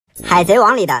海贼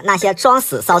王里的那些装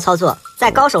死骚操作，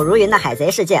在高手如云的海贼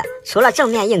世界，除了正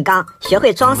面硬刚，学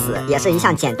会装死也是一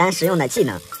项简单实用的技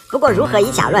能。不过，如何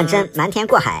以假乱真、瞒天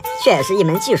过海，却也是一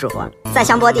门技术活。在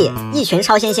香波地，一群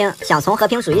超新星想从和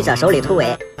平主义者手里突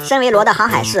围，身为罗的航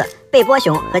海士贝波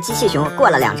熊和机器熊过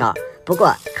了2招。不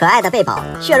过，可爱的贝宝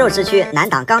血肉之躯难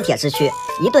挡钢铁之躯，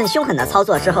一顿凶狠的操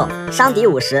作之后，伤敌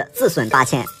50，自损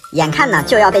8000。眼看呢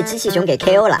就要被机器熊给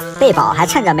KO 了，贝宝还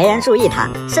趁着没人注意他，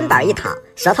身板一躺，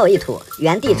舌头一吐，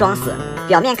原地装死。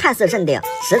表面看似镇定，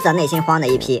实则内心慌的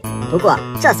一批。不过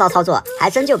这骚操作还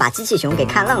真就把机器熊给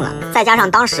看愣了。再加上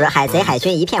当时海贼海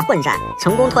军一片混战，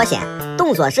成功脱险，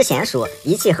动作之娴熟，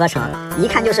一气呵成，一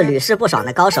看就是屡试不爽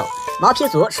的高手。毛皮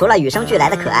族除了与生俱来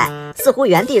的可爱，似乎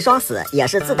原地装死也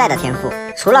是自带的天赋。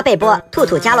除了贝波，兔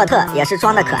兔加洛特也是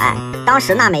装的可爱。当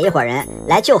时那美一伙人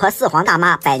来救和4皇大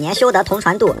妈100年修得同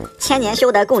船渡，1000年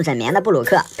修得共枕眠的布鲁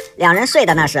克，两人睡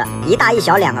的那是一大一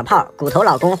小2个泡，骨头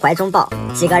老公怀中抱，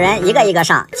几个人一个一个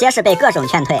上，皆是被各种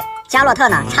劝退。加洛特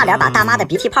呢，差点把大妈的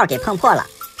鼻涕泡给碰破了，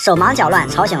手忙脚乱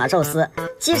吵醒了宙斯。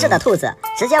机智的兔子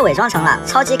直接伪装成了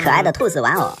超级可爱的兔子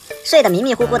玩偶，睡得迷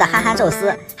迷糊糊的憨憨宙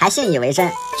斯还信以为真，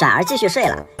转而继续睡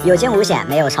了，有惊无险，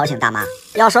没有吵醒大妈。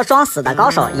要说装死的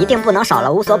高手，一定不能少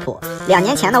了乌索普。2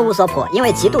年前的乌索普因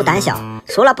为极度胆小，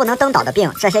除了不能登岛的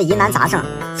病这些疑难杂症，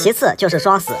其次就是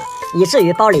装死，以至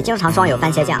于包里经常装有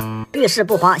番茄酱，遇事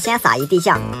不慌先撒一滴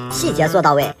酱，细节做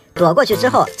到位，躲过去之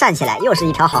后站起来又是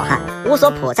一条好汉。乌索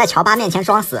普在乔巴面前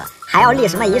装死，还要立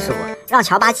什么遗嘱，让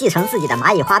乔巴继承自己的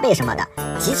蚂蚁花呗什么的，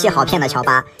极其好骗的乔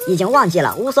巴已经忘记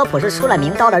了乌索普是出了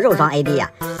名刀的肉装 AD 呀，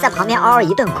在旁边嗷嗷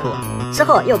一顿哭。之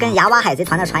后又跟牙蛙海贼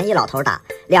团的船医老头打，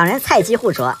两人菜鸡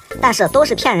互啄，但是都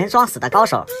是骗人装死的高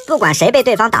手，不管谁被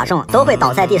对方打中都会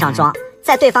倒在地上装，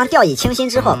在对方掉以轻心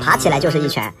之后爬起来就是一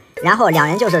拳，然后两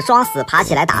人就是装死爬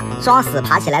起来打，装死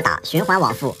爬起来打，循环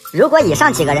往复。如果以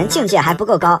上几个人境界还不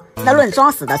够高，那论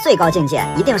装死的最高境界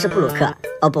一定是布鲁克。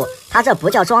哦不，他这不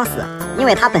叫装死，因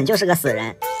为他本就是个死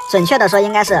人，准确的说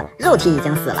应该是肉体已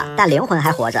经死了，但灵魂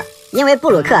还活着。因为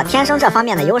布鲁克天生这方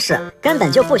面的优势，根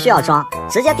本就不需要装，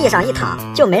直接地上一躺，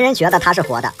就没人觉得他是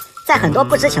活的。在很多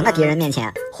不知情的敌人面前，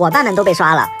伙伴们都被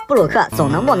刷了，布鲁克总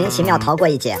能莫名其妙逃过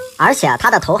一劫，而且他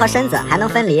的头和身子还能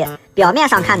分离，表面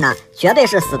上看呢，绝对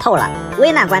是死透了，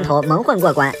危难关头蒙混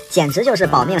过关，简直就是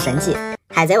保命神器。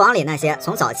海贼王里那些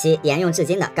从早期沿用至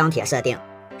今的钢铁设定，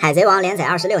海贼王连载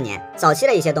26年，早期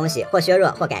的一些东西或削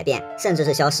弱或改变，甚至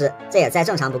是消失，这也再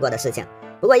正常不过的事情。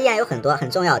不过依然有很多很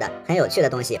重要的、很有趣的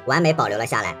东西完美保留了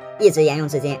下来，一直沿用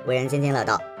至今，为人津津乐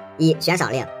道。1. 悬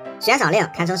赏令。悬赏令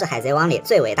堪称是海贼王里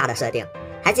最伟大的设定。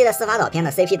还记得司法岛篇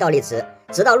的 CP 倒立值，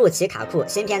直到陆奇卡库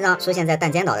新篇章出现在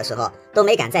弹尖岛的时候，都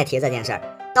没敢再提这件事儿。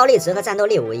倒立值和战斗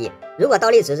力无异，如果倒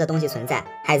立值这东西存在，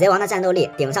海贼王的战斗力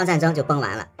顶上战争就崩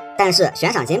完了。但是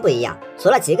悬赏金不一样，除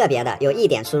了极个别的有1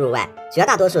点出入外，绝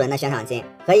大多数人的悬赏金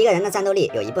和一个人的战斗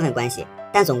力有一部分关系，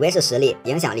但总归是实力、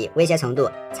影响力、威胁程度、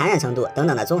残忍程度等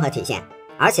等的综合体现。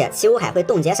而且七武海会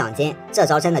冻结赏金，这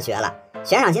招真的绝了。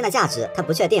悬赏金的价值它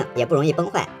不确定，也不容易崩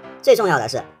坏。最重要的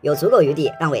是有足够余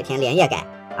地让尾田连夜改，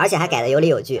而且还改得有理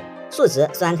有据。数值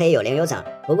虽然可以有零有整，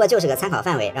不过就是个参考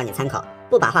范围，让你参考，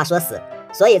不把话说死。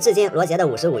所以至今罗杰的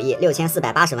55亿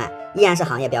6480万依然是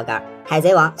行业标杆，海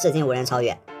贼王至今无人超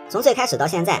越。从最开始到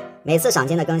现在，每次赏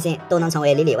金的更新都能成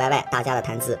为里里外外大家的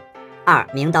谈资。2.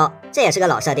 名刀，这也是个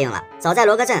老设定了。早在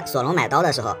罗格镇索隆买刀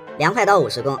的时候，2块刀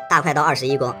50弓，大块刀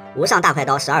21弓，无上大块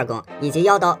刀12弓，以及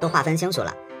腰刀都划分清楚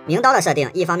了。名刀的设定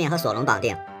一方面和索隆绑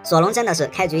定，索隆真的是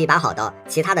开局一把好刀，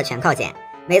其他的全靠捡。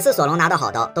每次索隆拿到好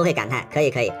刀都会感叹可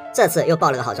以，这次又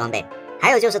爆了个好装备。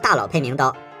还有就是大佬配名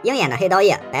刀，鹰眼的黑刀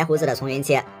叶，白胡子的从云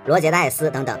切，罗杰的艾斯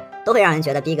等等，都会让人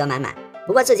觉得逼格满满。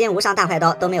不过至今无上大块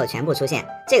刀都没有全部出现，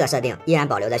这个设定依然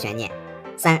保留着悬念。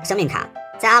3. 生命卡。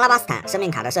在阿拉巴斯坦，生命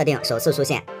卡的设定首次出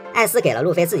现，艾斯给了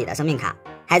路飞自己的生命卡。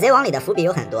海贼王里的伏笔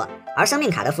有很多，而生命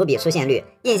卡的伏笔出现率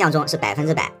印象中是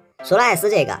100%。除了艾斯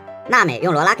这个，娜美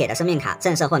用罗拉给的生命卡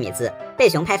震慑霍米兹，被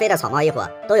熊拍飞的草帽一伙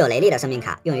都有雷利的生命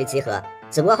卡用于集合，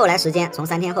只不过后来时间从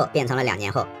3天后变成了2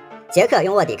年后。杰克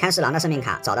用卧底看侍郎的生命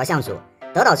卡找到相主，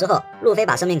得到之后，路飞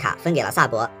把生命卡分给了萨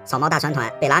博、草帽大船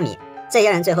团、贝拉米，这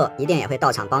些人最后一定也会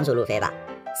到场帮助路飞吧。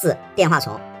4. 电话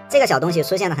虫。这个小东西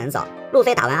出现的很早，路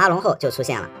飞打完阿龙后就出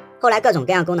现了，后来各种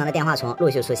各样功能的电话虫陆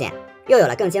续出现，又有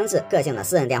了更精致个性的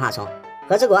私人电话虫。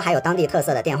和之国还有当地特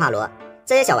色的电话螺，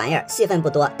这些小玩意儿戏份不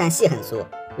多，但戏很足。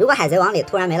如果海贼王里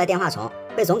突然没了电话虫，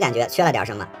会总感觉缺了点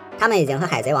什么，他们已经和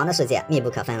海贼王的世界密不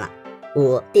可分了。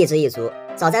5. 地质一族。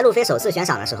早在路飞首次悬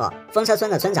赏的时候，风车村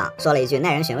的村长说了一句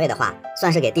耐人寻味的话，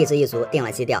算是给地质一族定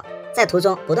了基调。在途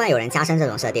中不断有人加深这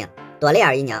种设定，朵蕾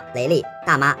尔姨娘、雷利、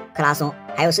大妈、克拉松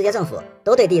还有世界政府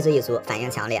都对地质一族反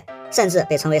应强烈，甚至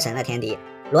被称为神的天敌。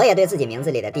罗也对自己名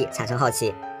字里的帝产生好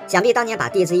奇，想必当年把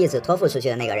帝之意志托付出去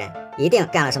的那个人，一定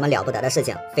干了什么了不得的事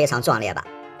情，非常壮烈吧。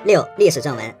6. 历史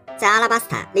正文。在阿拉巴斯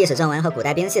坦，历史正文和古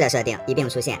代兵器的设定一并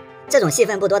出现，这种戏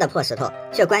份不多的破石头，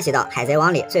却关系到海贼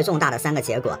王里最重大的3个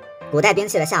结果：古代兵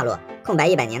器的下落、空白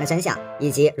100年的真相，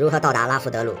以及如何到达拉福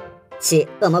德鲁。7.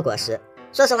 恶魔果实。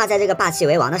说实话，在这个霸气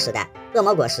为王的时代，恶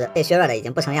魔果实被削弱的已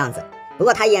经不成样子，不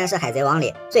过它依然是海贼王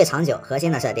里最长久核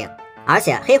心的设定。而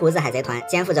且黑胡子海贼团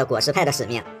肩负着果实派的使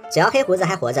命，只要黑胡子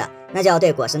还活着，那就要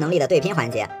对果实能力的对拼环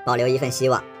节保留一份希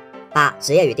望。8.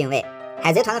 职业与定位。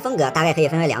海贼团的风格大概可以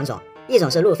分为2种，一种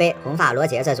是路飞、红发、罗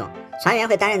杰这种船员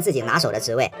会担任自己拿手的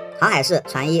职位，航海士、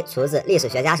船医、厨子、历史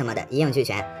学家什么的一应俱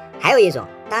全。还有一种，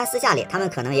当然私下里他们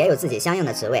可能也有自己相应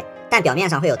的职位，但表面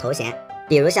上会有头衔，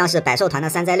比如像是百兽团的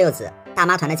3灾6子、大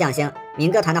妈团的将星、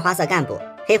民歌团的花色干部、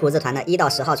黑胡子团的1到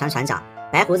10号船船长、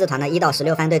白胡子团的1到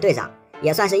16番队队长，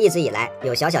也算是一直以来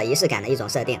有小小仪式感的一种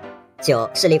设定。9.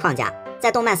 势力框架。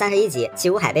在动漫31集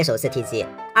七武海被首次提及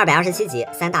，227集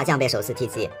3大将被首次提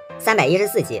及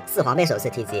，314集四皇被首次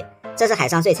提及，这是海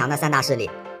上最强的3大势力。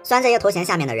虽然这些头衔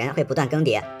下面的人会不断更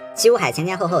迭，七武海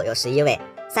前后有11位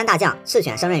，3大将赤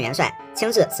犬升任元帅，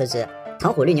青雉辞职，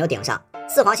藤虎绿牛顶上，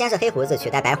四皇先是黑胡子取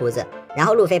代白胡子，然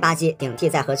后路飞巴基顶替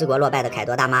在和之国落败的凯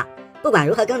多大妈。不管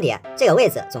如何更迭，这个位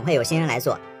子总会有新人来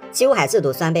做。七武海制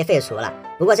度虽然被废除了，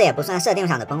不过这也不算设定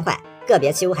上的崩坏，个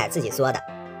别七武海自己作的。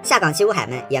下岗七武海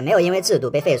们也没有因为制度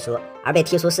被废除而被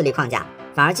踢出势力框架，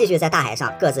反而继续在大海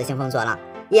上各自兴风作浪，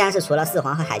依然是除了四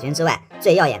皇和海军之外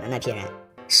最耀眼的那批人。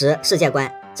10. 世界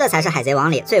观。这才是海贼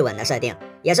王里最稳的设定，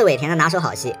也是尾田的拿手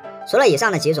好戏。除了以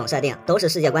上的几种设定都是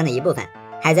世界观的一部分，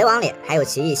海贼王里还有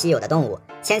奇异稀有的动物，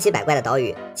千奇百怪的岛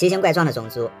屿，奇形怪状的种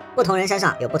族，不同人身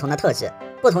上有不同的特质，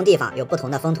不同地方有不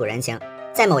同的风土人情，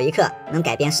在某一刻能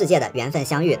改变世界的缘分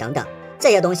相遇等等，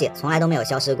这些东西从来都没有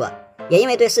消失过。也因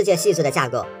为对世界细致的架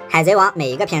构，海贼王每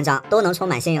一个篇章都能充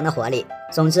满新颖的活力。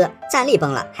总之，战力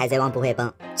崩了，海贼王不会崩；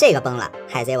这个崩了，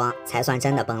海贼王才算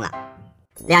真的崩了。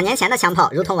2年前的枪炮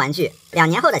如同玩具，2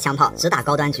年后的枪炮只打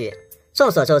高端局。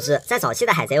众所周知，在早期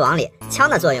的海贼王里，枪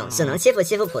的作用只能欺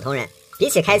负普通人，比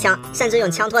起开枪，甚至用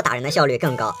枪托打人的效率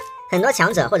更高。很多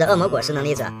强者或者恶魔果实能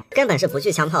力者根本是不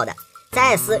惧枪炮的。在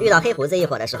艾斯遇到黑胡子一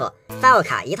伙的时候，范奥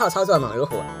卡一套操作猛如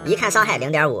虎，一看伤害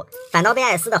 0.5， 反倒被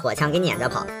艾斯的火枪给撵着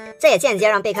跑。这也间接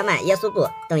让贝克曼、耶稣布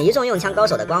等一众用枪高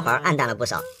手的光环暗淡了不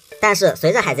少。但是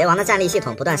随着海贼王的战力系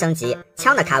统不断升级，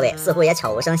枪的咖位似乎也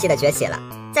悄无声息地崛起了。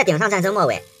在顶上战争末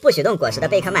尾，不许动果实的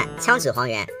贝克曼枪指还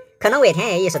原，可能尾田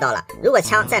也意识到了，如果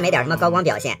枪再没点什么高光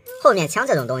表现，后面枪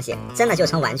这种东西真的就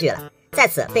成玩具了。在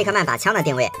此，贝克曼把枪的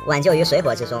定位挽救于水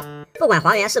火之中。不管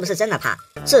还原是不是真的怕，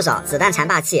至少子弹缠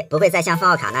霸气不会再像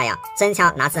方奥卡那样，真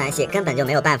枪拿自然系根本就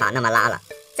没有办法那么拉了。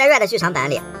在 Red 剧场版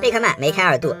里，贝克曼梅开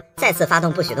2度，再次发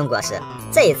动不许动果实，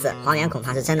这一次还原恐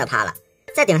怕是真的怕了。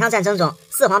在顶上战争中，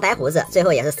四皇白胡子最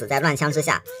后也是死在乱枪之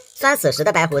下。虽然此时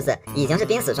的白胡子已经是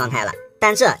濒死状态了，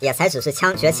但这也才只是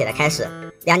枪崛起的开始。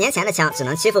2年前的枪只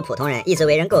能欺负普通人，一直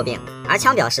为人诟病，而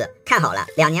枪表示看好了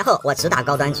，2年后我只打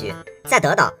高端局。在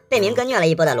德岛被明哥虐了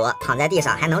一波的罗躺在地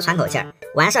上还能喘口气儿，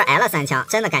完事儿挨了3枪，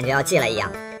真的感觉要记了一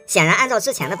样。显然按照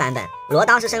之前的版本，罗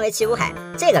当时身为七武海，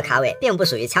这个卡位并不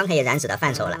属于枪可以染指的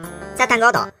范畴了。在蛋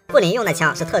糕岛，布林用的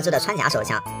枪是特制的穿甲手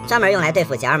枪，专门用来对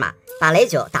付吉尔玛，把雷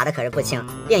九打得可是不轻，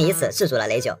并以此制住了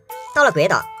雷九。到了鬼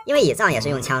岛，因为乙藏也是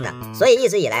用枪的，所以一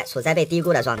直以来处在被低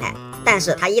估的状态。但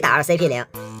是他1打2 CP0，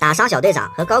打伤小队长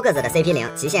和高个子的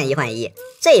CP0，极限1换1，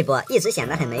这一波一直显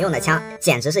得很没用的枪，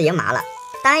简直是赢麻了。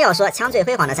当然要说枪最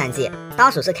辉煌的战绩，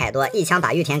当属是凯多一枪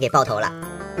把玉田给爆头了。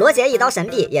罗杰一刀神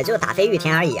臂也就打飞玉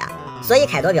田而已啊，所以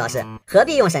凯多表示何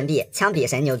必用神臂，枪比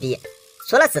神牛逼。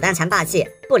除了子弹缠霸气，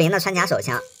布林的穿甲手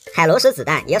枪海楼石子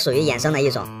弹也属于衍生的一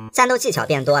种，战斗技巧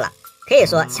变多了，可以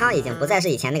说枪已经不再是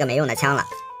以前那个没用的枪了。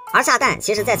而炸弹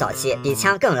其实在早期比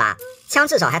枪更拉，枪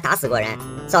至少还打死过人。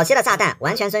早期的炸弹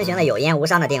完全遵循了有烟无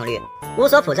伤的定律，乌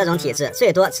索普这种体质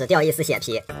最多只掉一丝血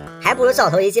皮，还不如照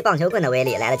头一记棒球棍的威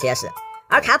力来得结实。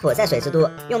而卡普在水之都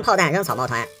用炮弹扔草帽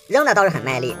团，扔的倒是很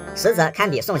卖力，实则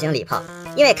堪比送行礼炮，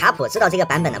因为卡普知道这个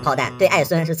版本的炮弹对艾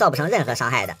孙是造不成任何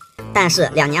伤害的。但是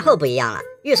2年后不一样了，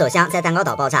御手枪在蛋糕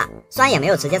岛爆炸，虽然也没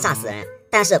有直接炸死人，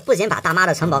但是不仅把大妈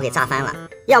的城堡给炸翻了，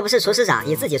要不是厨师长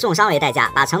以自己重伤为代价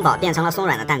把城堡变成了松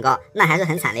软的蛋糕，那还是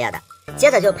很惨烈的。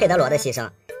接着就佩德罗的牺牲，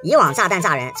以往炸弹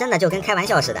炸人真的就跟开玩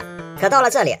笑似的，可到了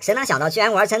这里谁能想到居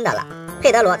然玩真的了，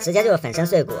佩德罗直接就是粉身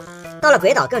碎骨。到了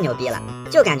鬼岛更牛逼了，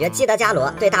就感觉基德加罗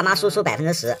对大妈输出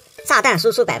 10%， 炸弹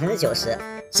输出 90%，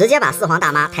 直接把四皇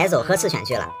大妈抬走喝赤犬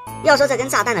去了。要说这跟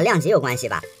炸弹的量级有关系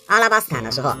吧，阿拉巴斯坦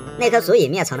的时候那颗足以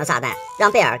灭城的炸弹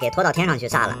让贝尔给拖到天上去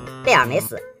炸了，贝尔没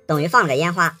死，等于放了个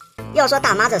烟花。要说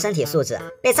大妈这身体素质，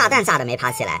被炸弹炸得没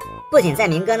爬起来，不仅在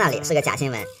民哥那里是个假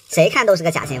新闻，谁看都是个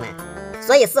假新闻。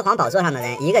所以四皇宝座上的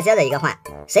人一个接着一个换，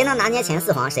谁能拿捏前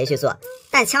四皇谁去做。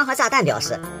但枪和炸弹表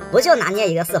示，不就拿捏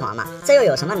一个四皇吗？这又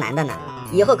有什么难的呢？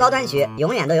以后高端局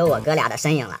永远都有我哥俩的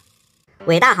身影了。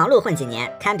伟大航路混几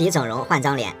年，堪比整容换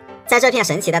张脸。在这片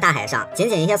神奇的大海上，仅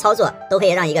仅一些操作都可以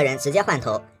让一个人直接换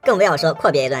头，更不要说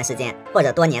阔别一段时间或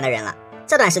者多年的人了。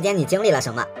这段时间你经历了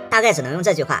什么？大概只能用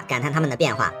这句话感叹他们的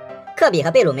变化。科比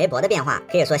和贝鲁梅伯的变化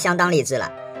可以说相当励志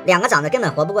了，两个长得根本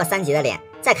活不过3级的脸，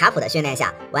在卡普的训练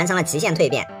下完成了极限蜕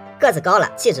变，个子高了，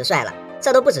气质帅了，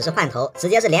这都不只是换头，直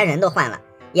接是连人都换了。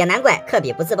也难怪科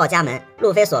比不自报家门，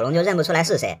路飞索隆就认不出来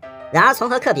是谁。然而从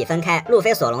和科比分开，路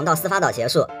飞索隆到司法岛结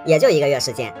束，也就1个月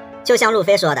时间。就像路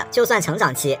飞说的，就算成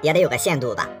长期也得有个限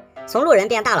度吧。从路人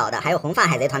变大佬的还有红发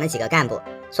海贼团的几个干部，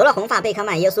除了红发贝克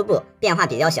曼耶稣布变化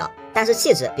比较小，但是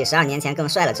气质比12年前更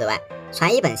帅了之外，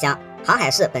船医本乡、航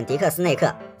海士本迪克斯内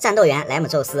克、战斗员莱姆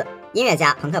宙斯、音乐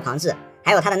家朋克庞志，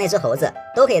还有他的那只猴子，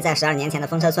都可以在12年前的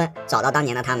风车村找到当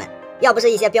年的他们。要不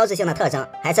是一些标志性的特征，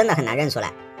还真的很难认出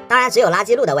来。当然只有垃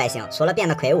圾路的外形除了变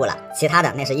得魁梧了，其他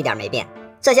的那是一点没变。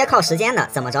这些靠时间的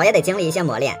怎么着也得经历一些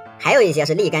磨练，还有一些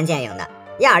是立竿见影的。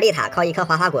亚尔丽塔靠一颗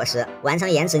花花果实完成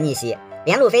颜值逆袭，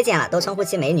连路飞见了都称呼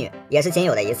其美女，也是仅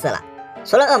有的一次了。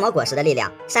除了恶魔果实的力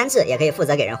量，山治也可以负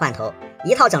责给人换头，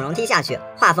一套整容踢下去，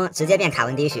画风直接变卡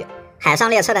文迪许。海上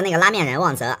列车的那个拉面人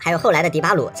旺泽，还有后来的迪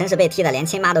巴鲁，真是被踢得连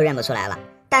亲妈都认不出来了。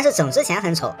但是整之前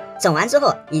很丑，整完之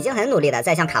后已经很努力的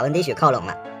在向卡文迪许靠拢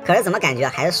了，可是怎么感觉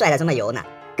还是帅得这么油呢？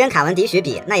跟卡文迪许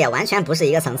比，那也完全不是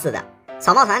一个层次的。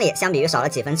草帽团里相比于少了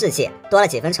几分稚气，多了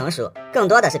几分成熟，更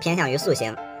多的是偏向于塑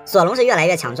形。索隆是越来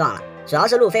越强壮了，主要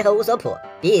是路飞和乌索普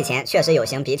比以前确实有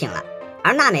型笔挺了。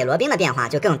而娜美罗宾的变化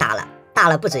就更大了，大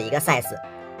了不止一个 size。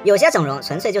有些整容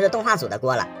纯粹就是动画组的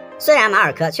锅了。虽然马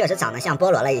尔科确实长得像菠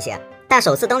萝了一些，但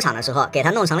首次登场的时候给他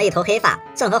弄成了一头黑发，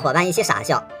正和伙伴一起傻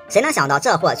笑，谁能想到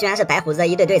这货居然是白胡子的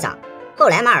一队队长。后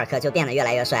来马尔科就变得越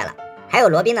来越帅了，还有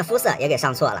罗宾的肤色也给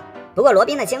上错了。不过罗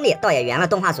宾的经历倒也圆了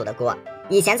动画组的锅，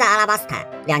以前在阿拉巴斯坦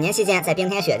2年期间在冰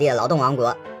天雪地的劳动王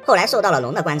国，后来受到了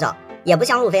龙的关照，也不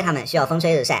像路飞他们需要风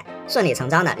吹日晒，顺理成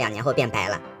章的2年后变白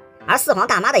了。而四皇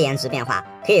大妈的颜值变化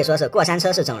可以说是过山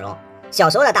车式整容，小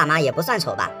时候的大妈也不算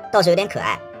丑吧，倒是有点可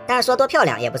爱，但是说多漂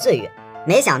亮也不至于。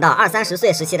没想到20-30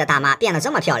岁时期的大妈变得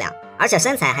这么漂亮，而且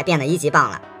身材还变得1级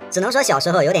棒了，只能说小时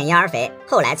候有点婴儿肥，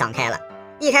后来长开了。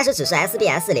一开始只是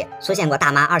SBS 里出现过大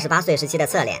妈28岁时期的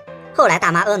侧脸，后来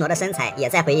大妈婀娜的身材也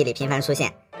在回忆里频繁出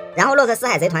现，然后洛克斯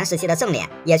海贼团时期的正脸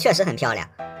也确实很漂亮，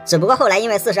只不过后来因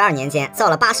为42年间造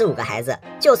了85个孩子，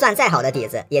就算再好的底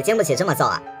子也经不起这么造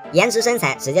啊，颜值身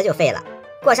材直接就废了。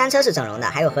过山车式整容的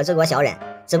还有和之国小忍，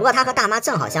只不过她和大妈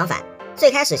正好相反，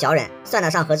最开始小忍算得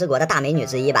上和之国的大美女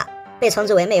之一吧，被称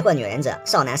之为魅惑女忍者、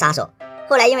少男杀手，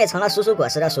后来因为成了叔叔果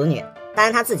实的熟女，当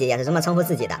然她自己也是这么称呼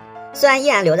自己的，虽然依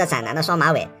然留着斩男的双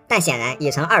马尾，但显然已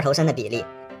成2头身的比例。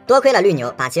多亏了绿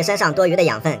牛把其身上多余的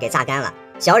养分给榨干了，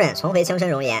小忍重回青春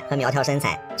容颜和苗条身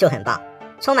材，就很棒。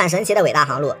充满神奇的伟大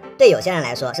航路，对有些人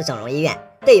来说是整容医院，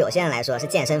对有些人来说是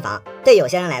健身房，对有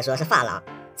些人来说是发廊，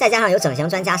再加上有整形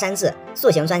专家山治、塑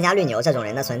形专家绿牛这种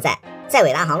人的存在，在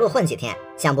伟大航路混几天，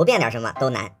想不变点什么都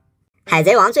难。海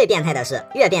贼王最变态的是，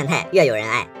越变态越有人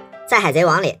爱。在海贼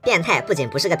王里，变态不仅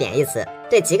不是个贬义词，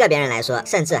对极个别人来说，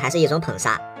甚至还是一种捧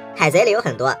杀。海贼里有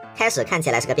很多开始看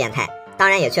起来是个变态，当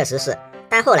然也确实是，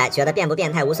但后来觉得变不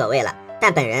变态无所谓了，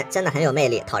但本人真的很有魅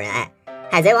力，讨人爱。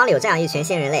海贼王里有这样一群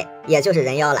新人类，也就是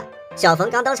人妖了。小冯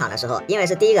刚登场的时候，因为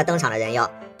是第一个登场的人妖，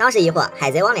当时疑惑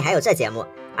海贼王里还有这节目，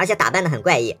而且打扮得很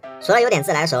怪异，除了有点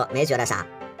自来熟，没觉得啥。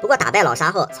不过打败老沙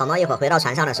后，草帽一伙回到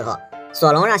船上的时候，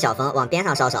索隆让小冯往边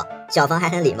上稍稍，小冯还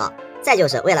很礼貌。再就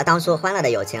是为了当初欢乐的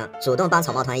友情，主动帮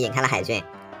草帽团引开了海军，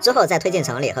之后再推进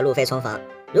城里和路飞重逢。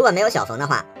如果没有小冯的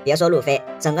话，别说路飞，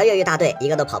整个越狱大队一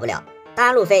个都跑不了。当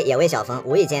然路飞也为小冯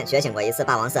无意间觉醒过一次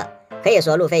霸王色，可以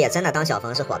说路飞也真的当小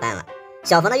冯是伙伴了。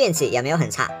小冯的运气也没有很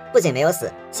差，不仅没有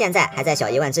死，现在还在小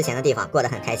伊万之前的地方过得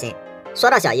很开心。说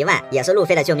到小伊万，也是路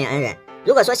飞的救命恩人。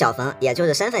如果说小冯也就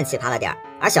是身份奇葩了点，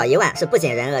而小伊万是不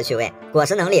仅人恶趣味，果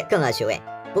实能力更恶趣味。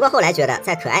不过后来觉得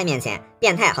在可爱面前，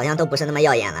变态好像都不是那么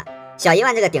耀眼了。小伊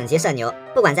万这个顶级社牛，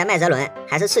不管在麦哲伦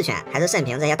还是赤犬还是慎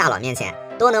平这些大佬面前，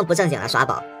都能不正经的耍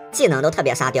宝，技能都特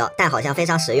别沙雕，但好像非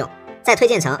常实用。在推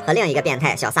进城和另一个变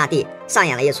态小萨蒂上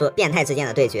演了一出变态之间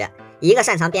的对决，一个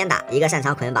擅长鞭打，一个擅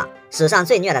长捆绑，史上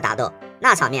最虐的打斗。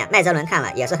那场面麦哲伦看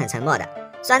了也是很沉默的。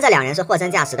虽然这两人是货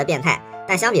真价实的变态，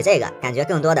但相比这个，感觉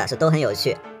更多的是都很有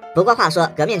趣。不过话说，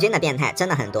革命军的变态真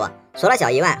的很多，除了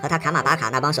小伊万和他卡马巴卡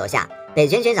那帮手下，北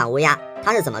军军长乌鸦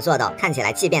他是怎么做到看起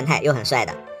来既变态又很帅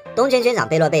的？东军军长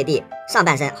贝洛贝蒂上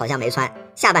半身好像没穿，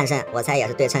下半身我猜也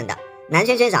是对称的。南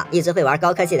军军长一只会玩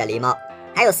高科技的狸猫，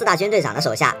还有4大军队长的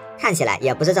手下看起来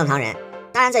也不是正常人。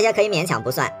当然这些可以勉强不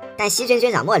算，但西军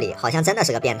军长莫里好像真的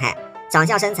是个变态，长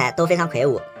相身材都非常魁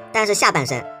梧，但是下半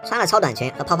身穿了超短裙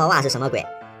和泡泡袜是什么鬼？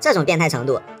这种变态程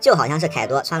度就好像是凯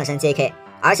多穿了身 JK，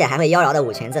 而且还会妖娆的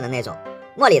舞裙子的那种。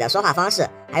莫里的说话方式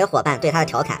还有伙伴对他的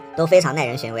调侃都非常耐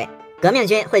人寻味。革命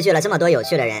军汇聚了这么多有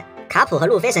趣的人，卡普和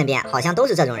路飞身边好像都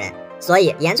是这种人，所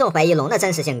以严重怀疑龙的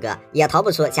真实性格也逃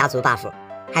不出家族 buff。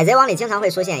海贼王里经常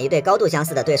会出现一对高度相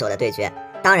似的对手的对决，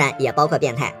当然也包括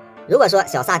变态。如果说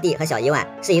小萨蒂和小伊万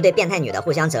是一对变态女的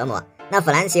互相折磨，那弗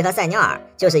兰奇和塞纽尔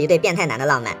就是一对变态男的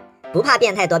浪漫。不怕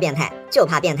变态多变态，就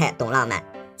怕变态懂浪漫。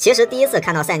其实第一次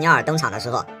看到塞纽尔登场的时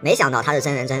候，没想到他是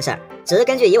真人真事儿，只是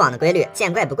根据以往的规律，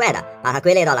见怪不怪的把他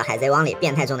归类到了海贼王里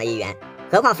变态中的一员。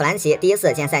何况弗兰奇第一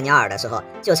次见塞纽尔的时候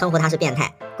就称呼他是变态，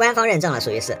官方认证了属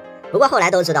于是。不过后来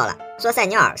都知道了，说塞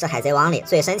纽尔是海贼王里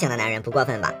最深情的男人不过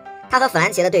分吧。他和弗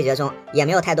兰奇的对决中也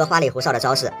没有太多花里胡哨的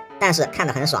招式，但是看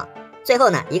得很爽。最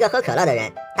后呢，一个喝可乐的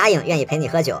人答应愿意陪你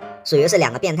喝酒，属于是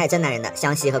2个变态真男人的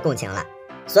相惜和共情了。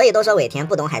所以都说尾田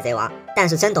不懂海贼王，但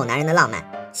是真懂男人的浪漫。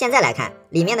现在来看，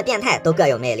里面的变态都各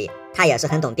有魅力，他也是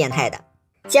很懂变态的。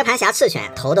接盘侠赤犬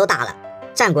头都大了。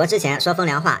战国之前说风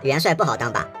凉话，元帅不好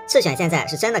当吧？赤犬现在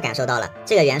是真的感受到了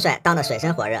这个元帅当的水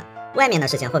深火热。外面的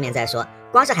事情后面再说，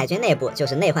光是海军内部就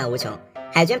是内患无穷。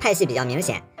海军派系比较明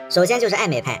显，首先就是暧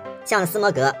昧派，像斯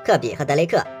摩格、科比和德雷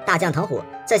克、大将藤虎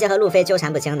这些和路飞纠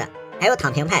缠不清的，还有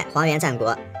躺平派黄猿战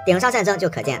国，顶上战争就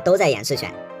可见都在演赤犬。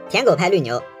舔狗派绿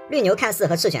牛，绿牛看似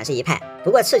和赤犬是一派，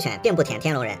不过赤犬并不舔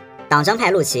天龙人。党争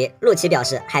派陆琪，陆琪表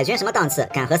示海军什么档次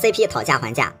敢和 CP 讨价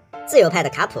还价。自由派的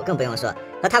卡普更不用说，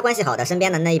和他关系好的身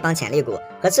边的那一帮潜力股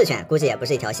和赤犬估计也不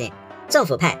是一条心。政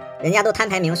府派人家都摊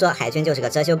牌明说海军就是个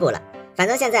遮羞布了，反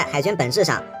正现在海军本质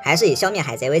上还是以消灭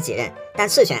海贼为己任，但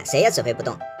赤犬谁也指挥不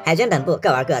动，海军本部各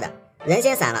玩各的，人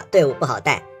心散了，队伍不好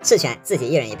带，赤犬自己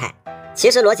一人一派。其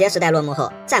实罗杰时代落幕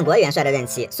后，战国元帅的任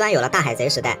期虽然有了大海贼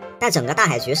时代，但整个大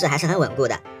海局势还是很稳固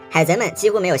的，海贼们几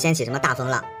乎没有掀起什么大风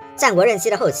浪。战国任期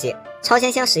的后期，超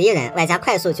新星11人外加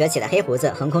快速崛起的黑胡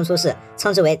子横空出世，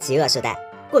称之为极恶时代。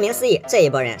顾名思义，这一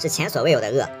波人是前所未有的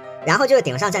恶。然后就是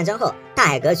顶上战争后，大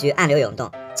海格局暗流涌动，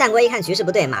战国一看局势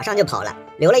不对，马上就跑了，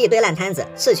留了一堆烂摊子，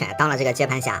赤犬当了这个接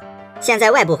盘侠。现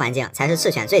在外部环境才是赤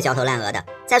犬最焦头烂额的，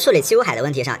在处理七武海的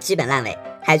问题上基本烂尾，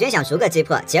海军想逐个击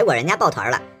破，结果人家抱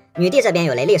团了。女帝这边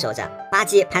有雷利守着，巴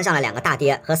基攀上了2个大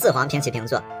爹，和4皇平起平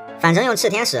坐。反正用赤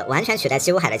天使完全取代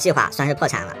七武海的计划算是破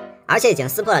产了，而且已经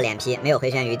撕破了脸皮，没有回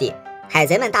旋余地。海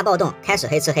贼们大暴动，开始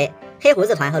黑吃黑，黑胡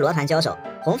子团和罗团交手，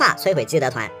红发摧毁基德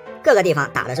团，各个地方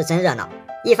打的是真热闹。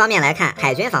一方面来看，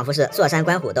海军仿佛是坐山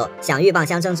观虎斗，想鹬蚌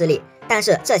相争之力，但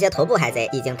是这些头部海贼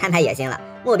已经摊牌野心了，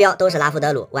目标都是拉夫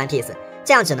德鲁 One Piece，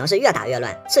 这样只能是越打越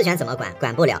乱，赤犬怎么管？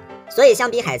管不了。所以相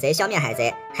比海贼消灭海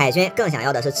贼，海军更想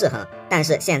要的是制衡，但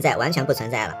是现在完全不存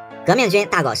在了。革命军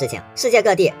大搞事情，世界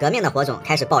各地革命的火种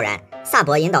开始爆燃，萨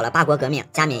博引导了8国革命，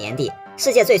加冕炎帝，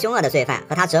世界最凶恶的罪犯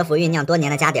和他蛰伏酝酿多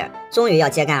年的家底儿，终于要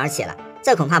揭竿而起了，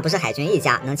这恐怕不是海军一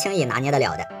家能轻易拿捏得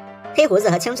了的。黑胡子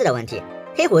和青雉的问题，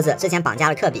黑胡子之前绑架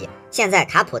了科比，现在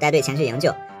卡普带队前去营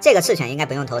救，这个赤犬应该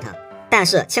不用头疼。但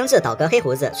是青雉倒戈黑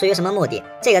胡子出于什么目的？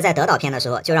这个在德岛篇的时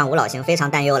候就让吴老星非常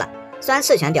担忧了。虽然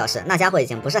赤犬表示那家伙已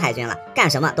经不是海军了，干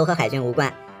什么都和海军无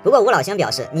关，不过吴老星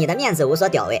表示你的面子无所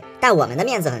屌位，但我们的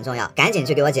面子很重要，赶紧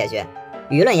去给我解决。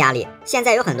舆论压力，现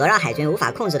在有很多让海军无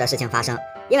法控制的事情发生，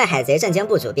因为海贼震惊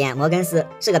部主编摩根斯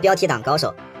是个标题党高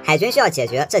手，海军需要解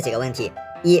决这几个问题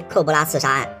：1. 寇布拉刺杀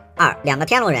案；2. 2个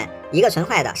天龙人，一个纯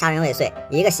坏的杀人未遂，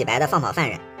一个洗白的放跑犯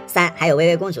人；3. 还有薇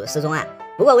薇公主失踪案。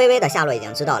不过薇薇的下落已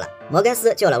经知道了，摩根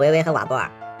斯救了薇薇和瓦波尔。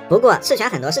不过赤犬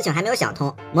很多事情还没有想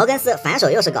通，摩根斯反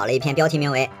手又是搞了一篇标题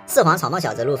名为4皇草帽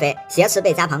小子路飞挟持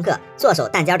被加朋克，坐守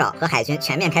弹尖岛和海军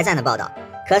全面开战的报道。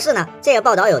可是呢，这个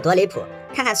报道有多离谱？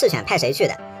看看赤犬派谁去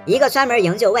的，一个专门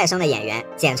营救外甥的演员，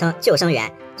简称救生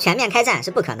员，全面开战是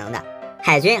不可能的。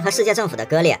海军和世界政府的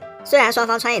割裂，虽然双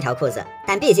方穿一条裤子，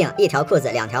但毕竟一条裤子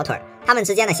2条腿，他们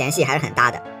之间的嫌隙还是很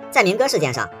大的。在明哥事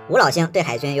件上，吴老星对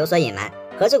海军有所隐瞒，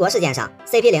和之国事件上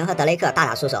CP0 和德雷克大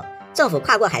打出手，政府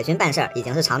跨过海军办事儿已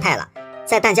经是常态了。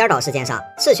在弹尖岛事件上，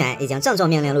赤犬已经郑重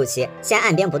命令陆琪先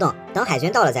按兵不动，等海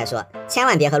军到了再说，千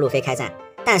万别和路飞开战。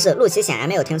但是陆琪显然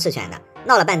没有听赤犬的，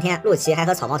闹了半天，陆琪还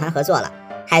和草帽团合作了。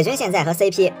海军现在和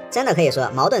CP 真的可以说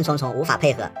矛盾重重，无法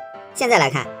配合。现在来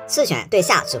看，赤犬对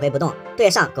下指挥不动，对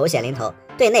上狗血淋头，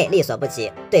对内力所不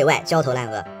及，对外焦头烂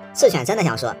额。赤犬真的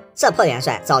想说，这破元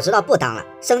帅早知道不当了，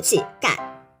生气干。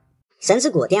神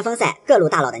之谷巅峰赛各路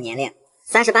大佬的年龄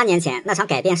，38年前那场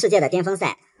改变世界的巅峰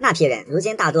赛，那批人如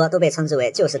今大多都被称之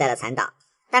为旧时代的残党。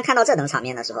但看到这等场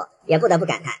面的时候，也不得不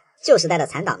感叹，旧时代的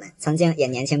残党们曾经也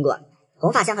年轻过。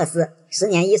红发香克斯时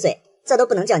年1岁，这都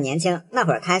不能叫年轻，那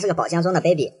会儿他还是个宝箱中的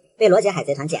baby， 被罗杰海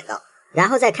贼团捡到。然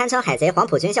后在堪称海贼黄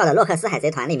埔军校的洛克斯海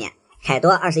贼团里面，凯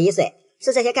多21岁，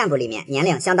是这些干部里面年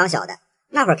龄相当小的。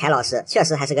那会儿凯老师确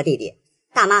实还是个弟弟。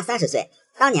大妈30岁，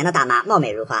当年的大妈貌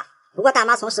美如花，不过大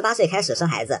妈从18岁开始生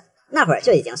孩子，那会儿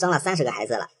就已经生了30个孩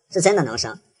子了，是真的能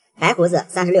生。白胡子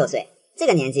36岁，这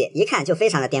个年纪一看就非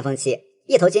常的巅峰期，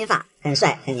一头金发，很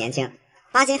帅很年轻。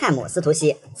巴金汉姆斯图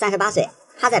西38岁，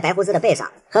趴在白胡子的背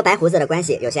上，和白胡子的关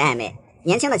系有些暧昧。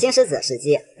年轻的金狮子史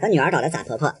基和女儿岛的giả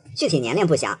婆婆，具体年龄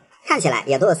不详，看起来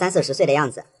也都有30-40岁的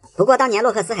样子。不过当年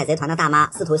洛克斯海贼团的大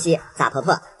妈斯图西、giả婆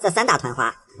婆这3大团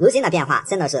花，如今的变化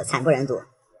真的是惨不忍睹。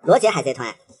罗杰海贼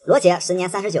团，罗杰时年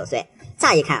39岁，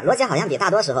乍一看罗杰好像比大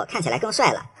多时候看起来更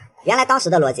帅了。原来当时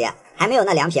的罗杰还没有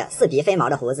那2撇4鼻飞毛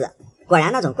的胡子，果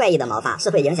然那种怪异的毛发是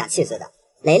会影响气质的。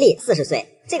雷利40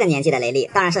岁，这个年纪的雷利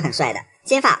当然是很帅的，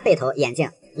金发、背头、眼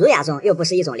镜，儒雅中又不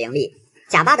失一种凌厉。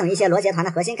贾巴等一些罗杰团的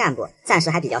核心干部暂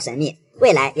时还比较神秘，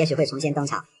未来也许会重新登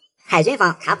场。海军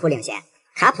方卡普领衔，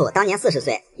卡普当年40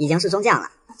岁，已经是中将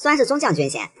了，虽然是中将军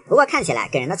衔，不过看起来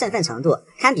给人的振奋程度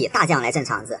堪比大将来镇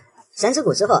场子。神之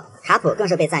谷之后，卡普更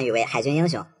是被赞誉为海军英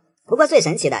雄。不过最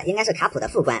神奇的应该是卡普的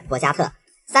副官博加特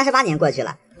，38年过去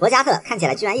了，博加特看起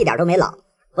来居然一点都没老。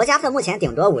博加特目前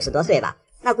顶多50多岁吧，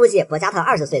那估计博加特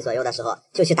20岁左右的时候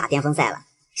就去打巅峰赛了。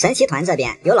神奇团这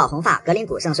边由老红发格林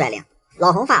古圣率领，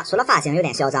老红发除了发型有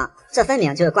点嚣张，这分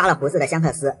明就是刮了胡子的香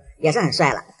克斯，也是很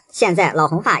帅了。现在老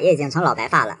红发也已经成老白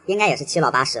发了，应该也是7老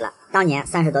8十了，当年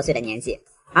30多岁的年纪。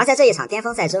而在这一场巅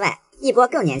峰赛之外，一波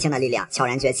更年轻的力量悄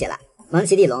然崛起了。蒙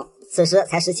奇蒂龙此时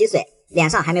才17岁，脸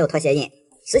上还没有脱鞋印。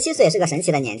17岁是个神奇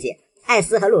的年纪，艾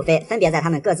斯和路飞分别在他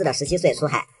们各自的17岁出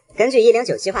海。根据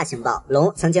1097话情报，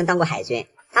龙曾经当过海军，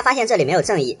他发现这里没有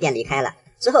正义便离开了，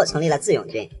之后成立了自勇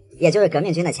军，也就是革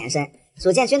命军的前身。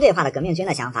组建军队化的革命军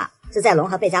的想法是在龙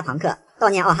和贝加庞克悼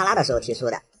念奥哈拉的时候提出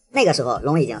的，那个时候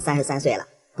龙已经33岁了，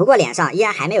不过脸上依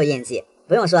然还没有印记，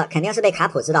不用说肯定是被卡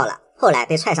普知道了，后来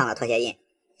被踹上了脱鞋印。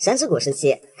神之谷时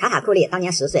期，卡塔库利当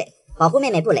年10岁，保护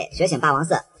妹妹布蕾觉醒霸王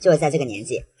色就是在这个年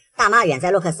纪。大妈远在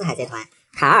洛克斯海贼团，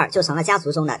卡尔就成了家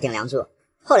族中的顶梁柱。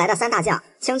后来的3大将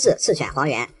青雉、赤犬、黄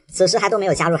猿此时还都没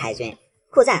有加入海军。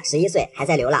库赞11岁还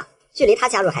在流浪，距离他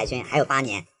加入海军还有8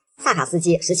年。萨卡斯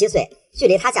基17岁，距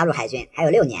离他加入海军还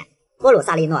有6年。波鲁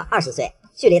萨利诺20岁，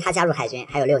距离他加入海军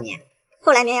还有6年。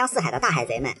后来绵阳四海的大海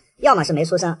贼们要么是没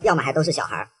出生，要么还都是小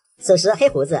孩。此时黑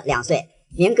胡子2岁，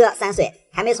明哥3岁，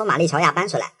还没从玛丽乔亚搬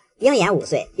出来。鹰眼5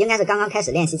岁，应该是刚刚开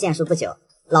始练习剑术不久。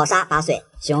老沙8岁，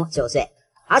熊9岁。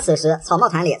而此时草帽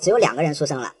团里只有2个人出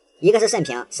生了，一个是慎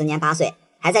平，时年8岁，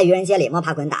还在愚人街里摸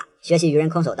爬滚打，学习愚人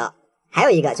空手道。还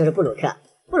有一个就是布鲁克，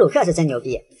布鲁克是真牛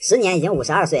逼，时年已经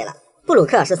52岁了。布鲁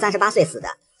克是38岁死的，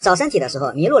找身体的时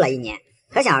候迷路了1年，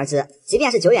可想而知，即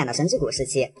便是久远的神之谷时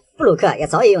期，布鲁克也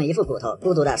早已用一副骨头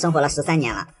孤独的生活了13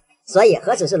年了。所以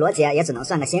何止是罗杰，也只能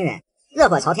算个新人。热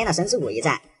火朝天的神之谷一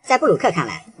战，在布鲁克看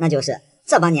来，那就是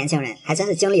这帮年轻人还真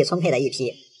是精力充沛的一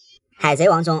批。海贼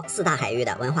王中4大海域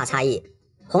的文化差异，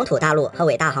红土大陆和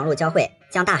伟大航路交汇，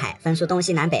将大海分出东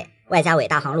西南北，外加伟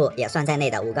大航路也算在内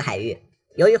的5个海域。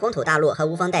由于红土大陆和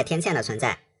无风带天堑的存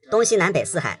在，东西南北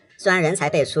4海虽然人才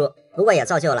辈出，不过也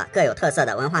造就了各有特色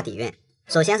的文化底蕴。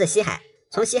首先是西海，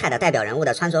从西海的代表人物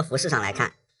的穿着服饰上来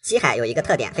看，西海有一个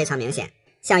特点非常明显，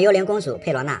像幽灵公主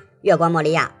佩罗娜、月光莫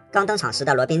利亚、刚登场时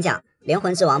的罗宾酱、灵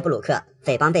魂之王布鲁克、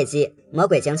匪帮贝基、魔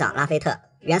鬼警长拉菲特、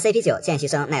原 CP9 见习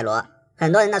生奈罗。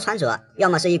很多人的穿着要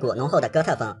么是一股浓厚的哥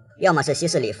特风，要么是西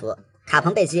式礼服。卡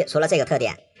彭贝基除了这个特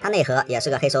点，他内核也是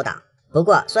个黑手党。不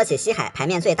过说起西海牌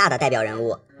面最大的代表人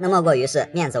物，那莫过于是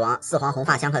面子王四皇红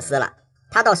发香克斯了。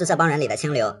他倒是这帮人里的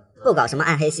清流，不搞什么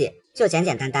暗黑系，就简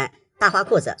简单单，大花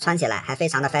裤子穿起来还非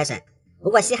常的 fashion。不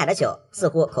过西海的酒似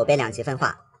乎口碑2极分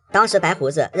化，当时白胡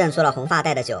子认出了红发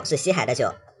带的酒是西海的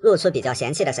酒，露出比较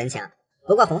嫌弃的神情。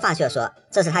不过红发却说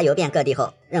这是他游遍各地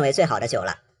后认为最好的酒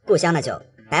了，故乡的酒。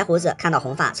白胡子看到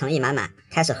红发诚意满满，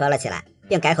开始喝了起来，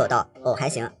并改口道：“哦，还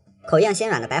行。”口硬心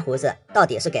软的白胡子到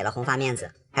底是给了红发面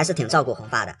子，还是挺照顾红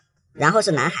发的。然后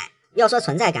是南海，要说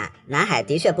存在感，南海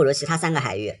的确不如其他3个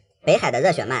海域。北海的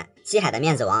热血漫，西海的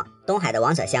面子王，东海的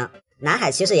王者香，南海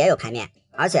其实也有牌面，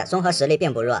而且综合实力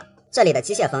并不弱。这里的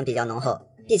机械风比较浓厚，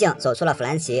毕竟走出了弗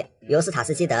兰奇、尤斯塔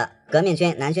斯基德、革命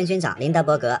军南军军长林德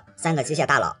伯格3个机械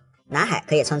大佬，南海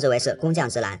可以称之为是工匠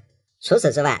之蓝。除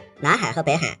此之外，南海和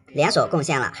北海联手贡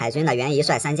献了海军的原一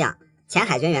帅3将，前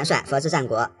海军元帅佛之战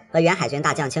国和原海军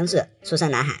大将青雉出身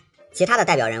南海。其他的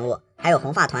代表人物还有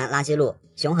红发团拉基路、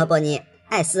熊和波尼，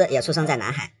艾斯也出生在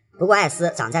南海，不过艾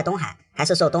斯长在东海，还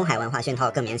是受东海文化熏陶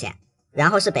更明显。然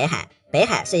后是北海，北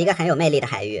海是一个很有魅力的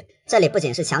海域，这里不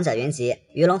仅是强者云集，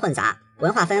鱼龙混杂，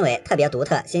文化氛围特别独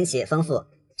特、新奇、丰富。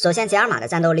首先，杰尔玛的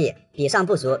战斗力比上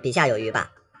不足，比下有余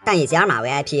吧。但以杰尔玛为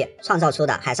IP 创造出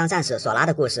的海上战士索拉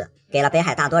的故事，给了北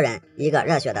海大多人一个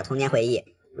热血的童年回忆。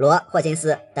罗、霍金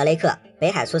斯、德雷克，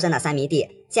北海出身的三迷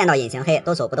弟，见到引擎黑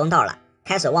都走不动道了，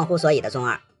开始忘乎所以的中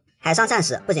二。海上战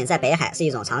士不仅在北海是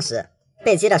一种常识，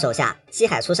贝基的手下西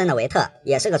海出身的维特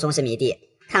也是个忠实迷弟。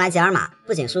看来杰尔玛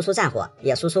不仅输出战火，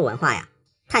也输出文化呀。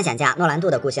探险家诺兰度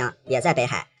的故乡也在北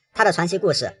海，他的传奇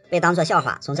故事被当作笑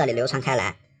话从这里流传开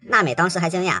来。娜美当时还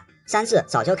惊讶，山治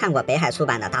早就看过北海出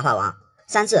版的大话王，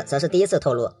山治则是第一次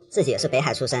透露自己是北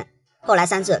海出身。后来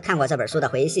山治看过这本书的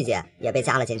回忆细节也被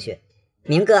加了进去。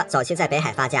明哥早期在北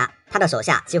海发家，他的手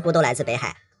下几乎都来自北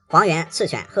海，黄猿、赤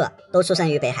犬、鹤都出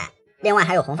身于北海，另外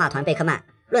还有红发团贝克曼。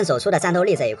论走出的战斗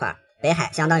力这一块，北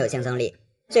海相当有竞争力。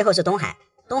最后是东海，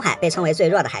东海被称为最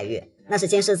弱的海域，那是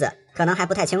金狮子可能还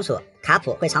不太清楚卡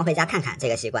普会常回家看看这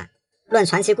个习惯。论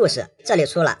传奇故事，这里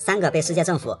出了3个被世界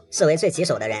政府视为最棘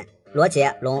手的人：罗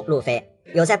杰、龙、路飞。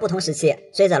有在不同时期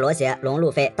追着罗杰、龙、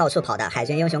路飞到处跑的海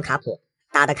军英雄卡普，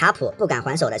打得卡普不敢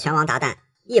还手的拳王达旦，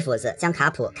一斧子将卡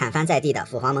普砍翻在地的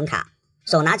斧皇蒙卡，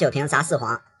手拿酒瓶砸四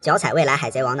皇，脚踩未来海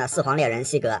贼王的四皇猎人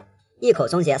西格，一口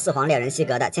终结四皇猎人西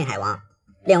格的近海王。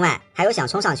另外还有想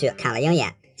冲上去砍了鹰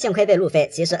眼，幸亏被路飞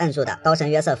及时摁住的刀神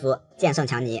约瑟夫、剑圣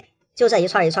强尼。就这一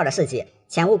串一串的事迹，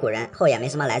前无古人，后也没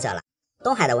什么来者了。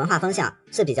东海的文化风向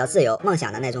是比较自由梦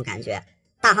想的那种感觉，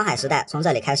大航海时代从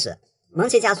这里开始。蒙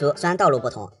奇家族虽然道路不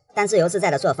同，但自由自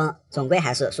在的作风总归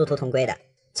还是殊途同归的。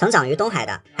成长于东海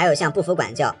的还有像不服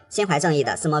管教、心怀正义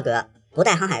的斯摩格，不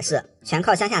带航海士，全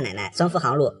靠乡下奶奶征服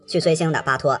航路去追星的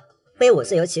巴托，挥舞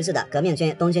自由旗帜的革命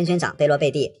军东军军长贝洛贝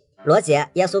蒂，罗杰、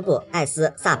耶稣布、艾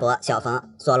斯、萨博、小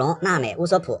冯、索隆、娜美、乌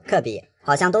索普、科比，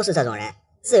好像都是这种人。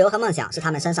自由和梦想是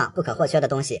他们身上不可或缺的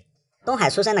东西。东海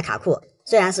出身的卡库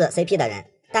虽然是 CP 的人，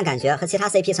但感觉和其他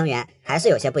CP 成员还是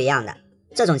有些不一样的。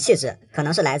这种气质可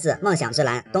能是来自梦想之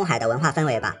蓝东海的文化氛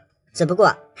围吧。只不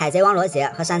过海贼王罗杰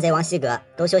和山贼王西格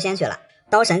都修仙去了，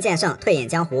刀神剑圣退隐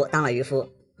江湖当了渔夫。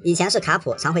以前是卡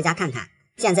普常回家看看，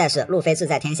现在是路飞志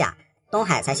在天下，东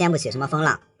海才掀不起什么风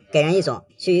浪，给人一种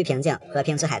趋于平静、和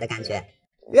平之海的感觉。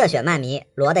热血漫迷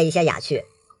罗的一些雅趣，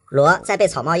罗在被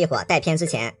草帽一伙带偏之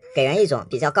前，给人一种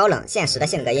比较高冷现实的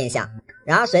性格印象。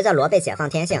然而随着罗被解放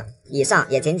天性，以上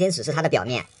也仅仅只是他的表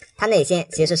面，他内心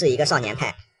其实是一个少年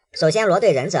派。首先，罗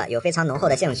对忍者有非常浓厚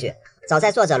的兴趣。早在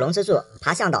作者龙之助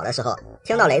爬向岛的时候，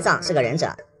听到雷藏是个忍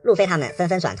者，路飞他们纷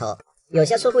纷转头。有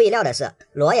些出乎意料的是，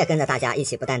罗也跟着大家一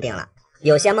起不淡定了。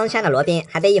有些蒙圈的罗宾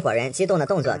还被一伙人激动的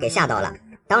动作给吓到了。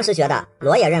当时觉得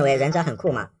罗也认为忍者很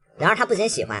酷吗？然而他不仅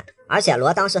喜欢，而且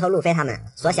罗当时和路飞他们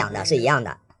所想的是一样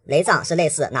的。雷藏是类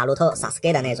似哪路头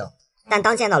Sasuke 的那种，但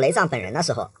当见到雷藏本人的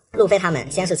时候，路飞他们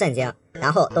先是震惊，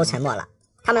然后都沉默了。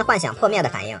他们幻想破灭的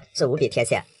反应是无比贴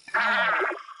切。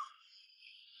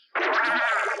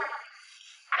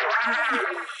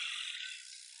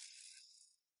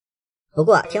不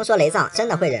过听说雷藏真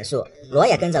的会忍术，罗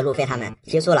也跟着路飞他们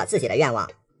提出了自己的愿望。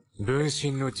分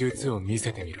身の術を見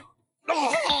せてみろ。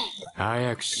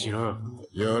早くしろ。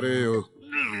やれよ。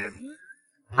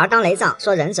而当雷藏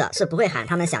说忍者是不会喊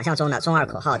他们想象中的中二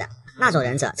口号的，那种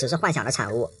忍者只是幻想的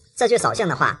产物，这句扫兴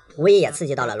的话无疑也刺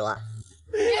激到了罗。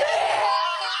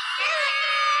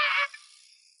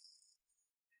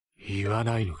言わ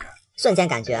ないのか。瞬间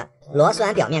感觉罗虽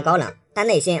然表面高冷，但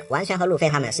内心完全和路飞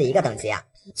他们是一个等级啊。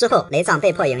之后雷藏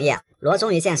被迫营业，罗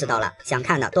终于见识到了想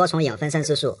看的多重影分身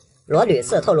之术。罗屡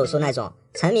次透露出那种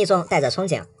沉迷中带着憧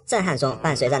憬，震撼中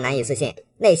伴随着难以置信，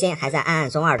内心还在暗暗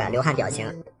中二的流汗表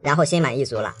情，然后心满意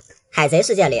足了。海贼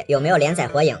世界里有没有连载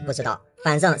火影不知道，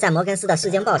反正在摩根斯的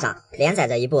世经报上连载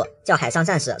着一部叫《海上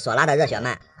战士索拉》的热血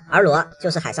漫，而罗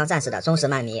就是海上战士的忠实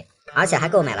漫迷，而且还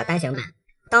购买了单行本。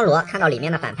当罗看到里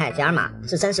面的反派杰尔玛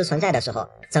是真实存在的时候，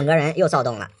整个人又躁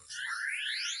动了。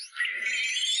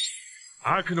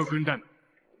悪の軍団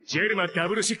ジェルマ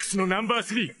66のナンバー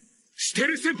3ステ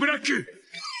ルスブラック。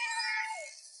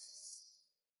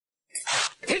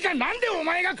てかなんでお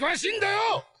前が詳しいんだ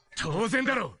よ。当然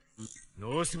だろ。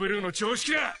ノースブルーの常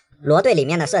識だ。罗对里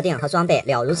面的设定和装备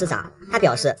了如指掌，他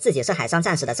表示自己是海上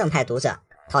战士的正派读者，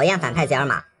讨厌反派杰尔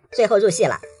玛，最后入戏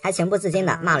了，还情不自禁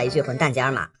地骂了一句混蛋杰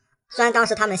尔玛。虽然当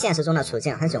时他们现实中的处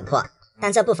境很窘迫，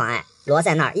但这不妨碍罗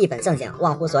在那儿一本正经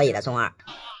忘乎所以的中二。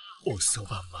おそ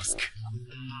ばマスク。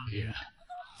いや、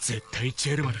絶対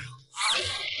ジェルマだろ。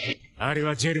あれ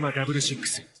はジェルマ66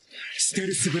ステ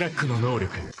ルスブラックの能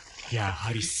力。や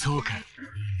はりそうか。俺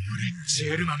ジ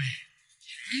ェルマめ。て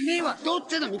めえはどっ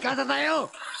ちの味方だよ。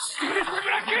ステルスブ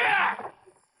ラック。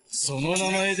その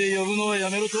名前で呼ぶのはや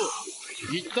めろと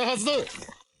言ったはずだ。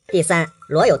第三，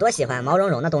罗有多喜欢毛茸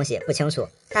茸的东西不清楚，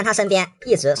但他身边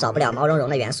一直少不了毛茸茸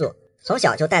的元素。从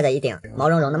小就戴着一顶毛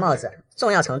茸茸的帽子，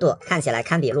重要程度看起来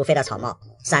堪比路飞的草帽，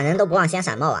闪人都不忘先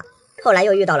闪帽啊。后来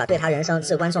又遇到了对他人生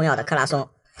至关重要的克拉松，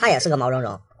他也是个毛茸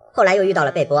茸。后来又遇到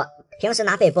了贝波，平时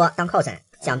拿贝波当靠枕，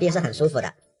想必是很舒服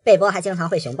的。贝波还经常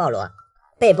会熊抱罗。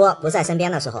贝波不在身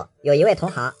边的时候，有一位同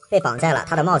行被绑在了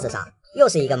他的帽子上，又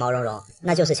是一个毛茸茸，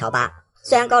那就是乔巴。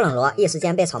虽然高冷罗一时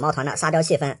间被草帽团的沙雕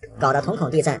气氛搞得瞳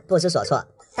孔地震不知所措，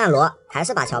但罗还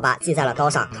是把乔巴系在了刀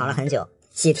上扛了很久。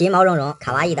喜提毛茸茸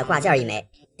卡哇伊的挂件一枚。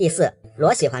第四，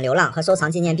罗喜欢流浪和收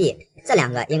藏纪念币，这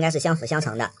两个应该是相辅相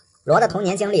成的。罗的童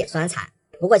年经历虽然惨，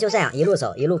不过就这样一路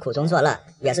走一路苦中作乐，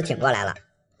也是挺过来了。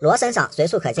罗身上随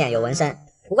处可见有纹身，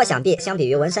不过想必相比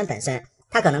于纹身本身，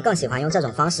他可能更喜欢用这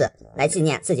种方式来纪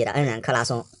念自己的恩人克拉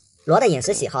松。罗的饮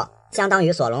食喜好相当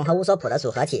于索隆和乌索普的组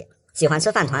合体，喜欢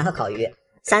吃饭团和烤鱼。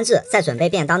山治在准备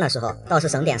便当的时候倒是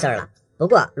省点事儿了。不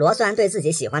过罗虽然对自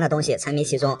己喜欢的东西沉迷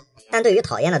其中，但对于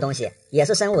讨厌的东西也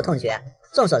是深恶痛绝。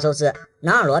众所周知，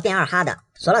能让罗变二哈的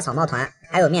除了草帽团，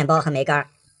还有面包和梅干。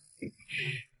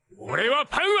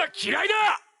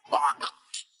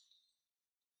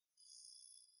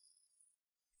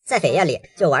在扉页里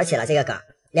就玩起了这个梗，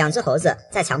两只猴子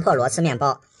在强迫罗吃面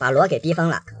包，把罗给逼疯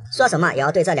了，说什么也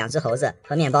要对这两只猴子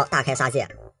和面包大开杀戒。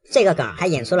这个梗还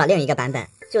引出了另一个版本，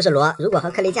就是罗如果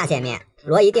和克利架见面，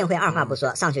罗一定会二话不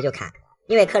说上去就砍，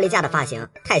因为克利架的发型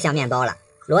太像面包了，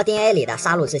罗 DNA 里的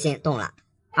杀戮之心动了。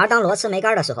而当罗吃梅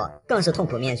干的时候，更是痛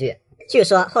苦面具。据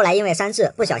说后来因为山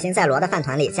治不小心在罗的饭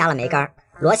团里加了梅干，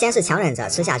罗先是强忍着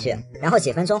吃下去，然后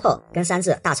几分钟后跟山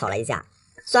治大吵了一架。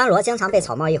虽然罗经常被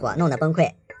草帽一伙弄得崩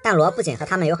溃，但罗不仅和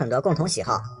他们有很多共同喜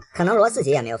好，可能罗自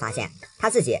己也没有发现，他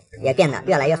自己也变得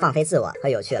越来越放飞自我和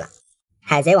有趣了。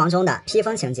海贼王中的披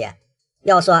风情节，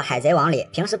要说海贼王里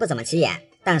平时不怎么起眼，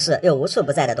但是又无处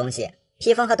不在的东西，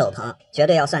披风和斗篷绝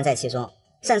对要算在其中，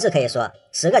甚至可以说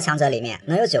10个强者里面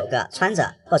能有9个穿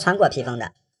着或穿过披风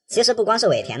的。其实不光是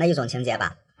尾田的一种情节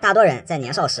吧，大多人在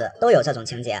年少时都有这种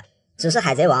情节，只是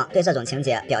海贼王对这种情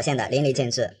节表现得淋漓尽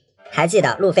致。还记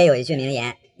得路飞有一句名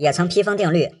言，也称披风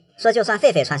定律，说就算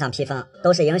狒狒穿上披风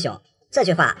都是英雄。这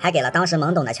句话还给了当时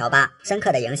懵懂的乔巴深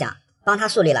刻的影响，帮他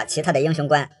树立了奇特的英雄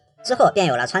观。之后便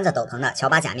有了穿着斗篷的乔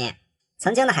巴假面。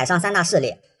曾经的海上3大势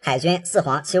力海军、四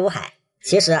皇、七武海，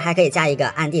其实还可以加一个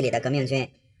暗地里的革命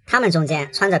军，他们中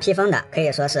间穿着披风的可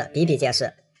以说是比比皆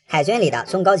是。海军里的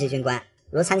中高级军官，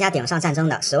如参加顶上战争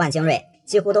的10万精锐，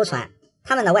几乎都穿。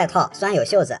他们的外套虽然有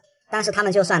袖子，但是他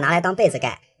们就算拿来当被子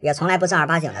盖，也从来不正儿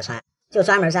八经的穿，就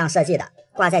专门这样设计的，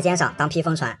挂在肩上当披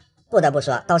风穿。不得不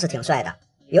说，倒是挺帅的，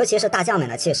尤其是大将们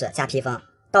的气势加披风，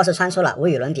倒是穿出了无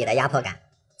与伦比的压迫感。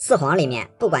四皇里面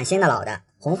不管新的老的，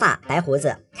红发、白胡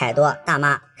子、凯多、大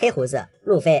妈、黑胡子、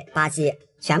路飞、巴基，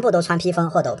全部都穿披风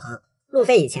或斗篷。路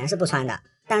飞以前是不穿的，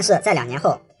但是在2年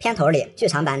后片头里、剧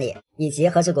场版里以及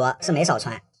和之国是没少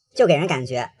穿，就给人感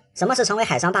觉什么是成为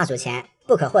海上霸主前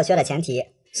不可或缺的前提，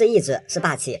是意志，是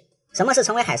霸气；什么是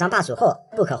成为海上霸主后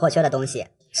不可或缺的东西，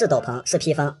是斗篷，是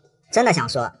披风。真的想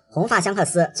说，红发香克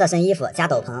斯这身衣服加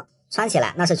斗篷穿起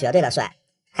来那是绝对的帅。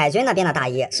海军那边的大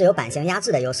衣是有版型压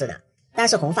制的优势的，但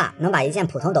是红发能把一件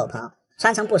普通斗篷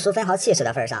穿成不输分毫气势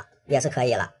的份上也是可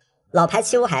以了。老牌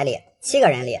七武海里7个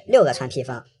人里6个穿披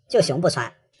风，就熊不穿，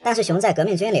但是熊在革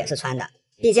命军里是穿的，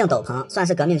毕竟斗篷算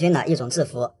是革命军的一种制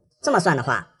服。这么算的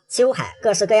话，七武海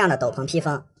各式各样的斗篷披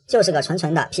风就是个纯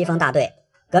纯的披风大队。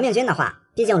革命军的话，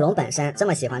毕竟龙本身这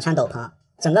么喜欢穿斗篷，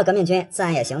整个革命军自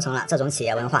然也形成了这种企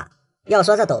业文化。要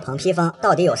说这斗篷披风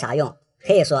到底有啥用，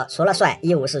可以说除了帅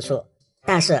一无是处，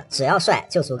但是只要帅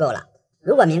就足够了。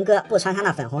如果明哥不穿他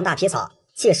那粉红大皮草，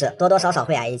气势多多少少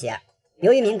会矮一截。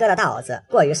由于明哥的大袄子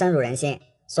过于深入人心，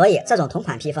所以这种同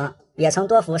款披风也称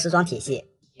多服时装体系，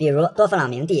比如多弗朗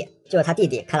明帝就是他弟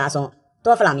弟克拉松，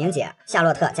多弗朗明姐夏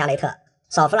洛特加雷特，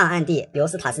少弗朗暗弟尤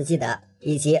斯塔斯基德，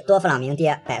以及多弗朗明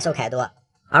爹百兽凯多。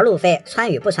而路飞穿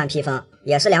与不穿披风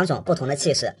也是2种不同的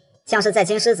气势，像是在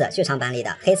金狮子剧场版里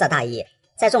的黑色大衣，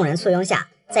在众人簇拥下，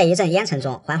在一阵烟尘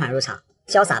中缓缓入场，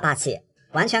潇洒霸气，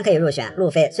完全可以入选路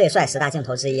飞最帅10大镜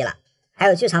头之一了。还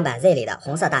有剧场版 Z 里的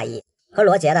红色大衣，和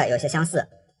罗杰的有些相似，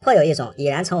颇有一种已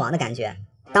然成王的感觉。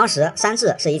当时山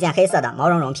治是一件黑色的毛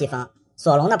茸茸披风，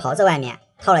索隆的袍子外面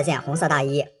套了件红色大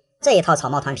衣，这一套草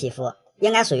帽团皮肤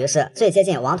应该属于是最接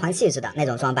近王团气质的那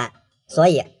种装扮。所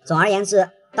以总而言之，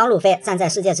当路飞站在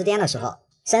世界之巅的时候，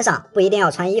身上不一定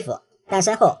要穿衣服，但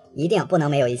身后一定不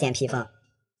能没有一件披风。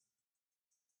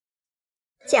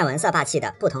见闻色霸气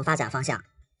的不同发展方向，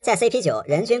在 CP9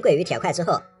 人均贵于铁块之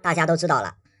后，大家都知道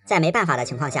了，在没办法的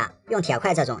情况下，用铁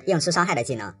块这种硬吃伤害的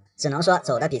技能，只能说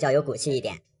走得比较有骨气一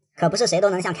点。可不是谁都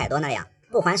能像凯多那样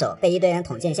不还手被一堆人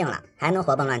捅尽兴了还能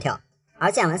活蹦乱跳。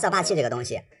而见闻色霸气这个东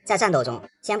西，在战斗中，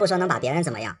先不说能把别人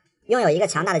怎么样，拥有一个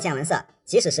强大的见闻色，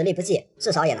即使实力不济，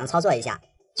至少也能操作一下。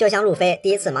就像路飞第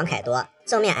一次盲凯多，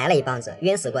正面挨了一棒子，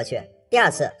晕死过去；第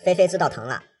二次，菲菲知道疼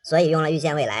了，所以用了预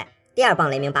见未来。第二棒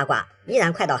雷鸣八卦，依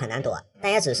然快到很难躲，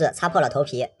但也只是擦破了头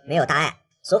皮，没有大碍。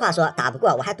俗话说打不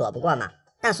过我还躲不过嘛，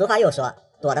但俗话又说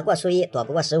躲得过初一，躲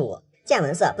不过15。见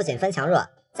闻色不仅分强弱，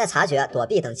在察觉、躲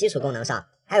避等基础功能上，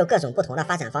还有各种不同的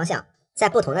发展方向，在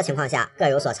不同的情况下各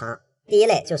有所长。第一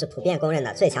类就是普遍公认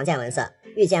的最强见闻色，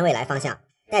预见未来方向，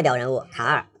代表人物卡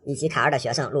尔以及卡尔的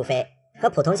学生路飞。和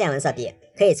普通见闻色比，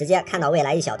可以直接看到未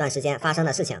来一小段时间发生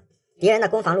的事情，敌人的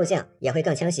攻防路径也会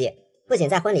更清晰。不仅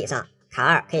在婚礼上，卡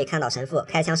尔可以看到神父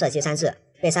开枪射击山治，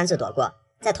被山治躲过，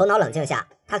在头脑冷静下，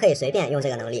他可以随便用这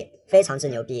个能力，非常之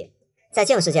牛逼。在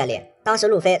镜世界里，当时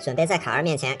路飞准备在卡尔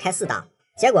面前开4档，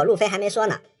结果路飞还没说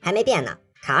呢，还没变呢，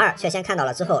卡尔却先看到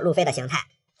了之后路飞的形态。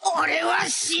俺は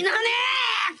死なねえ。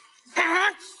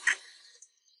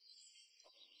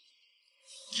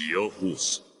ギアフォー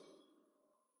ス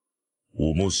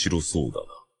面白そうだな。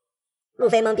路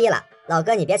飞懵逼了，老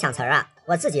哥你别抢词儿啊，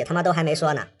我自己他妈都还没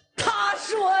说呢。他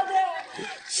说的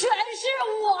全是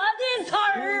我的词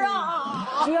儿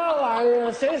啊！这玩意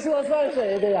儿谁说算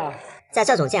谁的呀？在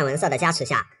这种见闻色的加持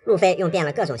下，路飞用遍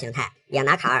了各种形态，也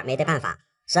拿卡尔没得办法。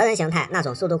蛇人形态那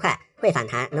种速度快、会反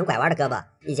弹、能拐弯的胳膊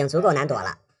已经足够难躲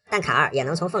了，但卡尔也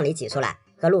能从缝里挤出来，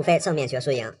和路飞正面决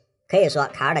输赢。可以说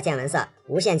卡尔的见闻色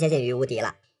无限接近于无敌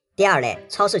了。第二类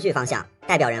超视距方向，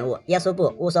代表人物耶稣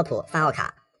布、乌索普、范奥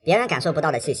卡。别人感受不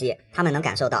到的气息，他们能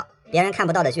感受到；别人看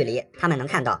不到的距离，他们能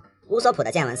看到。乌索普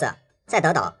的见闻色，在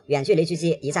德岛远距离狙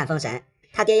击一战封神，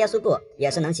他爹耶稣布也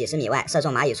是能几十米外射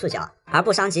中蚂蚁触角，而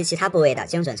不伤及其他部位的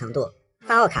精准程度。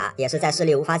范奥卡也是在视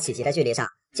力无法企及的距离上，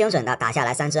精准的打下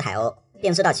来3只海鸥，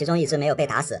并知道其中1只没有被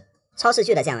打死。超视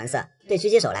距的见闻色，对狙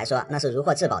击手来说那是如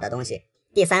获至宝的东西。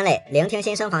第三类聆听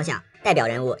心声方向，代表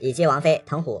人物以及王妃、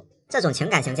藤虎。这种情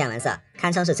感型见闻色，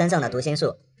堪称是真正的读心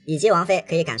术。以及王妃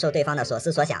可以感受对方的所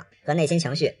思所想和内心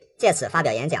情绪，借此发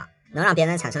表演讲，能让别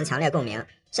人产生强烈共鸣，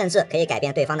甚至可以改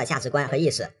变对方的价值观和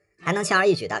意识，还能轻而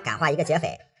易举地感化一个劫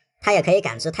匪。他也可以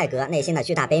感知泰格内心的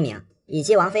巨大悲鸣。以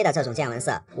及王妃的这种见闻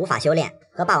色无法修炼，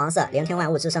和霸王色聆听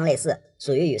万物之声类似，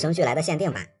属于与生俱来的限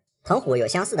定版。藤虎有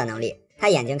相似的能力，他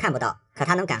眼睛看不到，可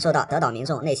他能感受到德岛民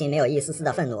众内心没有一丝丝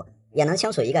的愤怒，也能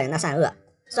清楚一个人的善恶。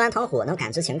虽然藤虎能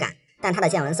感知情感，但他的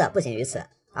见闻色不仅于此，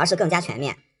而是更加全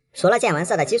面。除了见闻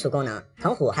色的基础功能，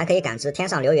藤虎还可以感知天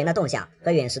上流云的动向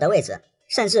和陨石的位置，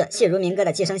甚至细如民歌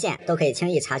的寄生线都可以轻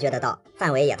易察觉得到，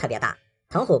范围也特别大。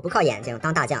藤虎不靠眼睛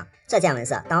当大将，这见闻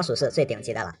色当属是最顶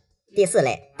级的了。第四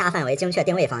类大范围精确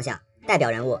定位方向，代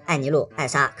表人物艾尼路、艾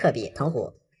莎、科比、藤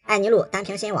虎。艾尼路单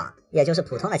凭心网，也就是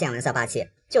普通的见闻色霸气，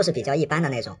就是比较一般的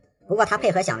那种。不过他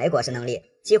配合响雷果实能力，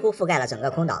几乎覆盖了整个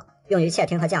空岛，用于窃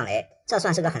听和降雷，这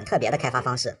算是个很特别的开发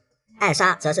方式。艾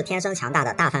莎则是天生强大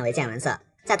的大范围见闻色，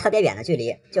在特别远的距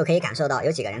离就可以感受到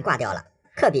有几个人挂掉了。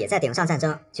科比在顶上战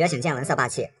争觉醒见闻色霸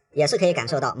气，也是可以感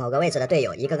受到某个位置的队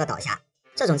友一个个倒下。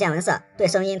这种见闻色对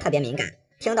声音特别敏感，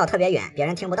听到特别远别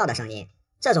人听不到的声音，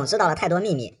这种知道了太多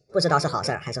秘密，不知道是好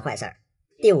事还是坏事。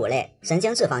第五类神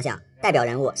经质方向，代表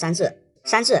人物山治。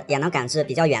山治也能感知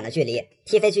比较远的距离，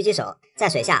踢飞狙击手，在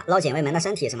水下捞警卫们的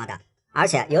身体什么的，而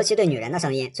且尤其对女人的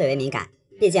声音最为敏感，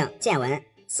毕竟见闻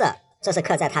色这是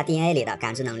刻在他 DNA 里的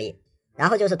感知能力。然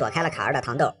后就是躲开了卡尔的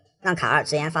糖豆，让卡尔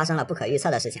直言发生了不可预测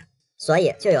的事情，所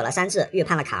以就有了山治预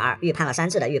判了卡尔预判了山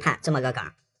治的预判这么个梗。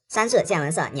山治见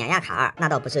闻色碾压卡尔那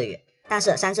倒不至于，但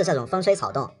是山治这种风吹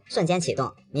草动瞬间启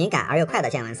动敏感而又快的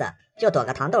见闻色，就躲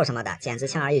个糖豆什么的简直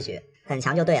轻而易举，很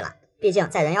强就对了。毕竟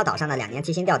在人妖岛上的2年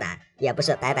提心吊胆也不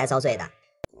是白白遭罪的。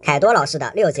凯多老师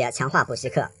的6节强化补习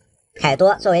课。凯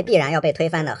多作为必然要被推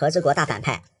翻的和之国大反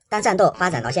派，但战斗发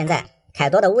展到现在，凯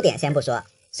多的污点先不说，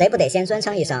谁不得先尊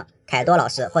称一声凯多老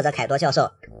师或者凯多教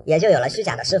授，也就有了虚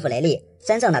假的师傅雷利，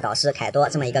真正的导师凯多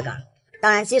这么一个梗。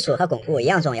当然基础和巩固一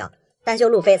样重要，但就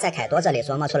路飞在凯多这里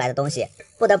琢磨出来的东西，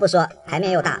不得不说排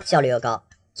面又大，效率又高。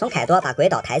从凯多把鬼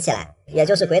岛抬起来，也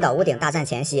就是鬼岛屋顶大战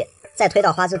前夕，再推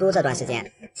到花之都这段时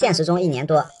间，现实中1年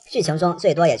多，剧情中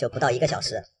最多也就不到1个小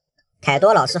时。凯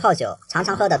多老师好酒，常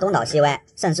常喝得东倒西歪，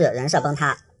甚至人设崩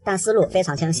塌，但思路非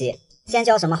常清晰，先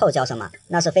教什么后教什么，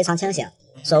那是非常清醒。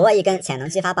手握一根潜能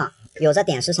激发棒，有着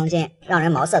点石成金，让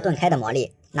人茅塞顿开的魔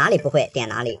力，哪里不会点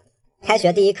哪里。开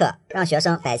学第一课，让学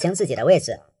生摆清自己的位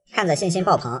置，看着信心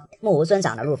爆棚、目无尊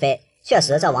长的路飞，确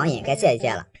实这网瘾该戒一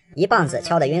戒了，一棒子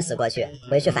敲得晕死过去，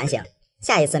回去反省。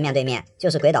下一次面对面就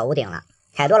是鬼岛屋顶了。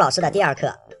凯多老师的第2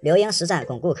课，流萤实战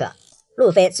巩固课。路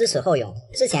飞知耻后勇，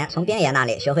之前从冰爷那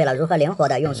里学会了如何灵活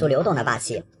地用出流动的霸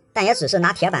气，但也只是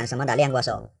拿铁板什么的练过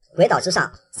手。鬼岛之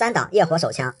上3档夜火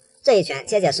手枪，这一拳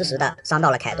结结实实的伤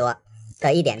到了凯多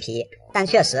的一点皮，但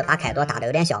确实把凯多打得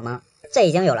有点小懵。这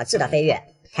已经有了质的飞跃，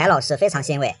凯老师非常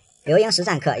欣慰，流萤实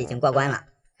战课已经过关了。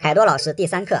凯多老师第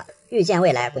3课预见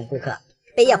未来巩固课，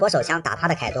被夜火手枪打趴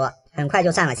的凯多很快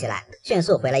就站了起来，迅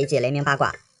速回了一记雷鸣八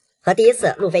卦。和第一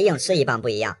次路飞硬吃一棒不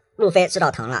一样，路飞知道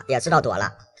疼了，也知道躲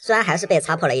了，虽然还是被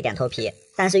擦破了一点头皮，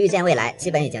但是预见未来基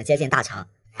本已经接近大成，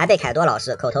还被凯多老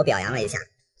师口头表扬了一下。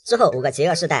之后5个极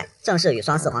恶世代正式与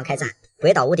双四皇开战，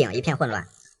鬼岛屋顶一片混乱。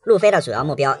路飞的主要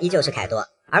目标依旧是凯多，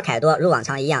而凯多如往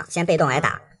常一样先被动挨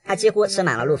打，他几乎吃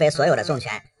满了路飞所有的重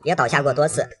拳，也倒下过多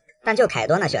次。但就凯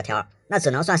多那血条，那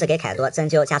只能算是给凯多针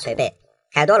灸加捶背。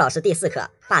凯多老师第4课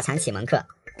霸残启蒙课，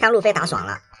看路飞打爽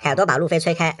了，凯多把路飞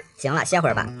吹开，行了，歇会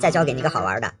儿吧，再教给你个好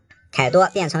玩的。凯多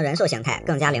变成人兽形态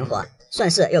更加灵活，顺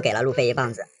势又给了路飞一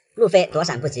棒子，路飞躲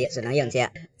闪不及，只能硬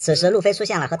接。此时路飞出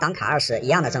现了和挡卡2时一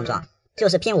样的症状，就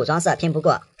是拼武装色拼不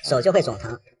过，手就会肿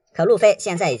疼。可路飞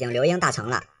现在已经流萤大成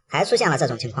了，还出现了这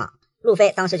种情况。路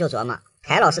飞当时就琢磨，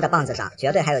凯老师的棒子上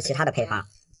绝对还有其他的配方。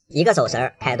一个走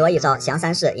神，凯多一招降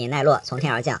3式引奈落从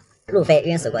天而降，路飞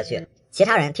晕死过去。其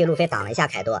他人替路飞挡了一下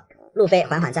凯多，路飞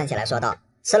缓缓站起来说道：“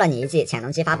吃了你一记潜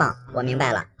能激发棒，我明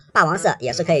白了，霸王色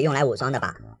也是可以用来武装的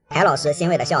吧？”凯老师欣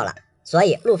慰地笑了。所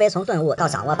以路飞从顿悟到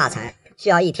掌握霸残需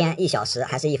要1天1小时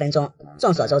还是1分钟？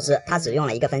众所周知，他只用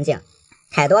了1个分镜。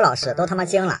凯多老师都他妈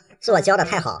惊了，是我教的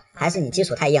太好，还是你基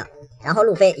础太硬？然后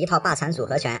路飞一套霸残组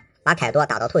合拳把凯多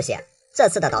打到吐血，这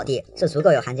次的倒地是足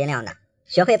够有含金量的。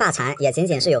学会霸残也仅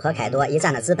仅是有和凯多一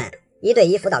战的资本，1对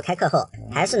1辅导开课后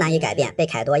还是难以改变被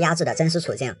凯多压制的真实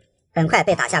处境，很快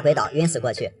被打下鬼岛晕死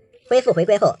过去。恢复回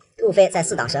归后，路飞在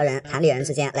4档蛇人、弹力人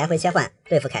之间来回切换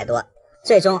对付凯多，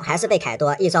最终还是被凯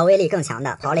多一招威力更强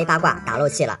的刨雷八卦打漏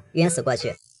气了，晕死过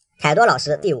去。凯多老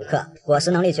师第5课果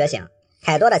实能力觉醒，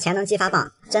凯多的潜能激发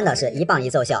棒真的是一棒一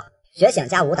奏效，觉醒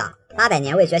加5档，800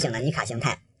年未觉醒的尼卡形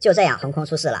态就这样横空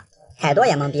出世了。凯多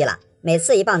也懵逼了，每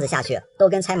次一棒子下去都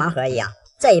跟拆盲盒一样，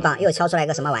这一棒又敲出来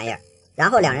个什么玩意儿？然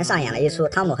后2人上演了一出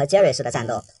汤姆和杰瑞式的战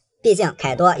斗，毕竟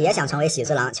凯多也想成为喜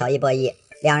之郎乔伊波伊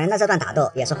，2人的这段打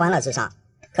斗也是欢乐至上。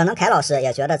可能凯老师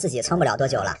也觉得自己撑不了多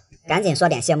久了，赶紧说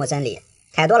点谢幕真理。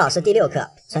凯多老师第6课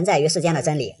存在于世间的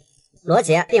真理，罗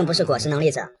杰并不是果实能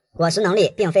力者，果实能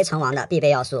力并非成王的必备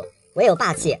要素，唯有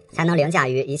霸气才能凌驾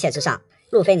于一切之上。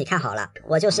路飞你看好了，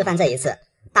我就示范这一次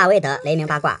大威德雷鸣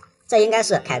八卦，这应该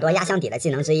是凯多压箱底的技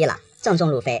能之一了，正中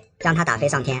路飞，让他打飞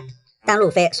上天。但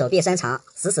路飞手臂伸长，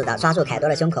死死地抓住凯多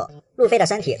的胸口，路飞的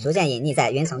身体逐渐隐匿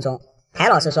在云层中。凯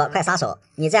老师说快撒手，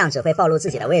你这样只会暴露自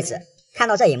己的位置。看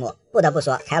到这一幕，不得不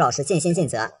说凯老师尽心尽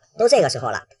责，都这个时候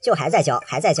了，就还在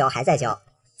教。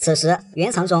此时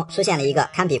云层中出现了一个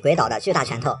堪比鬼岛的巨大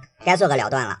拳头，该做个了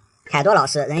断了。凯多老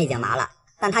师人已经麻了，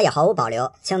但他也毫无保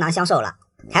留，倾囊相授了。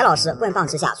凯老师棍棒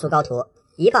之下出高徒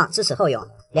，1棒支持后勇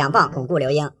，2棒巩固流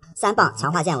萤，3棒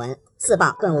强化见闻，4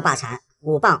棒顿悟霸禅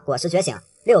，5棒果实觉醒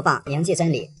，6棒铭记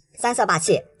真理，3色霸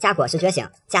气加果实觉醒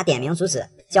加点名主旨，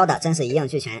教的真是一应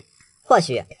俱全。或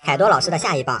许凯多老师的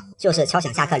下一棒就是敲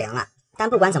响下课铃了，但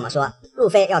不管怎么说，路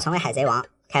飞要成为海贼王，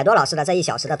凯多老师的这1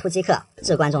小时的突击课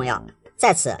至关重要。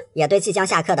在此也对即将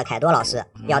下课的凯多老师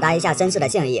表达一下真挚的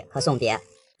敬意和送别。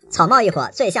草帽一伙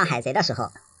最像海贼的时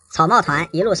候，草帽团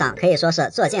一路上可以说是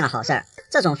做尽了好事儿，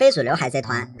这种非主流海贼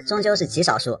团终究是极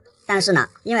少数，但是呢，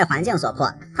因为环境所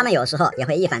迫，他们有时候也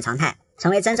会一反常态，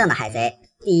成为真正的海贼。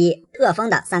第一，恶风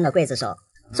的3个刽子手，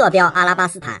坐标阿拉巴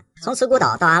斯坦，从慈古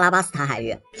岛到阿拉巴斯坦海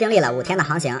域经历了5天的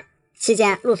航行，期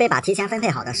间路飞把提前分配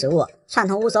好的食物串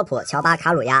通乌索普、乔巴、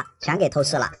卡鲁亚全给偷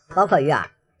吃了，包括鱼饵。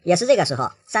也是这个时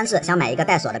候，山治想买一个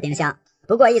带锁的冰箱，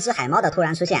不过一只海猫的突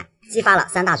然出现激发了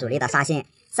3大主力的杀心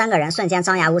，3个人瞬间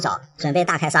张牙舞爪，准备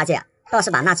大开杀戒，倒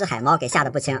是把那只海猫给吓得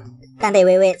不轻，但被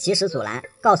微微及时阻拦，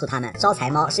告诉他们招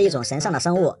财猫是一种神圣的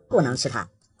生物，不能吃它。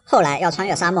后来要穿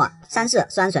越沙漠，山治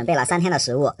虽然准备了3天的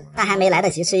食物，但还没来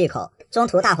得及吃一口，中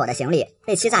途大伙的行李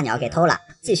被欺诈鸟给偷了，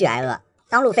继续挨饿。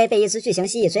当路飞被一只巨型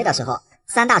蜥蜴追的时候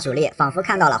，3大主力仿佛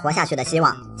看到了活下去的希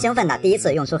望，兴奋的第一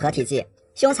次用出合体技，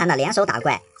凶残的联手打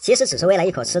怪，其实只是为了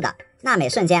一口吃的。娜美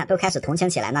瞬间都开始同情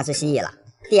起来那只蜥蜴了。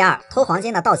第二，偷黄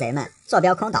金的盗贼们坐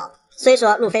标空岛。虽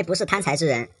说路飞不是贪财之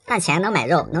人，但钱能买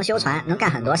肉，能修船，能干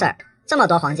很多事儿。这么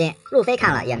多黄金，路飞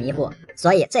看了也迷糊，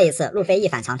所以这一次路飞一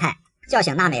反常态，叫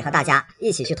醒娜美和大家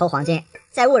一起去偷黄金。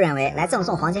在误认为来赠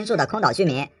送黄金柱的空岛居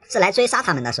民是来追杀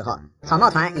他们的时候，草帽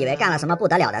团以为干了什么不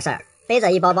得了的事儿，背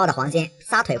着一包包的黄金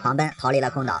撒腿狂奔逃离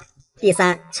了空岛。第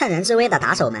三，趁人之危的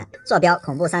打手们，坐标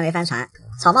恐怖3维帆船。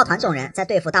草帽团众人在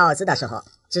对付大奥兹的时候，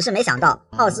只是没想到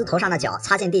奥兹头上的角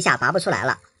插进地下拔不出来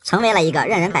了，成为了一个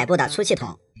任人摆布的出气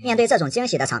筒。面对这种惊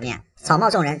喜的场面，草帽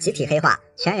众人集体黑化，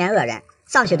全员恶人，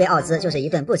上去对奥兹就是一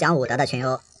顿不讲武德的群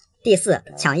殴。第4，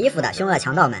抢衣服的凶恶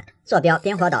强盗们，坐标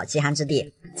冰火岛极寒之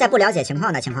地，在不了解情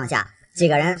况的情况下，几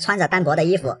个人穿着单薄的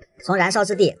衣服，从燃烧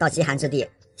之地到极寒之地，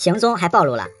行踪还暴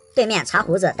露了。对面茶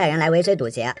胡子带人来围追堵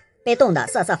截，被冻得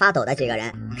瑟瑟发抖的几个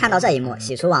人看到这一幕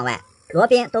喜出望外，罗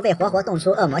宾都被活活冻出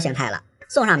恶魔形态了，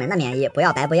送上门的免疫不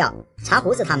要白不要。茶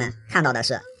胡子他们看到的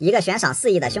是一个悬赏4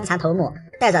亿的凶残头目，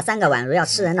带着3个宛如要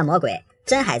吃人的魔鬼，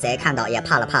真海贼看到也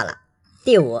怕了怕了。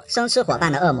第5，生吃伙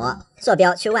伴的恶魔，坐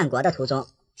标去万国的途中。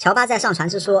乔巴在上船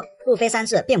之初，路飞三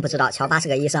世并不知道乔巴是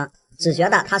个医生，只觉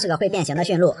得他是个会变形的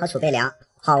驯鹿和储备粮，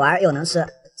好玩又能吃，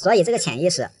所以这个潜意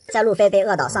识在路飞被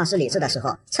饿到丧失理智的时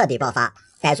候彻底爆发，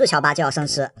逮住乔巴就要生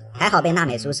吃，还好被娜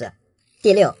美阻止。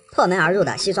第6，破门而入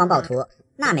的西装暴徒，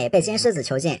娜美被金狮子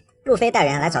囚禁，路飞带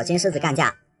人来找金狮子干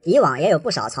架。以往也有不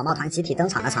少草帽团集体登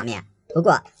场的场面，不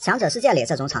过强者世界里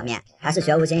这种场面还是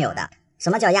绝无仅有的。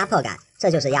什么叫压迫感？这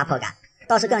就是压迫感，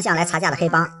倒是更像来查价的黑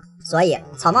帮。所以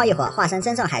草帽一伙化身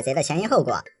真正海贼的前因后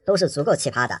果都是足够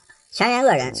奇葩的，全员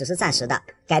恶人只是暂时的，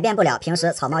改变不了平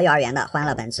时草帽幼儿园的欢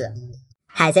乐本质。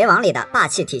海贼王里的霸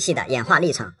气体系的演化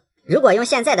历程，如果用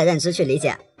现在的认知去理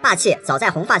解，霸气早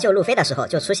在红发救路飞的时候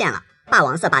就出现了，霸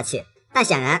王色霸气，但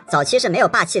显然早期是没有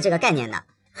霸气这个概念的。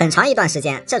很长一段时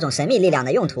间，这种神秘力量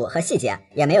的用途和细节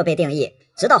也没有被定义，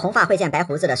直到红发会见白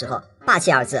胡子的时候，霸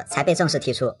气二字才被正式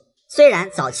提出。虽然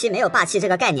早期没有霸气这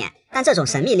个概念，但这种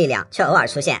神秘力量却偶尔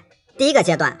出现。第一个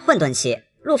阶段，混沌期，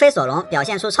路飞索隆表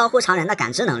现出超乎常人的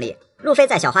感知能力，路飞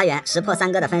在小花园识破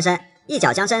三哥的分身，一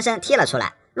脚将真身踢了出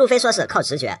来，路飞说是靠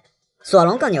直觉。索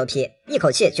隆更牛皮，一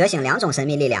口气觉醒2种神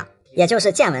秘力量，也就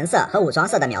是见闻色和武装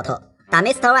色的苗头。打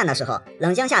Mr. One 的时候，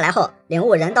冷静下来后，领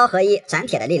悟人刀合一斩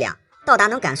铁的力量，到达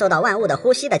能感受到万物的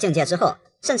呼吸的境界之后，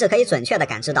甚至可以准确地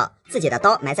感知到自己的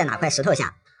刀埋在哪块石头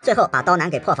下，最后把刀男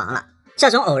给破防了。这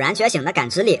种偶然觉醒的感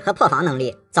知力和破防能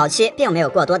力，早期并没有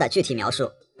过多的具体描述。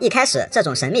一开始，这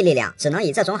种神秘力量只能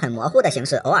以这种很模糊的形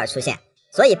式偶尔出现，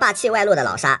所以霸气外露的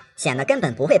老沙显得根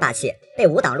本不会霸气，被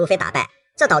5档路飞打败，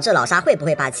这导致老沙会不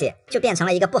会霸气就变成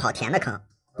了一个不好填的坑。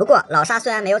不过老沙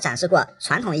虽然没有展示过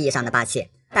传统意义上的霸气，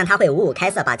但他会五五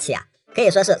开色霸气啊，可以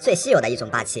说是最稀有的一种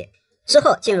霸气。之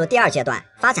后进入第2阶段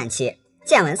发展期，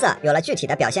见闻色有了具体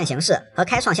的表现形式和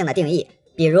开创性的定义，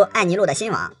比如艾尼路的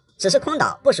新网只是空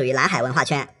岛，不属于蓝海文化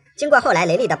圈。经过后来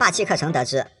雷利的霸气课程得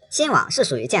知，新网是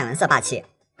属于见闻色霸气。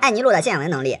艾尼路的见闻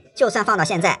能力，就算放到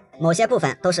现在，某些部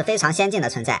分都是非常先进的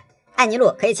存在。艾尼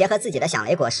路可以结合自己的响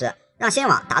雷果实，让新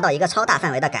网达到一个超大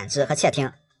范围的感知和窃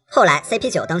听。后来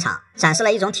CP9 登场，展示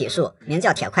了一种体术，名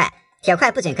叫铁块。铁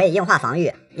块不仅可以硬化防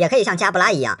御，也可以像加布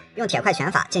拉一样用铁块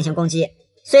拳法进行攻击。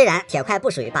虽然铁块不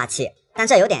属于霸气，但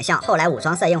这有点像后来武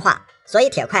装色硬化，所以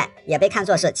铁块也被看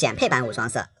作是减配版武装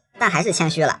色，但还是谦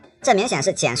虚了，这明显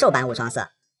是减瘦版武装色。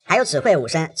还有指挥武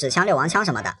身、指枪6王枪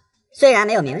什么的，虽然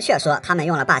没有明确说他们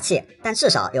用了霸气，但至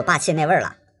少有霸气那味儿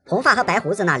了。红发和白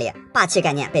胡子那里霸气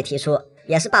概念被提出，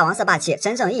也是霸王色霸气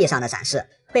真正意义上的展示，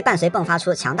会伴随迸发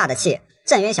出强大的气，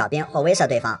震晕小兵或威慑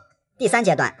对方。第3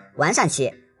阶段完善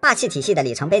期，霸气体系的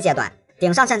里程碑阶段，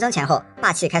顶上战争前后，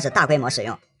霸气开始大规模使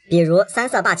用，比如3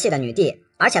色霸气的女帝，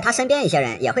而且他身边一些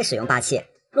人也会使用霸气。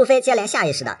路飞接连下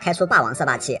意识地开出霸王色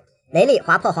霸气，雷利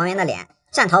划破黄猿的脸，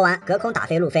战逃完隔空打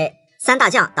飞路飞，3大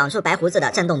将挡住白胡子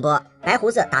的震动波，白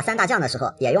胡子打3大将的时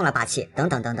候也用了霸气，等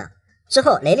等等等。之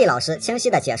后雷利老师清晰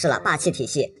地解释了霸气体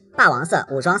系，霸王色、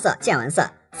武装色、见闻色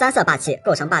3色霸气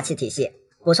构成霸气体系，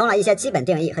补充了一些基本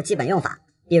定义和基本用法，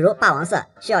比如霸王色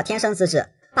需要天生资质，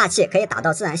霸气可以打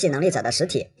到自然系能力者的实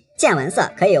体，见闻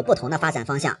色可以有不同的发展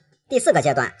方向。第4个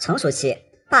阶段成熟期，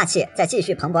霸气在继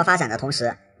续蓬勃发展的同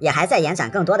时，也还在延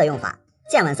展更多的用法。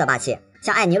见闻色霸气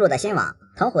像艾尼路的新网、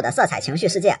藤虎的色彩情绪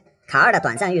世界、卡尔的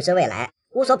短暂预知未来、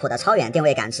乌索普的超远定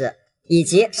位感知，以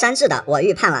及山治的我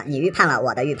预判了你预判了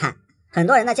我的预判。很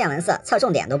多人的见闻色侧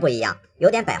重点都不一样，有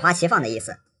点百花齐放的意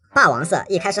思。霸王色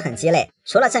一开始很鸡肋，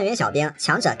除了震晕小兵，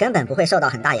强者根本不会受到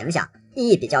很大影响，意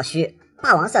义比较虚。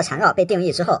霸王色缠绕被定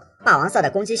义之后，霸王色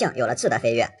的攻击性有了质的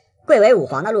飞跃。贵为武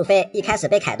皇的路飞一开始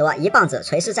被凯多一棒子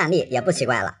锤尸战力也不奇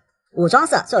怪了。武装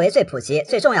色作为最普及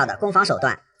最重要的攻防手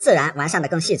段，自然完善的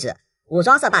更细致。武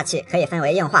装色霸气可以分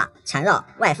为硬化、缠绕、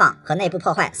外放和内部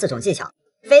破坏4种技巧。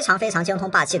非常精通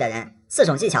霸气的人，4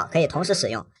种技巧可以同时使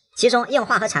用，其中硬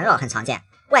化和缠绕很常见，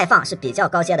外放是比较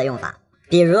高阶的用法。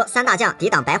比如3大将抵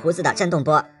挡白胡子的震动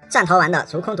波，战逃完的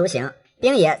足空独行，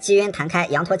冰爷击晕弹开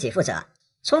羊驼给付者，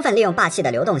充分利用霸气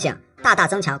的流动性，大大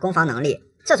增强攻防能力。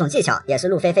这种技巧也是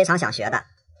路飞非常想学的。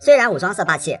虽然武装色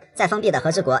霸气在封闭的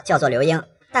和之国叫做流鹰，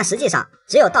但实际上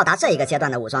只有到达这一个阶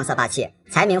段的武装色霸气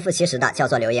才名副其实的叫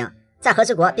做流鹰。在和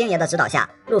之国冰爷的指导下，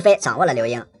路飞掌握了流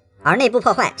鹰。而内部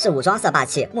破坏是武装色霸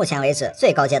气目前为止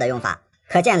最高阶的用法，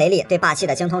可见雷利对霸气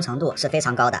的精通程度是非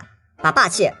常高的。把霸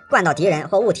气灌到敌人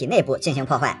或物体内部进行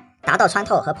破坏，达到穿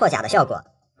透和破甲的效果。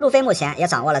路飞目前也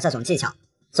掌握了这种技巧。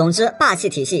总之，霸气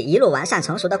体系一路完善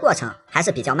成熟的过程还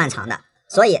是比较漫长的，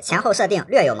所以前后设定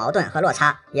略有矛盾和落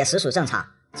差也实属正常。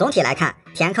总体来看，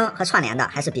填坑和串联的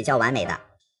还是比较完美的。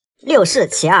六式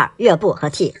其二，月步和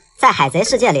T。在海贼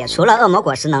世界里，除了恶魔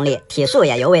果实能力，体术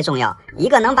也尤为重要。一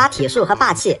个能把体术和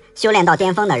霸气修炼到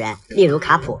巅峰的人，例如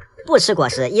卡普，不吃果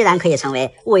实依然可以成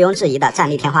为毋庸置疑的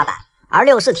战力天花板。而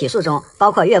六式体术中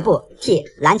包括月步、T、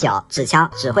蓝角、指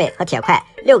枪、指挥和铁块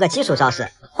6个基础招式，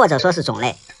或者说是种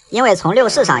类。因为从六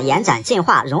式上延展、进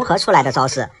化、融合出来的招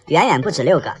式远远不止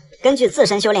6个，根据自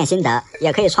身修炼心得，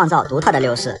也可以创造独特的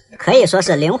六式，可以说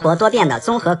是灵活多变的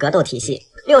综合格斗体系。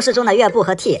六式中的月步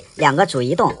和 T 2个主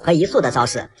移动和移速的招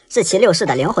式，是其六式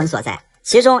的灵魂所在。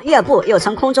其中月步又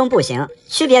称空中步行，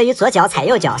区别于左脚踩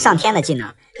右脚上天的技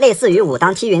能，类似于武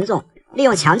当踢云纵，利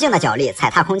用强劲的脚力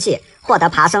踩踏空气，获得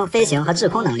爬升、飞行和滞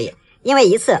空能力。因为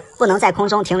一次不能在空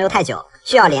中停留太久，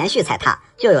需要连续踩踏，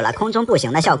就有了空中步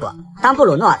行的效果。当布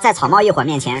鲁诺在草帽一伙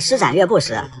面前施展月步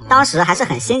时，当时还是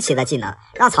很新奇的技能，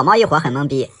让草帽一伙很懵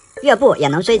逼。月步也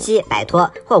能追击、摆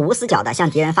脱或无死角的向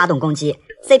敌人发动攻击。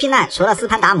CP9 除了斯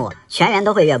潘达姆，全员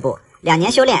都会月步。2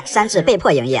年修炼，山治被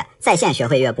迫营业，在线学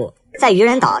会月步。在愚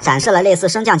人岛展示了类似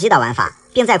升降机的玩法，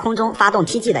并在空中发动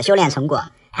TG 的修炼成果，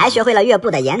还学会了月步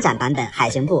的延展版本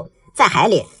海行步。在海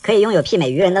里可以拥有媲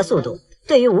美鱼人的速度，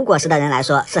对于无果实的人来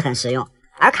说是很实用。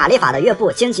而卡利法的月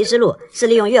步荆棘之路是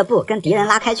利用月步跟敌人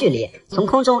拉开距离，从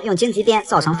空中用荆棘鞭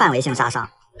造成范围性杀伤。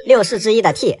六式之一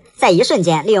的 T 在一瞬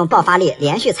间利用爆发力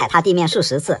连续踩踏地面数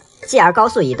十次，继而高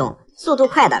速移动，速度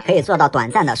快的可以做到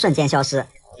短暂的瞬间消失。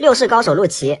六式高手陆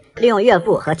奇利用月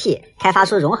步和 T 开发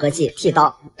出融合技 T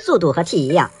刀，速度和 T 一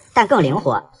样，但更灵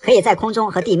活，可以在空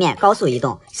中和地面高速移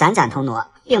动，闪展腾挪，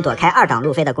并躲开2档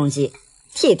路飞的攻击。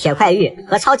T 铁块玉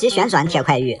和超级旋转铁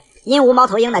块玉，因无猫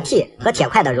头鹰的 T 和铁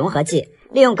块的融合技，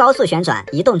利用高速旋转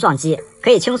移动撞击，可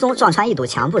以轻松撞穿一堵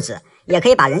墙不止，也可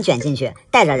以把人卷进去，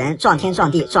带着人撞天撞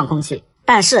地撞空气。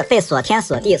但是被锁天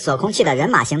锁地锁空气的人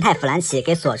马形态弗兰奇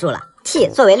给锁住了。T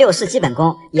作为六式基本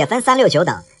功，也分3、6、9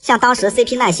等。像当时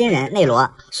CP9 新人内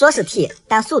罗说是 T，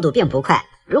 但速度并不快，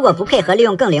如果不配合利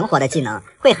用更灵活的技能，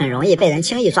会很容易被人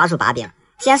轻易抓住把柄。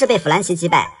先是被弗兰奇击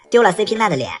败，丢了 CP9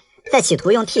 的脸，在企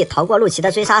图用 T 逃过陆奇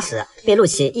的追杀时，被陆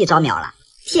奇一招秒了。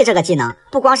T 这个技能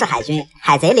不光是海军，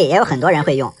海贼里也有很多人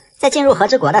会用。在进入和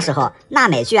之国的时候，娜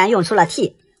美居然用出了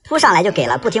T， 扑上来就给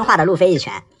了不听话的路飞一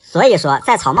拳。所以说，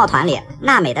在草帽团里，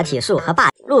娜美的体术和霸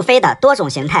路飞的多种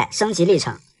形态升级历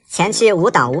程。前期无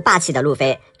挡无霸气的路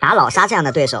飞打老沙这样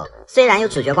的对手，虽然有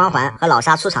主角光环和老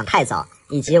沙出场太早，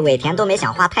以及尾田都没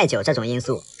想花太久这种因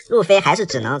素，路飞还是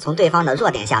只能从对方的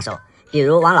弱点下手，比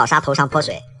如往老沙头上泼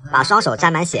水，把双手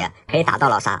沾满血可以打到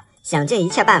老沙，想尽一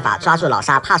切办法抓住老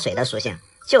沙怕水的属性，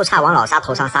就差往老沙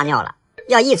头上撒尿了。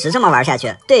要一直这么玩下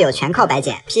去，队友全靠白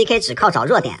捡 ，PK 只靠找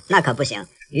弱点，那可不行。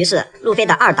于是路飞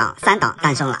的2档、3档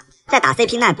诞生了。在打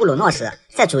CP9 布鲁诺时，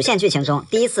在主线剧情中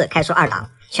第一次开出2档，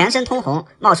全身通红，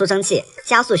冒出蒸汽，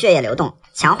加速血液流动，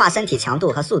强化身体强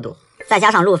度和速度。再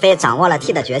加上路飞掌握了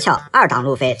T 的诀窍，2档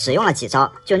路飞只用了几招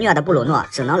就虐的布鲁诺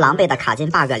只能狼狈的卡进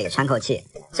bug 里喘口气。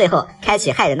最后开启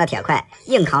害人的铁块，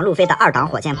硬扛路飞的2档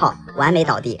火箭炮，完美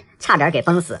倒地，差点给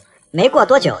崩死。没过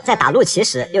多久，在打陆奇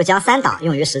时，又将3档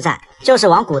用于实战，就是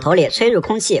往骨头里吹入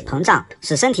空气膨胀，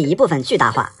使身体一部分巨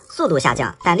大化，速度下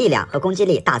降，但力量和攻击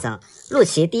力大增。陆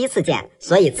奇第一次见，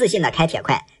所以自信的开铁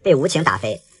块，被无情打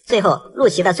飞。最后，陆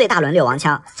奇的最大轮6王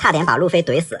枪差点把路飞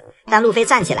怼死，但路飞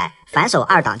站起来，反手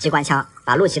2档机关枪，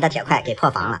把陆奇的铁块给破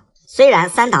防了。虽然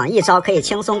3档一招可以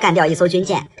轻松干掉一艘军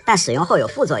舰，但使用后有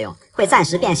副作用，会暂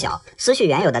时变小，失去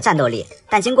原有的战斗力。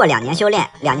但经过2年修炼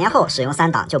，2年后使用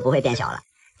3档就不会变小了。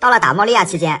到了打莫利亚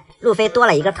期间，路飞多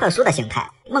了一个特殊的形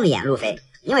态——梦魇路飞。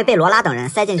因为被罗拉等人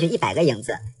塞进去100个影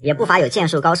子，也不乏有剑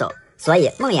术高手，所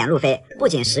以梦魇路飞不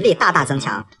仅实力大大增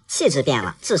强，气质变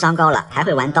了，智商高了，还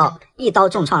会玩刀，一刀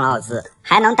重创了奥兹，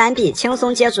还能单臂轻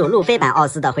松接住路飞版奥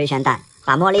兹的回旋弹，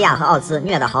把莫利亚和奥兹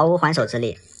虐得毫无还手之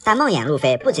力。但梦魇路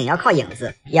飞不仅要靠影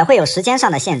子，也会有时间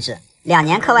上的限制。2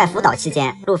年课外辅导期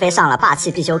间，路飞上了霸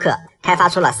气必修课，开发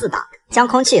出了4档，将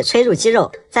空气吹入肌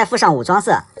肉，再附上武装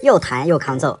色，又弹又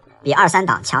抗揍，比2、3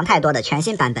档强太多的全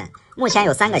新版本。目前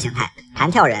有3个形态：弹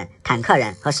跳人、坦克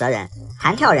人和蛇人。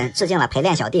弹跳人致敬了陪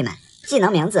练小弟们，技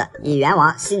能名字以猿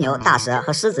王、犀牛、大蛇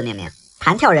和狮子命名。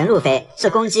弹跳人路飞是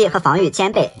攻击和防御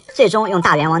兼备，最终用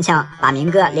大猿王枪把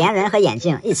明哥连人和眼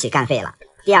镜一起干废了。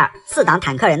第二，4档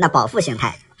坦克人的保护形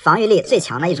态，防御力最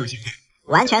强的一种形态，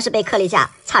完全是被克利架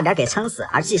差点给撑死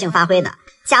而即兴发挥的。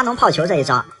加农炮球这一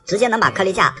招，直接能把克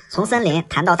利架从森林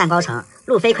弹到蛋糕城，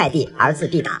路飞快递，儿子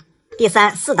必打。第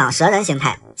三，4档蛇人形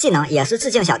态，技能也是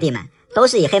致敬小弟们，都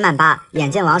是以黑曼巴、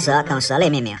眼镜王蛇等蛇类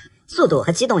命名，速度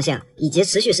和机动性以及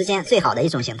持续时间最好的一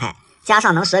种形态，加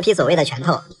上能蛇皮走位的拳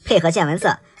头，配合见闻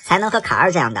色，才能和卡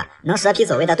尔这样的能蛇皮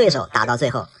走位的对手打到最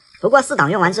后。不过4档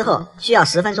用完之后，需要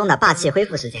10分钟的霸气恢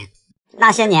复时间。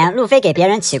那些年，路飞给别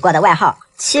人起过的外号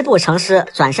7步成诗、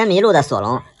转身迷路的索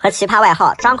隆和奇葩外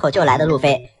号张口就来的路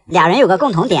飞，俩人有个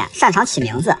共同点，擅长起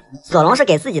名字。索隆是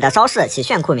给自己的招式起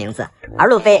炫酷名字，而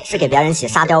路飞是给别人起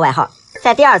沙雕外号。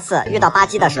在第2次遇到巴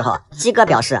基的时候，鸡哥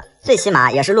表示最起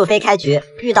码也是路飞开局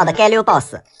遇到的该溜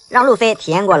BOSS， 让路飞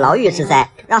体验过牢狱之灾，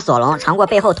让索隆尝过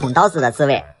背后捅刀子的滋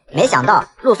味。没想到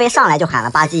路飞上来就喊了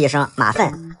巴基一声马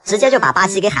粪，直接就把巴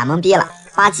基给喊懵逼了。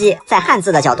巴基在汉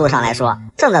字的角度上来说，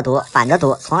正着读反着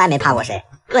读从来没怕过谁。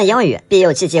论英语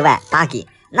BUGGY buggy，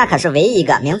 那可是唯一一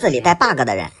个名字里带 bug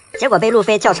的人，结果被路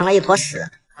飞叫成了一坨屎。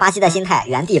巴基的心态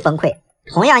原地崩溃。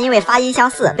同样因为发音相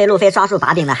似被路飞抓住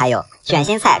把柄的还有卷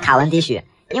心菜卡文迪许，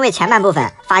因为前半部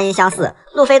分发音相似，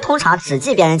路飞通常只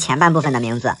记别人前半部分的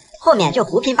名字，后面就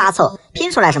胡拼八凑，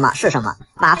拼出来什么是什么。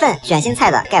马粪卷心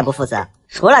菜的概不负责。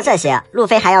除了这些，路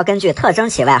飞还要根据特征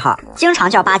起外号，经常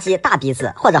叫巴基大鼻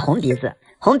子或者红鼻子，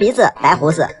红鼻子白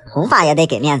胡子，红发也得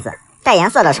给面子。带颜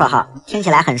色的绰号听起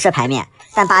来很是牌面，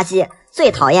但巴基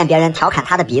最讨厌别人调侃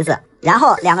他的鼻子。然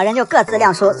后2个人就各自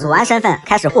亮出祖安身份，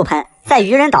开始互喷。在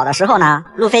愚人岛的时候呢，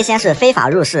路飞先是非法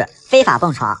入室，非法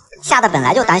蹦床，吓得本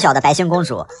来就胆小的白星公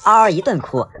主嗷嗷一顿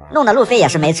哭，弄得路飞也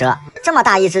是没辙。这么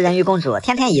大一只人鱼公主，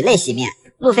天天以泪洗面，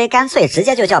路飞干脆直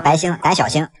接就叫白星胆小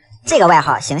星，这个外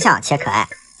号形象且可爱。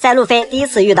在路飞第1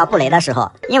次遇到布雷的时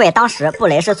候，因为当时布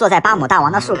雷是坐在巴姆大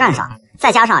王的树干上，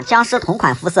再加上僵尸同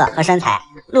款肤色和身材，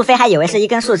路飞还以为是一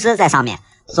根树枝在上面，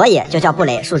所以就叫布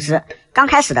雷树枝。刚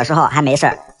开始的时候还没事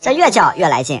儿，这越叫越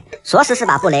来劲，着实是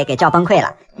把布雷给叫崩溃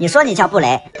了。你说你叫布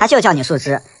雷，他就叫你树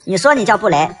枝；你说你叫布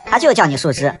雷，他就叫你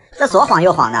树枝，这左晃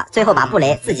右晃的，最后把布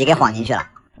雷自己给晃进去了。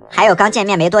还有刚见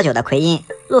面没多久的奎因，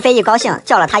路飞一高兴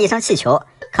叫了他一声气球，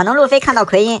可能路飞看到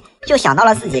奎因就想到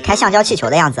了自己开橡胶气球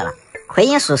的样子了。奎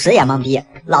因属实也懵逼，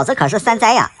老子可是3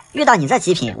灾呀，遇到你这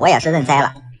极品我也是认栽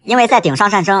了。因为在顶上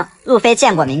战争，路飞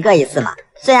见过明哥一次嘛，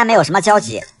虽然没有什么交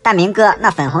集，但明哥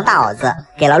那粉红大袄子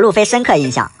给了路飞深刻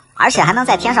印象，而且还能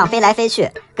在天上飞来飞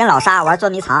去，跟老沙玩捉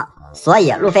迷藏，所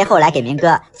以路飞后来给明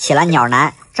哥起了鸟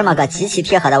男这么个极其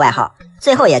贴合的外号。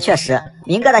最后也确实，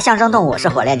明哥的象征动物是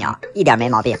火烈鸟，一点没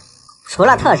毛病。除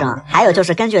了特征，还有就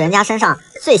是根据人家身上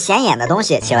最显眼的东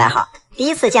西起外号。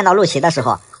第1次见到陆琪的时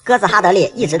候，鸽子哈德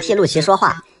利一直替陆琪说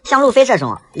话，像路飞这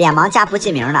种脸盲加不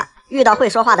记名的，遇到会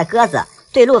说话的鸽子，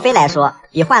对路飞来说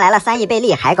比换来了3亿倍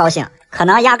利还高兴，可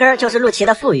能压根儿就是陆琪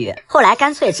的腹语，后来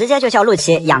干脆直接就叫陆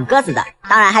琪养鸽子的。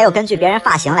当然还有根据别人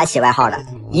发型来起外号的，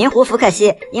银狐福克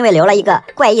西因为留了一个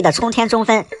怪异的冲天中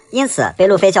分，因此被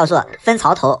路飞叫做分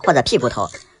槽头或者屁股头，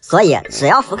所以只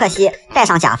要福克西戴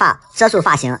上假发遮住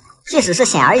发型，即使是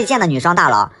显而易见的女装大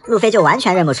佬，路飞就完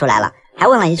全认不出来了，还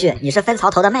问了一句你是分槽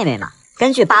头的妹妹吗？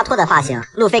根据巴托的发型，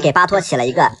路飞给巴托起了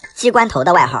一个机关头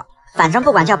的外号，反正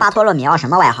不管叫巴托洛米奥什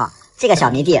么外号，这个小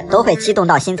迷弟都会激动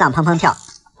到心脏砰砰跳。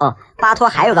哦，巴托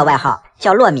还有个外号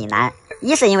叫洛米男，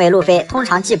一是因为路飞通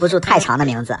常记不住太长的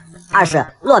名字，二是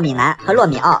洛米男和洛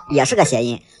米奥也是个谐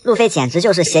音，路飞简直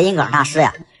就是谐音梗大师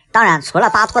呀。当然除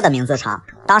了巴托的名字长，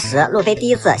当时路飞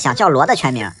第1次想叫罗的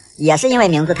全名，也是因为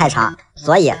名字太长，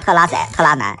所以特拉仔特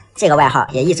拉男这个外号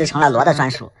也一直成了罗的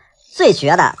专属。最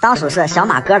绝的当属是小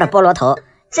马哥的菠萝头，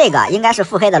这个应该是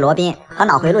腹黑的罗宾和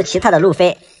脑回路奇特的路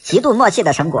飞极度默契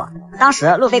的成果。当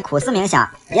时路飞苦思冥想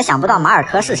也想不到马尔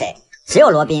科是谁，只有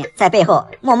罗宾在背后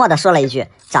默默地说了一句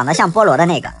长得像菠萝的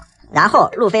那个，然后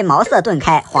路飞茅塞顿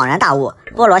开，恍然大悟，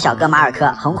菠萝小哥马尔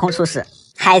科横空出世。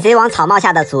海贼王草帽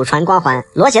下的祖传光环，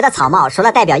罗杰的草帽除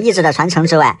了代表意志的传承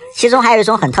之外，其中还有一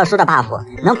种很特殊的 buff，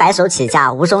 能白手起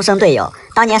家无中生队友。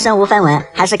当年身无分文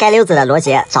还是该溜子的罗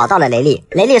杰找到了雷利，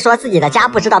雷利说自己的家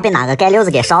不知道被哪个该溜子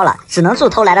给烧了，只能住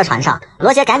偷来的船上。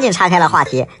罗杰赶紧岔开了话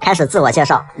题，开始自我介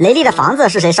绍，雷利的房子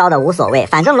是谁烧的无所谓，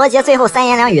反正罗杰最后3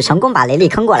言2语成功把雷利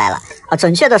坑过来了。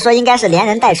准确的说应该是连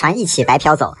人带船一起白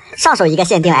嫖走，上手一个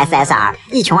限定 SSR，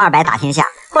 一穷2白打天下。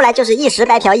后来就是一时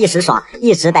白嫖一时爽，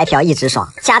一直白嫖一直爽。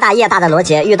家大业大的罗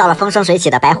杰遇到了风生水起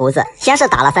的白胡子，先是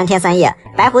打了3天3夜，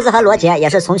白胡子和罗杰也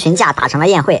是从群架打成了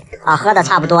宴会喝的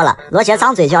差不多了，罗杰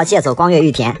张嘴就要借走光月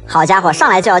玉田，好家伙，上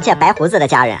来就要借白胡子的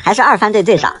家人，还是2番队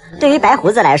队长。对于白胡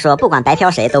子来说，不管白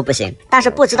嫖谁都不行，但是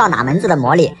不知道哪门子的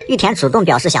魔力，玉田主动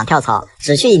表示想跳槽，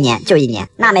只去1年就1年，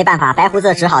那没办法，白胡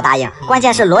子只好答应。关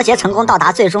键是罗杰成功到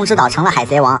达最终之岛，成了海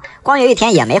贼王，光月玉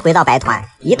田也没回到白团，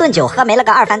一顿酒喝没了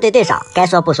个2番队队长，该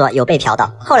说不说有被嫖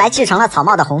到。后来继承了草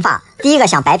帽的红发，第一个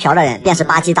想白嫖的人便是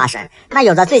巴基大神，那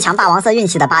有着最强霸王色运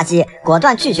气的巴基果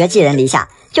断拒绝寄人篱下，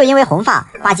就因为红发，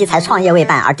巴基才创业未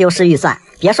半而丢失预算，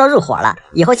别说入伙了，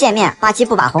以后见面巴基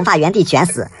不把红发原地卷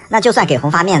死，那就算给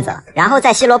红发面子了。然后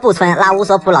在希罗布村拉乌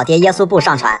索普老爹耶稣布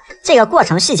上船，这个过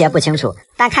程细节不清楚，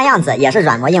但看样子也是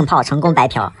软磨硬泡成功白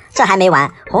嫖。这还没完，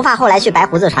红发后来去白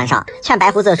胡子船上劝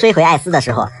白胡子追回艾斯的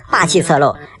时候，霸气侧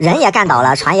漏，人也干倒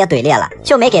了，船也怼裂了，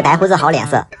就没给白胡子好脸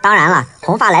色。当然了，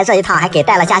红发来这一趟还给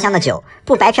带了家乡的酒，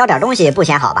不白嫖点东西不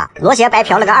嫌好吧？罗杰白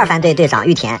嫖了个2番队队长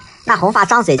玉田，那红发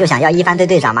张嘴就想要1番队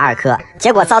队长马尔科，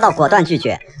结果遭到果断拒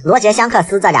绝。罗杰香克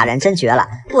斯这俩人真绝了，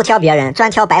不挑别人，专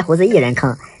挑白胡子一人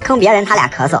坑，坑别人他俩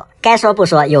咳嗽。该说不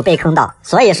说，有被坑到。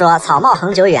所以说草帽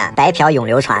恒久远，白嫖永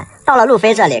流传。到了路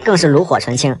飞这里更是炉火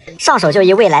纯青，上手就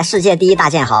一未来世界第1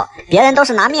大剑豪，别人都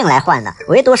是拿命来换的，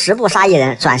唯独10步杀一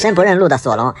人转身不认路的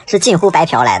索隆是近乎白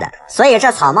嫖来的。所以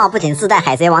这草帽不仅自带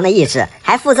海贼王的意志，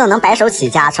还附赠能白手起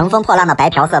家乘风破浪的白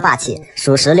嫖色霸气，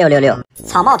属实666。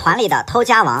草帽团里的偷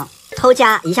家王，偷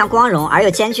家一项光荣而又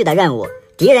艰巨的任务，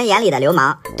敌人眼里的流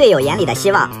氓，队友眼里的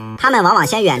希望。他们往往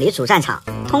先远离主战场，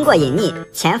通过隐匿、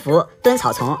潜伏、蹲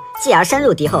草丛，继而深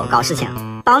入敌后搞事情，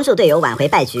帮助队友挽回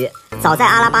败局。早在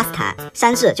阿拉巴斯坦，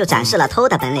山治就展示了偷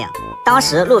的本领。当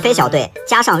时路飞小队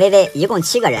加上薇薇一共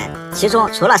7个人，其中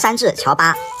除了山治、乔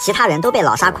巴，其他人都被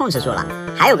老沙控制住了，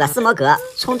还有个斯摩格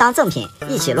充当赠品，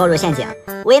一起落入陷阱。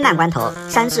危难关头，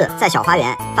山治在小花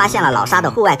园发现了老沙的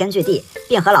户外根据地，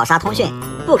并和老沙通讯，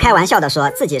不开玩笑的说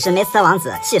自己是梅斯特王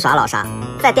子，戏耍老沙。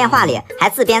在电话里还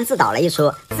自编自导了一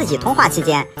出自己通话期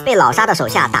间被老沙的手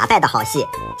下打败的好戏，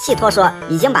戏托说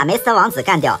已经把梅斯特王子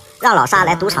干掉，让老沙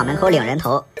来赌场门口领人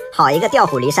头，好一个调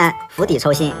虎离山，釜底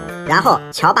抽薪。然后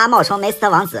乔巴冒充梅斯特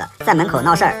王子在门口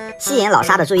闹事儿，吸引老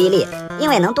沙的注意力，因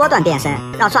为能多段变身，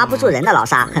让抓不住人的老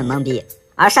沙很懵逼。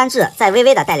而山治在薇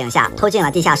薇的带领下偷进了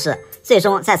地下室，最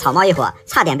终在草帽一伙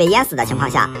差点被淹死的情况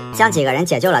下，将几个人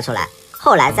解救了出来。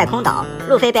后来在空岛，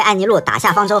路飞被艾尼路打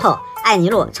下方舟后，艾尼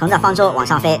路乘着方舟往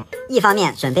上飞，一方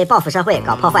面准备报复社会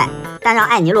搞破坏，但让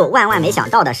艾尼路万万没想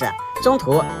到的是，中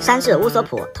途山治乌索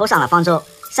普偷上了方舟，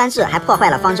山治还破坏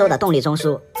了方舟的动力中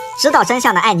枢。知道真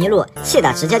相的艾尼路气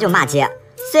得直接就骂街，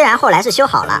虽然后来是修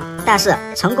好了，但是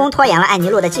成功拖延了艾尼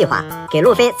路的计划，给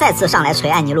路飞再次上来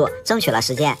锤艾尼路争取了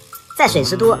时间。在水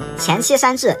之都，前期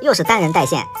山治又是单人带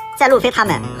线，在路飞他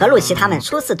们和路奇他们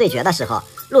初次对决的时候，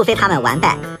路飞他们完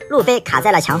败，路飞卡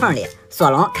在了墙缝里，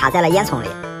索隆卡在了烟囱里。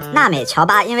娜美、乔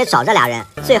巴因为找这俩人，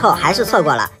最后还是错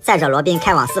过了载着罗宾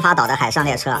开往司法岛的海上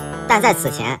列车。但在此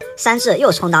前，山治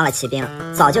又充当了骑兵，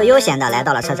早就悠闲地来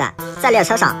到了车站。在列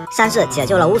车上，山治解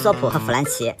救了乌索普和弗兰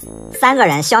奇，3个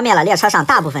人消灭了列车上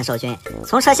大部分守军，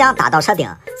从车厢打到车顶，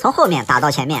从后面打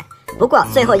到前面。不过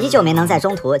最后依旧没能在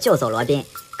中途救走罗宾。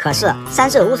可是山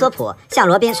治乌索普向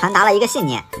罗宾传达了一个信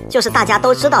念，就是大家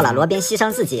都知道了罗宾牺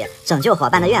牲自己拯救伙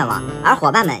伴的愿望，而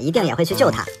伙伴们一定也会去救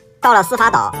他。到了司法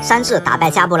岛，山治打败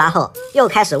加布拉后，又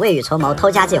开始未雨绸缪偷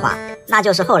家计划，那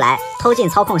就是后来偷进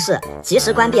操控室，及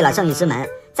时关闭了正义之门。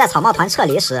在草帽团撤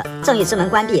离时，正义之门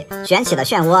关闭，卷起的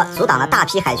漩涡阻挡了大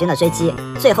批海军的追击，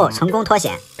最后成功脱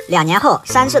险。2年后，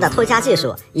山治的偷家技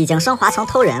术已经升华成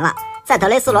偷人了。在德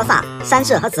雷斯罗萨，山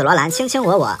治和紫罗兰卿卿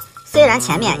我我，虽然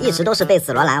前面一直都是被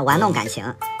紫罗兰玩弄感情，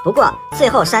不过最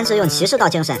后山治用骑士道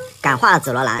精神感化了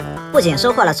紫罗兰，不仅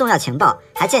收获了重要情报，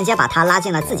还间接把她拉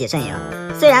进了自己阵营。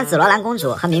虽然紫罗兰公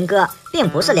主和明哥并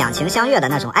不是两情相悦的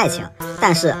那种爱情，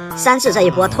但是山治这一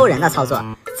波偷人的操作，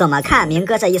怎么看明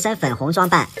哥这一身粉红装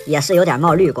扮也是有点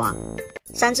冒绿光。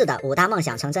山治的5大梦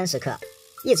想成真时刻。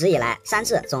一直以来，山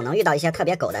治总能遇到一些特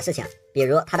别狗的事情，比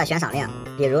如他的悬赏令，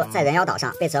比如在人妖岛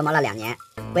上被折磨了2年，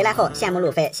回来后羡慕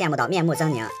路飞，羡慕到面目狰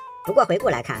狞。不过回顾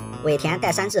来看，尾田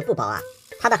带山治不薄啊，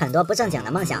他的很多不正经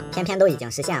的梦想偏偏都已经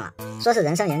实现了，说是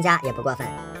人生赢家也不过分。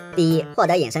第一，获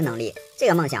得隐身能力，这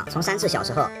个梦想从山治小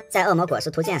时候在恶魔果实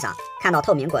图鉴上看到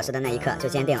透明果实的那一刻就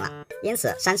坚定了，因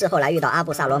此山治后来遇到阿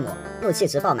布萨罗姆，怒气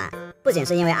值爆满，不仅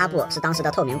是因为阿布是当时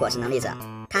的透明果实能力者，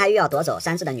他还欲要夺走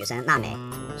山治的女神娜美。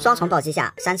双重暴击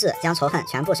下，山治将仇恨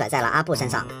全部甩在了阿布身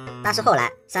上。但是后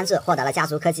来，山治获得了家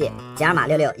族科技吉尔玛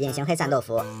66隐形黑战斗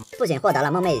服，不仅获得了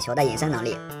梦寐以求的隐身能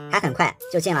力，还很快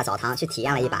就进了澡堂去体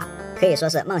验了一把，可以说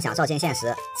是梦想照进现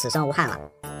实，此生无憾了。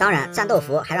当然，战斗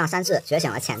服还让山治觉醒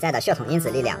了潜在的血统因子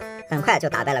力量，很快就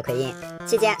打败了奎因。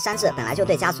期间，山治本来就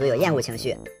对家族有厌恶情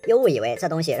绪，又误以为这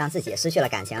东西让自己失去了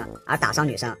感情而打伤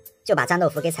女生，就把战斗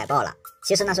服给踩爆了。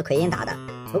其实那是奎因打的。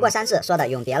不过山治说的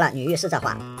永别了女浴室这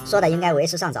话，说的应该为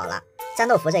时尚早了。战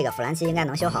斗服这个弗兰奇应该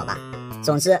能修好吧。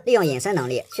总之，利用隐身能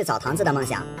力去澡堂子的梦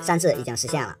想，山治已经实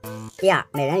现了。第二，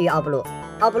美人鱼奥布鲁。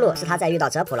奥布鲁是他在遇到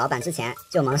哲普老板之前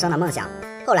就萌生的梦想，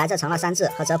后来这成了山治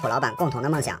和哲普老板共同的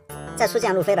梦想。在初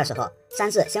见路飞的时候，山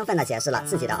治兴奋地解释了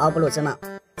自己的奥布鲁之梦，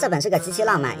这本是个极其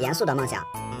浪漫严肃的梦想。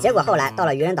结果后来到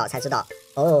了愚人岛才知道，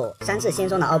哦，山治心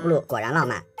中的奥布鲁果然浪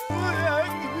漫。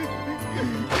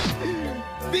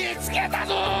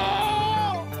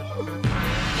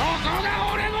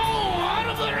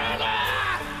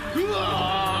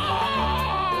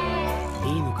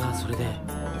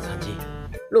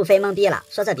路飞懵逼了，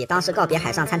说这比当时告别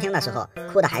海上餐厅的时候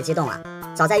哭的还激动啊！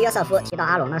早在约瑟夫提到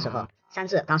阿龙的时候，山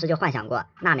治当时就幻想过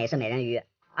娜美是美人鱼，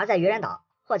而在渔人岛，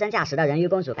货真价实的人鱼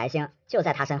公主白星就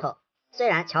在他身后。虽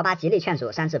然乔巴极力劝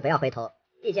阻山治不要回头，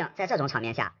毕竟在这种场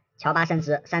面下，乔巴深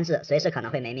知山治随时可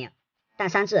能会没命，但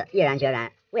山治毅然决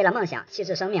然，为了梦想弃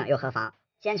置生命又何妨，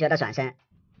坚决的转身。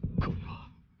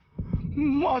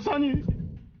まさに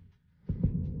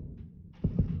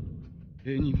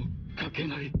絵にも描け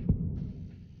ない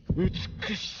美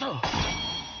しさ。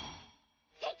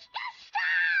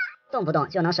动不动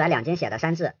就能甩2斤血的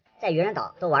山治，在渔人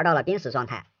岛都玩到了濒死状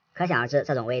态，可想而知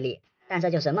这种威力。但这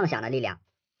就是梦想的力量。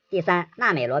第三，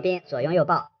娜美罗宾左拥右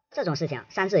抱，这种事情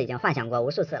山治已经幻想过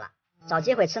无数次了。找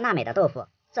机会吃娜美的豆腐，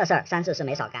这事儿山治是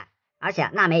没少干，而且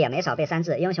娜美也没少被山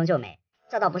治英雄救美，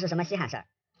这倒不是什么稀罕事儿。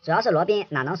主要是罗宾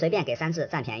哪能随便给山治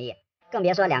占便宜，更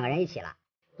别说2个人一起了。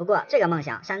不过这个梦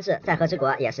想山治在和之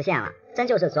国也实现了，真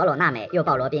就是左搂娜美右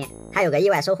抱罗宾，还有个意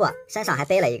外收获，身上还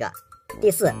背了一个。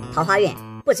第四，桃花运。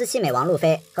不知凄美王路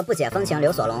飞和不解风情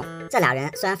刘索隆，这俩人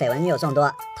虽然绯闻女友众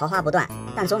多，桃花不断，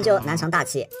但终究难成大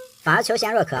器，反而求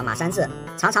贤若渴马山治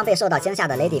常常被受到惊吓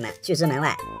的 lady 们拒之门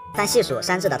外。但细数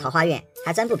山治的桃花运，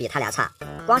还真不比他俩差，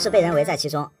光是被人围在其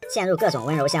中，陷入各种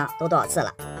温柔乡都多少次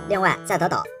了。另外，在德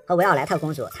岛和维奥莱特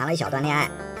公主谈了一小段恋爱，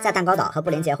在蛋糕岛和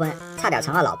布林结婚，差点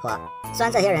成了老婆。虽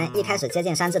然这些人一开始接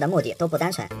近山治的目的都不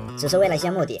单纯，只是为了一些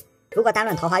目的，如果单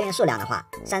论桃花运数量的话，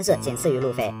山治仅次于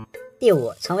路飞。第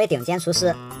五，成为顶尖厨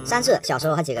师。山治小时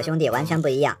候和几个兄弟完全不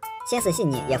一样，心思细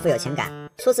腻也富有情感，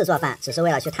初次做饭只是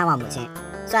为了去探望母亲。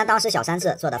虽然当时小山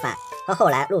治做的饭和后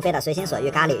来路飞的随心所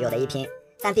欲咖喱有的一拼，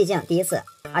但毕竟第一次，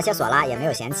而且索拉也没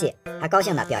有嫌弃，还高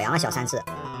兴地表扬了小山治。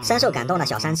深受感动的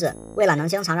小山治为了能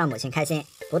经常让母亲开心，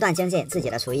不断精进自己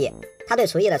的厨艺，他对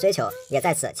厨艺的追求也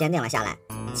在此坚定了下来。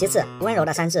其次，温柔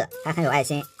的山治还很有爱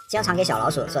心，经常给小老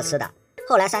鼠做吃的。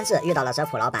后来山治遇到了哲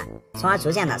普老板，从而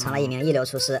逐渐地成了一名一流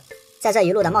厨师。在这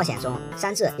一路的冒险中，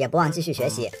山治也不忘继续学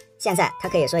习，现在他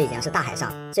可以说已经是大海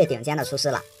上最顶尖的厨师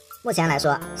了。目前来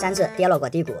说，山治跌落过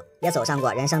低谷，也走上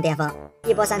过人生巅峰。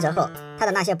一波三折后，他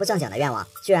的那些不正经的愿望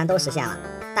居然都实现了，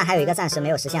但还有一个暂时没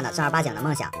有实现的正儿八经的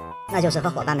梦想，那就是和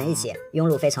伙伴们一起拥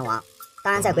路飞成王。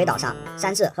当然，在鬼岛上，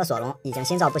山治和索隆已经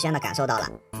心照不宣地感受到了，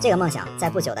这个梦想在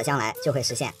不久的将来就会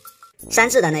实现。山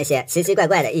治的那些奇奇怪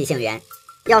怪的异性缘，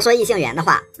要说异性缘的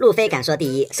话，路飞敢说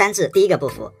第一，山治第一个不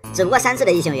服。只不过山治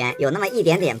的异性缘有那么一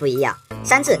点点不一样。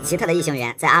山治奇特的异性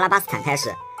缘在阿拉巴斯坦开始，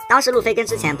当时路飞跟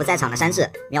之前不在场的山治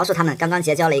描述他们刚刚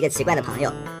结交了一个奇怪的朋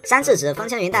友，山治只风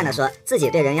轻云淡地说自己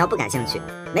对人妖不感兴趣。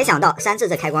没想到山治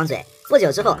这开光嘴，不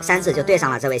久之后山治就对上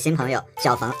了这位新朋友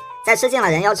小冯，在吃尽了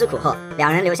人妖之苦后，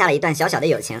两人留下了一段小小的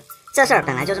友情。这事儿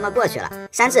本来就这么过去了，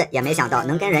山治也没想到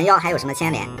能跟人妖还有什么牵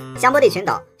连。香波地群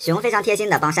岛，熊非常贴心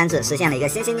地帮山治实现了一个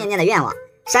心心念念的愿望。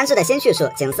山治的新叙述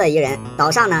景色宜人，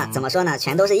岛上呢怎么说呢，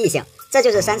全都是异性，这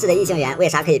就是山治的异性缘为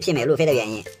啥可以媲美路飞的原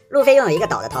因。路飞拥有一个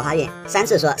岛的桃花运，山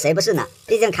治说谁不是呢？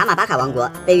毕竟卡马巴卡王国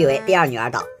被誉为第2女儿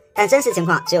岛，但真实情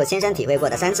况只有亲身体会过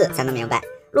的山治才能明白。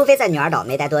路飞在女儿岛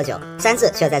没待多久，山治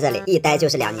却在这里一待就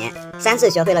是2年。山治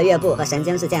学会了月步和神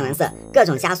经质见闻色各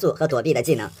种加速和躲避的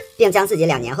技能，并将自己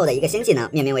2年后的一个新技能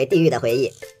命名为地狱的回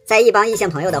忆。在一帮异性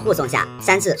朋友的护送下，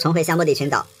山治重回香波地群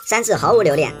岛，山治毫无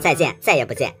留恋，再见再也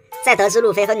不见。在得知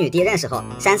路飞和女帝认识后，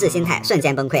山治心态瞬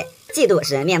间崩溃，嫉妒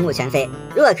使人面目全非。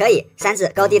如果可以，山治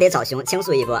高低得找熊倾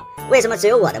诉一波，为什么只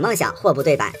有我的梦想货不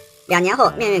对版？2年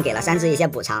后，命运给了山治一些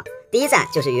补偿，第一站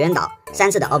就是渔人岛，山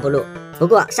治的奥布路。不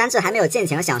过山治还没有尽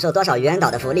情享受多少渔人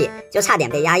岛的福利，就差点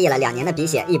被压抑了2年的鼻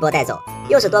血一波带走。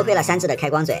又是多亏了山治的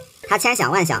开光嘴，他千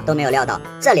想万想都没有料到，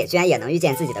这里居然也能遇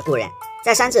见自己的故人。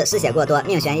在山治失血过多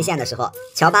命悬一线的时候，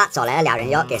乔巴找来了2人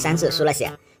妖给山治输了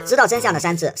血。知道真相的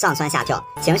山治上蹿下跳，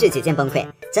情绪几近崩溃，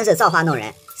真是造化弄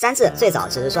人。山治最早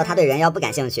只是说他对人妖不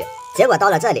感兴趣，结果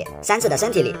到了这里，山治的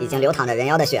身体里已经流淌着人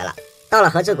妖的血了。到了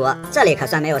和之国，这里可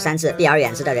算没有山治避而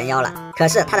远之的人妖了。可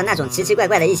是他的那种奇奇怪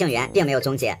怪的异性缘并没有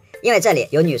终结，因为这里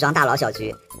有女装大佬小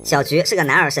菊。小菊是个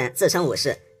男儿身，自称武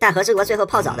士，但和之国最后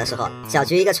泡澡的时候，小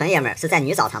菊一个纯爷们是在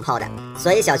女澡堂泡的，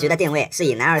所以小菊的定位是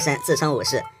以男儿身自称武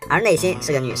士，而内心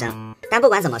是个女生。但不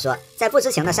管怎么说，在不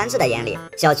知情的山治的眼里，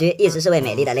小菊一直是位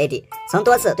美丽的 lady， 曾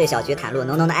多次对小菊袒露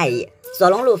浓浓的爱意。索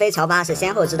隆、路飞、乔巴是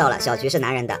先后知道了小菊是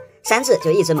男人的，山治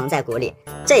就一直蒙在鼓里。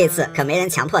这一次可没人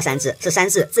强迫山治，是山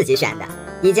治自己选的。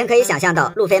已经可以想象到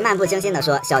路飞漫不经心地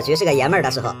说小菊是个爷们儿的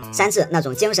时候，山治那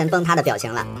种精神崩塌的表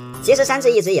情了。其实山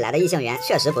治一直以来的异性缘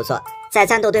确实不错，在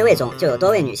战斗对位中就有多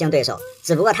位女性对手，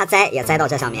只不过他栽也栽到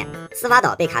这上面。司法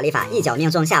岛被卡利法一脚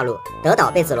命中下路，德岛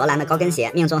被紫罗兰的高跟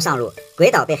鞋命中上路，鬼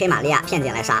岛被黑玛利亚骗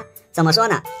进来杀。怎么说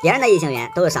呢？别人的异性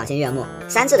缘都是赏心悦目，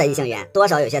山治的异性缘多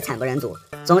少有些惨不忍睹。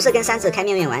总是跟山治开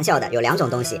命运玩笑的有2种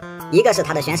东西，一个是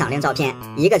他的悬赏令照片，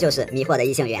一个就是迷惑的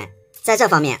异性缘。在这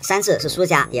方面，山治是输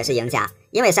家也是赢家，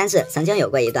因为山治曾经有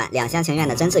过一段两厢情愿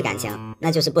的真挚感情，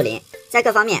那就是布林。在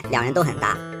各方面两人都很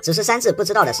搭，只是山治不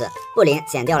知道的是，布林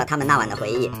剪掉了他们那晚的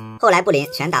回忆。后来布林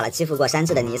拳打了欺负过山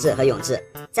治的尼治和永志，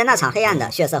在那场黑暗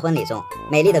的血色婚礼中，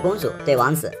美丽的公主对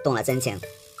王子动了真情。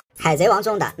海贼王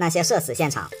中的那些社死现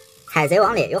场，海贼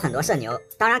王里有很多社牛，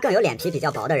当然更有脸皮比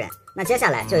较薄的人。那接下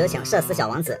来就有请社死小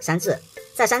王子山治。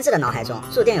在山治的脑海中，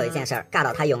注定有一件事尬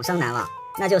到他永生难忘。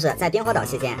那就是在冰火岛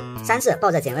期间，山治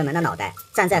抱着警卫们的脑袋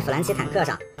站在弗兰奇坦克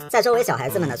上，在周围小孩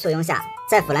子们的簇拥下，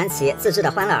在弗兰奇自制的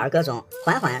欢乐儿歌中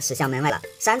缓缓驶向门外了。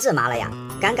山治麻了呀，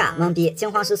尴尬懵逼惊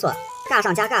慌失措。尬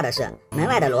上加尬的是，门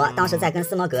外的罗当时在跟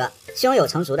斯摩格胸有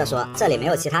成竹地说，这里没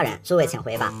有其他人，诸位请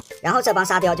回吧。然后这帮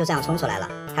沙雕就这样冲出来了，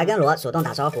还跟罗主动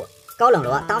打招呼，高冷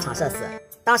罗当场社死。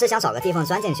当时想找个地缝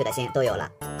钻进去的心都有了。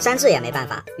山治也没办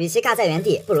法，与其尬在原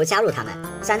地，不如加入他们。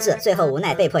山治最后无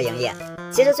奈被迫营业。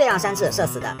其实最让山治社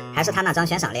死的还是他那张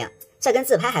悬赏令，这跟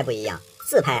自拍还不一样。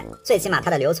自拍最起码它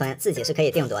的留存自己是可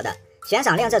以定夺的，悬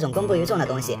赏令这种公布于众的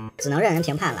东西只能任人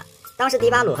评判了。当时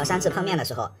迪巴鲁和山治碰面的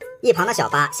时候，一旁的小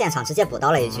巴现场直接补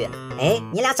刀了一句，哎，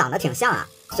你俩长得挺像啊。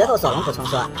随后索隆补充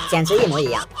说，简直一模一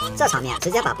样。这场面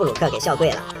直接把布鲁克给笑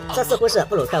跪了，这似乎是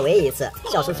布鲁克唯一一次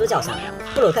笑出猪叫声。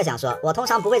布鲁克想说，我通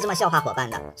常不会这么笑话伙伴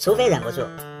的，除非忍不住。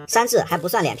山治还不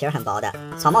算脸皮很薄的，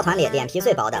草帽团里脸皮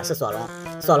最薄的是索隆。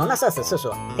索隆的社死次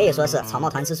数可以说是草帽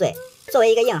团之最。作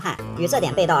为一个硬汉，与这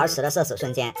点背道而驰的社死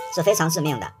瞬间是非常致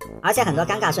命的，而且很多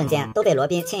尴尬瞬间都被罗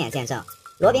宾亲眼见证。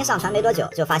罗宾上船没多久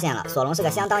就发现了索隆是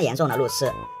个相当严重的路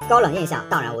痴，高冷印象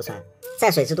荡然无存。在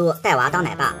水之都带娃当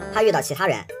奶爸，他遇到其他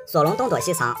人，索隆东躲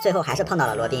西藏，最后还是碰到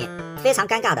了罗宾，非常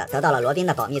尴尬的得到了罗宾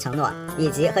的保密承诺以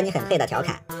及和你很配的调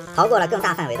侃，逃过了更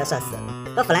大范围的社死。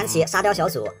和弗兰奇沙雕小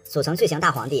组组成巨型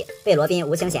大皇帝，被罗宾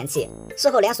无情嫌弃，事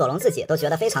后连索隆自己都觉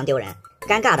得非常丢人，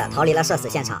尴尬的逃离了社死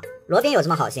现场。罗宾有这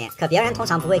么好心，可别人通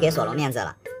常不会给索隆面子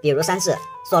了，比如山治。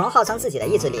索隆号称自己的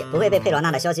意志力不会被佩罗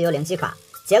娜的消极幽灵击垮，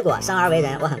结果生而为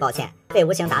人，我很抱歉，被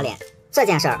无情打脸。这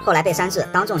件事儿后来被山治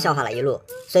当众笑话了一路，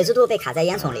水之都被卡在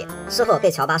烟囱里，事后被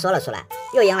乔巴说了出来，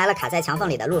又迎来了卡在墙缝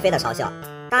里的路飞的嘲笑。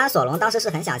当然索隆当时是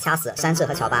很想掐死山治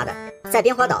和乔巴的。在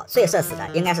冰火岛最社死的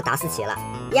应该是达斯奇了，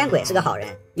烟鬼是个好人，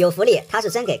有福利，他是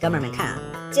真给哥们儿们看啊。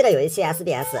记得有一期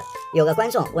SBS 有个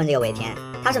观众问这个尾田，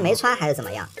他是没穿还是怎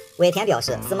么样？尾田表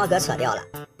示斯摩格扯掉了。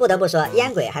不得不说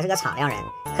烟鬼还是个敞亮人，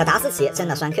可达斯奇真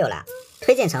的栓 Q 了。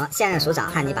推进城现任署长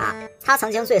汉尼拔，他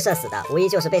曾经最社死的无疑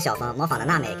就是被小冯模仿的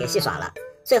娜美给戏耍了，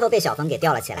最后被小冯给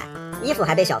吊了起来，衣服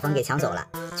还被小冯给抢走了，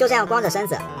就这样光着身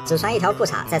子只穿一条裤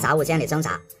衩在杂物间里挣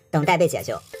扎，等待被解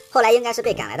救。后来应该是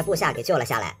被赶来的部下给救了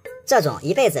下来。这种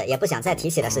一辈子也不想再提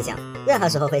起的事情，任何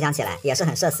时候回想起来也是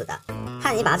很社死的。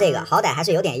汉尼拔这个好歹还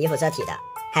是有点衣服遮体的。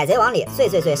海贼王里最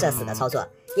社死的操作，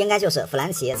应该就是弗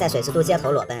兰奇在水之都街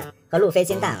头裸奔和路飞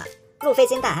金蛋了。路飞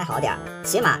金蛋还好点，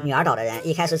起码女儿岛的人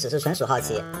一开始只是纯属好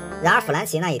奇。然而弗兰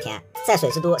奇那一天在水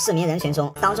之都市民人群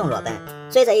中当众裸奔，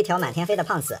追着一条满天飞的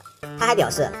胖子。他还表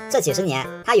示这几十年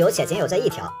他有且仅有这一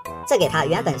条，这给他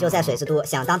原本就在水之都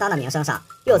响当当的名声上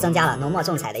又增加了浓墨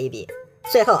重彩的一笔。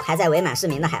最后还在伪满市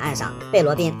民的海岸上被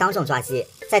罗宾当众抓鸡，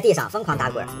在地上疯狂打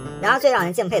滚。然而最让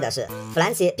人敬佩的是，弗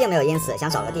兰奇并没有因此想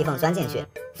找个地缝钻进去，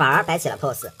反而摆起了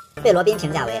pose， 被罗宾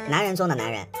评价为男人中的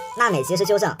男人。娜美及时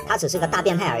纠正他只是个大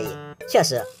变态而已。确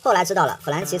实后来知道了，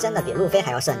弗兰奇真的比路飞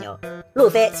还要社牛。路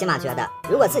飞起码觉得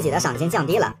如果自己的赏金降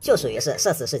低了，就属于是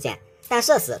社死事件，但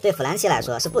社死对弗兰奇来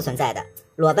说是不存在的。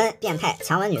裸奔、变态、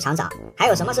强吻女厂长，还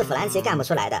有什么是弗兰奇干不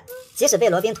出来的？即使被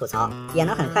罗宾吐槽，也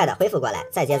能很快的恢复过来，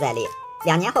再接再厉。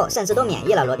2年后甚至都免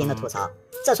疫了罗宾的吐槽，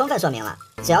这充分说明了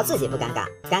只要自己不尴尬，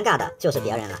尴尬的就是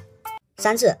别人了。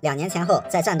山治2年前后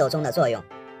在战斗中的作用。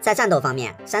在战斗方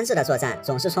面，山治的作战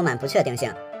总是充满不确定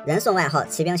性，人送外号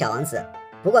骑兵小王子。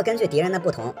不过根据敌人的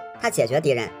不同，他解决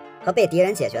敌人和被敌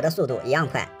人解决的速度一样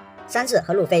快。山治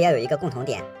和路飞也有一个共同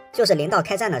点，就是临到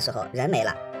开战的时候人没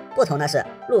了。不同的是，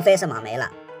路飞是莽没了，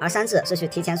而山治是去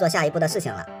提前做下一步的事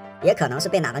情了，也可能是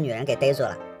被哪个女人给逮住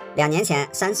了。2年前，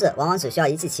山治往往只需要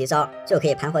一记奇招就可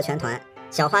以盘活全团。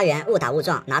小花园误打误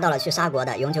撞拿到了去沙国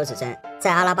的永久指针，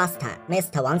在阿拉巴斯坦梅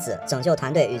斯特王子拯救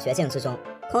团队于绝境之中，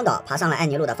空岛爬上了艾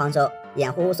尼路的方舟，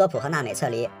掩护乌索普和娜美撤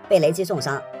离，被雷击重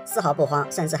伤，丝毫不慌，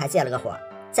甚至还借了个火。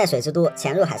在水之都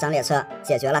潜入海上列车，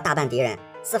解决了大半敌人。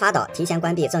司法岛提前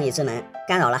关闭正义之门，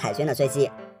干扰了海军的追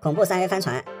击。恐怖3维帆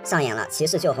船上演了骑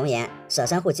士救红颜、舍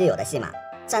身护基友的戏码。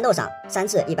战斗上，山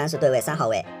治一般是对位3号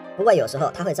位，不过有时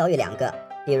候他会遭遇2个，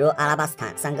比如阿拉巴斯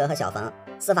坦三哥和小冯，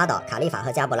司法岛卡利法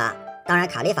和加布拉。当然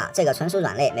卡利法这个纯属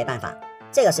软肋，没办法。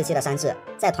这个时期的山治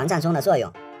在团战中的作用，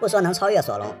不说能超越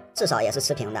索隆，至少也是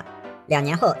持平的。2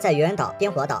年后，在愚人岛、冰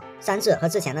火岛，山治和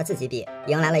之前的自己比，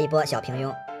迎来了一波小平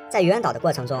庸。在愚人岛的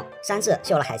过程中，山治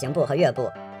秀了海行步和月步，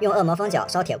用恶魔蜂角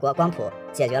烧铁锅光谱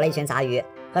解决了一群杂鱼，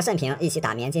和慎平一起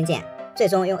打绵金剑，最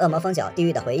终用恶魔蜂角地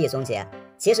狱的回忆终结。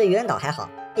其实愚人岛还好，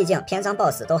毕竟篇章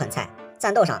BOSS 都很菜，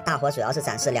战斗上大伙主要是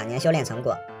展示2年修炼成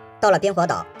果。到了冰火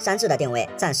岛，山治的定位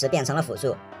暂时变成了辅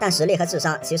助，但实力和智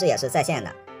商其实也是在线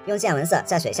的。用见闻色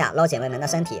在水下捞警卫们的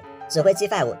身体，指挥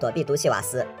G5 躲避毒气瓦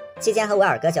斯，期间和维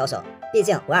尔哥交手，毕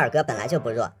竟维尔哥本来就不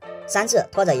弱。山治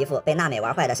拖着一副被娜美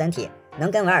玩坏的身体，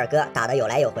能跟维尔哥打得有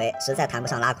来有回，实在谈不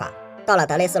上拉垮。到了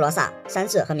德雷斯罗萨，山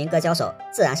治和明哥交手，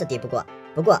自然是敌不过。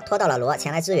不过拖到了罗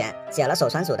前来支援，解了守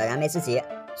船组的燃眉之急，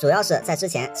主要是在之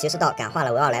前骑士道感化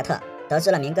了维奥莱特，得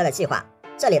知了明哥的计划。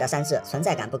这里的山治存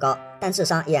在感不高，但智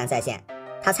商依然在线。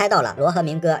他猜到了罗和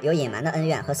明哥有隐瞒的恩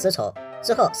怨和私仇，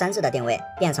之后山治的定位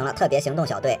变成了特别行动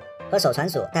小队，和守船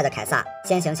组带着凯撒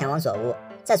先行前往左屋，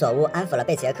在左屋安抚了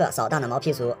被杰克扫荡的毛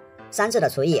皮族。山治的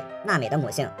厨艺、娜美的母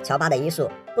性、乔巴的医术、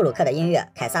布鲁克的音乐、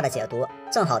凯撒的解读，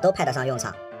正好都派得上用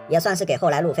场，也算是给后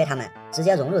来路飞他们直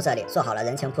接融入这里做好了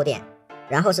人情铺垫。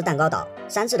然后是蛋糕岛，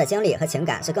山治的经历和情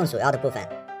感是更主要的部分。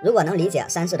如果能理解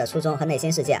山治的初衷和内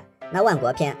心世界，那万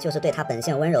国篇就是对他本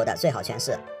性温柔的最好诠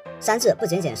释。山治不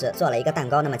仅仅是做了一个蛋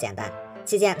糕那么简单，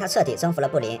期间他彻底征服了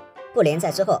布林，布林在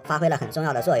之后发挥了很重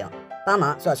要的作用，帮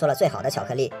忙做出了最好的巧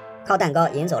克力，靠蛋糕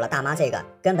引走了大妈这个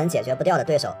根本解决不掉的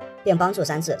对手，并帮助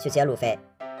山治去接路飞。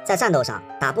在战斗上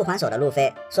打不还手的路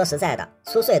飞，说实在的，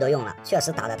粗碎都用了，确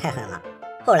实打得太狠了。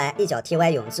后来一脚踢歪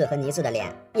永志和尼治的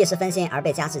脸，一时分心而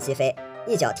被加治击飞，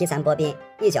一脚踢残波宾，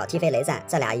一脚踢飞雷战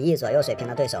这俩1亿左右水平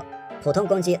的对手，普通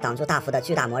攻击挡住大幅的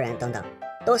巨大魔人等等，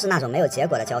都是那种没有结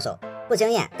果的交手，不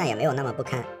惊艳但也没有那么不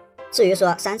堪。至于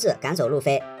说山治赶走路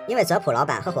飞，因为泽普老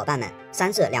板和伙伴们，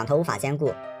山治两头无法兼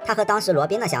顾，他和当时罗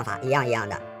宾的想法一样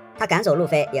的，他赶走路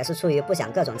飞也是出于不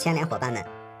想各种牵连伙伴们，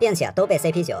并且都被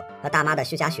CP9 和大妈的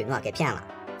虚假许诺给骗了，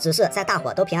只是在大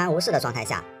伙都平安无事的状态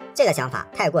下，这个想法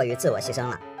太过于自我牺牲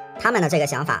了，他们的这个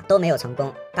想法都没有成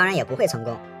功，当然也不会成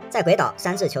功。在鬼岛，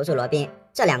山治求助罗宾，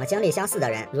这两个经历相似的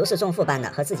人如释重负般的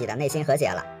和自己的内心和解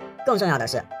了，更重要的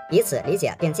是彼此理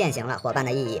解并践行了伙伴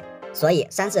的意义。所以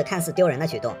山治看似丢人的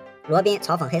举动，罗宾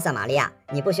嘲讽黑色玛利亚，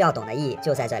你不需要懂的意义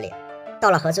就在这里。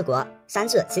到了和之国，山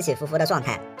治起起伏伏的状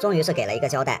态终于是给了一个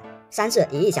交代，山治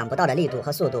以意想不到的力度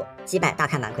和速度击败大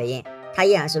看板奎因，他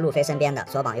依然是路飞身边的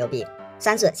左膀右臂。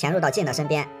山治潜入到晋的身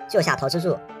边救下桃之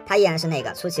助，他依然是那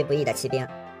个出其不意的骑兵。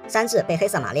山治被黑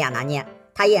色玛利亚拿捏，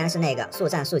他依然是那个速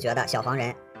战速决的小黄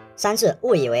人。山治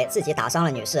误以为自己打伤了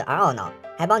女士而懊恼，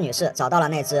还帮女士找到了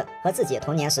那只和自己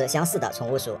童年时相似的宠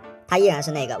物鼠，他依然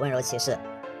是那个温柔骑士。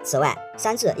此外，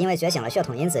山治因为觉醒了血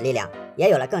统因子力量，也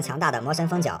有了更强大的魔神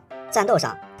风角，战斗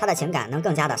上他的情感能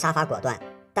更加的杀伐果断，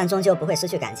但终究不会失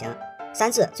去感情。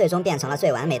山治最终变成了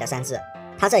最完美的山治，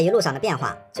他这一路上的变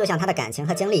化就像他的感情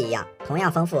和经历一样，同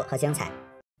样丰富和精彩。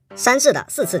山治的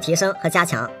4次提升和加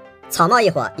强，草帽一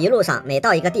伙一路上每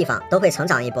到一个地方都会成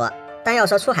长一波，但要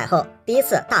说出海后第一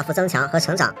次大幅增强和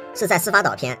成长是在司法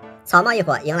岛篇，草帽一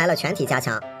伙迎来了全体加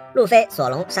强，路飞、索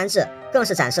隆、山治更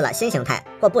是展示了新形态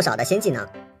或不少的新技能。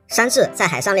山治在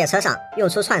海上列车上用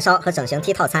出串烧和整形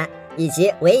踢套餐，以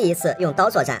及唯一一次用刀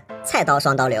作战，菜刀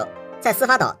双刀流。在司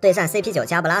法岛对战 CP9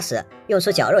 加布拉时，用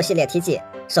出绞肉系列踢技，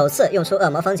首次用出恶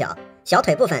魔风角，小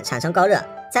腿部分产生高热，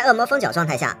在恶魔风角状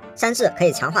态下，山治可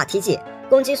以强化踢技，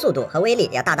攻击速度和威力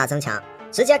也大大增强，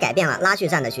直接改变了拉锯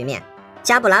战的局面。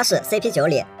加布拉是 CP9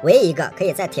 里唯一一个可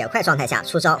以在铁块状态下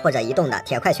出招或者移动的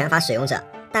铁块拳法使用者，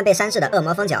但被山治的恶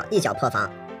魔风角一脚破防。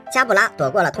加布拉躲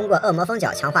过了通过恶魔风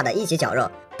角强化的1级绞肉，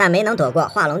但没能躲过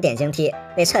画龙点睛踢，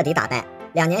被彻底打败。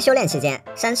2年修炼期间，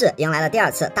山治迎来了第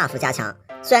2次大幅加强，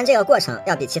虽然这个过程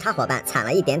要比其他伙伴惨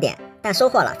了一点点，但收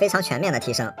获了非常全面的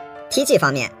提升。踢技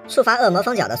方面，触发恶魔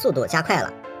风角的速度加快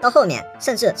了，到后面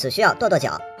甚至只需要跺跺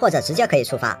脚或者直接可以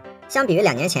触发。相比于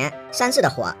2年前，山治的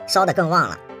火烧得更旺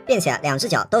了，并且2只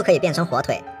脚都可以变成火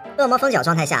腿。恶魔风角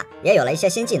状态下也有了一些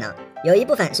新技能，有一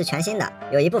部分是全新的，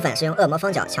有一部分是用恶魔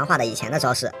风角强化的以前的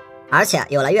招式，而且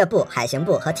有了月步、海行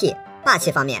步和 T。 霸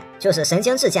气方面就是神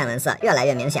经质见闻色越来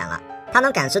越明显了，他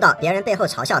能感知到别人背后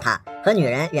嘲笑他和女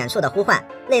人远处的呼唤，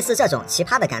类似这种奇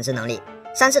葩的感知能力。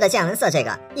山治的见闻色这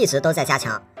个一直都在加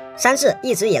强，山治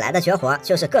一直以来的绝活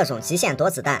就是各种极限躲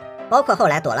子弹，包括后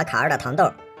来躲了卡尔的糖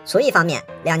豆。厨艺方面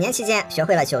，2年期间学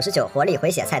会了99活力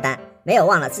回血菜单，没有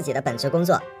忘了自己的本职工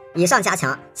作。以上加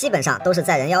强基本上都是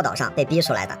在人妖岛上被逼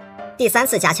出来的。第3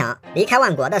次加强离开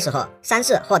万国的时候，山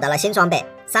治获得了新装备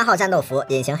3号战斗服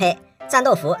隐形黑，战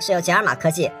斗服是由吉尔玛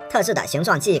科技特制的形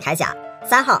状记忆铠甲。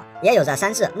3号也有着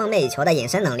山治梦寐以求的隐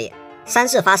身能力。山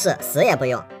治发誓死也不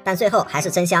用，但最后还是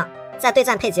真香。在对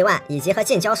战佩吉万以及和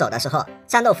近交手的时候，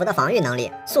战斗服的防御能力、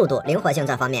速度、灵活性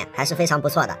这方面还是非常不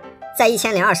错的。在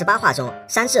1028话中，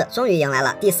山治终于迎来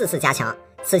了第4次加强。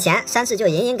此前山治就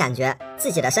隐隐感觉自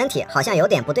己的身体好像有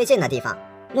点不对劲的地方。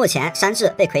目前山治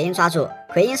被奎因抓住，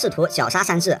奎因试图绞杀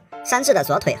山治，山治的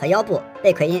左腿和腰部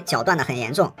被奎因绞断得很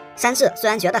严重。山治虽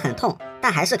然觉得很痛，但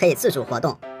还是可以自主活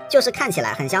动，就是看起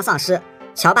来很像丧尸。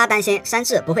乔巴担心山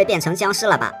治不会变成僵尸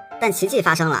了吧？但奇迹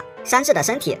发生了，山治的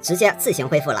身体直接自行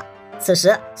恢复了。此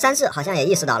时山治好像也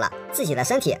意识到了自己的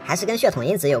身体还是跟血统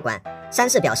因子有关。山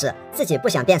治表示自己不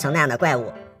想变成那样的怪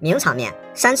物。名场面，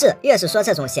山治越是说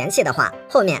这种嫌弃的话，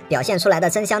后面表现出来的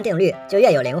真香定律就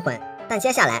越有灵魂。但接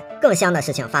下来更香的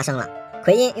事情发生了，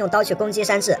奎因用刀去攻击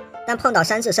山治，但碰到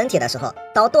山治身体的时候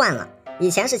刀断了。以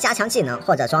前是加强技能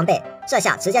或者装备，这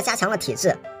下直接加强了体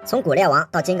质，从古猎王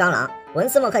到金刚狼，文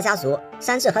斯莫克家族，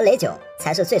山治和雷九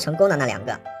才是最成功的那2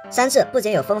个。山治不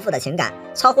仅有丰富的情感，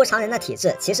超乎常人的体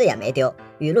质其实也没丢，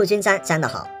雨露均沾，沾得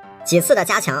好。几次的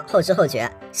加强后知后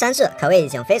觉，山治可谓已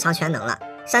经非常全能了。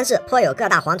山治颇有各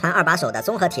大黄团2把手的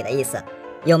综合体的意思，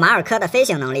有马尔科的飞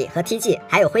行能力和踢技，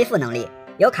还有恢复能力，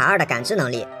有卡2的感知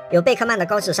能力，有贝克曼的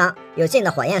高智商，有劲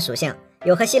的火焰属性，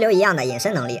有和溪流一样的隐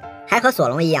身能力，还和索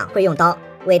隆一样会用刀。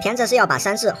尾田这是要把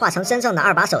山治画成真正的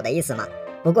2把手的意思吗？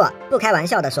不过不开玩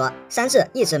笑的说，山治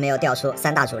一直没有调出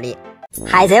3大主力。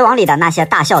海贼王里的那些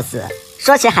大孝子，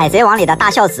说起海贼王里的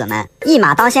大孝子们，一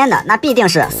马当先的那必定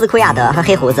是斯库亚德和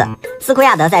黑胡子。斯库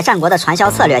亚德在战国的传销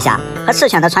策略下和赤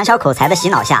犬的传销口才的洗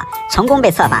脑下，成功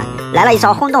被策反，来了一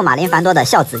招轰动马林凡多的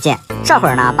孝子剑。这会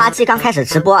儿呢，巴基刚开始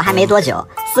直播还没多久，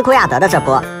斯库亚德的这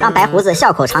波让白胡子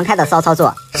笑口常开的骚操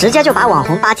作，直接就把网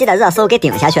红巴基的热搜给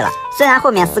顶下去了。虽然后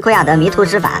面斯库亚德迷途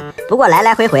知返，不过来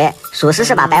来回回属实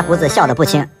是把白胡子笑得不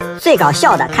轻。最搞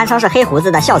笑的堪称是黑胡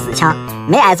子的孝子枪，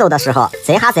没挨揍的时候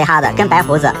贼哈贼哈的跟白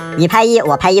胡子你拍1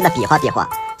我拍1的比划比划，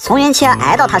从云切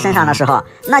挨到他身上的时候，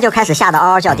那就开始吓得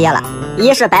嗷嗷叫爹了。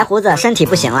一是白胡子身体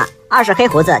不行了，二是黑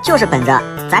胡子就是本着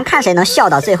咱看谁能笑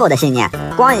到最后的信念，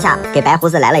咣一下给白胡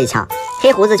子来了一枪。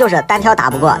黑胡子就是单挑打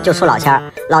不过就出老千儿，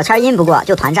老千儿阴不过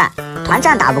就团战，团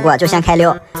战打不过就先开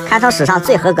溜，堪称史上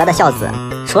最合格的孝子。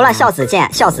除了孝子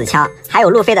剑、孝子枪，还有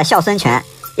路飞的孝孙拳。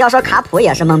要说卡普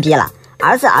也是懵逼了，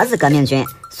儿子革命军，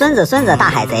孙子大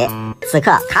海贼。此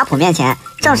刻卡普面前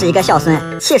正是一个孝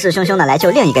孙，气势汹汹的来救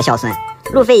另一个孝孙。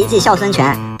路飞一记孝孙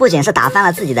拳，不仅是打翻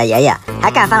了自己的爷爷，还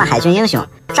干翻了海军英雄。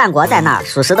战国在那儿，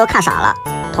属实都看傻了。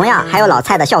同样还有老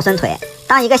蔡的孝孙腿。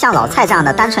当一个像老蔡这样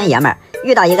的单纯爷们儿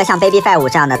遇到一个像 Baby Five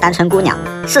这样的单纯姑娘，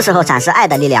是时候展示爱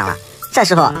的力量了。这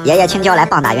时候爷爷青椒来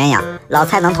棒打鸳鸯，老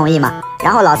蔡能同意吗？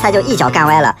然后老蔡就一脚干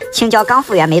歪了青椒刚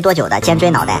复原没多久的尖锥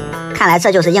脑袋。看来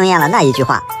这就是应验了那一句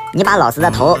话，你把老子的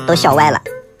头都笑歪了。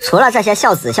除了这些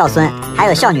孝子孝孙，还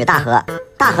有孝女大和。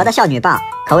大和的孝女棒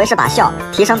可谓是把孝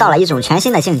提升到了一种全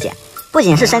新的境界，不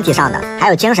仅是身体上的，还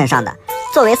有精神上的。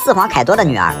作为四皇凯多的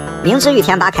女儿，明知玉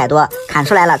田把凯多砍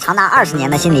出来了长达20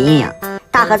年的心理阴影，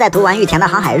大和在读完玉田的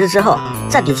航海日之后，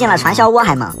这比进了传销窝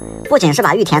还猛，不仅是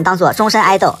把玉田当作终身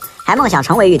爱豆，还梦想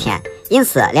成为玉田，因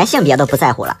此连性别都不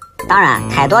在乎了。当然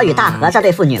凯多与大和这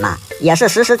对父女嘛，也是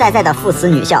实实在在的父慈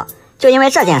女孝。就因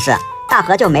为这件事，大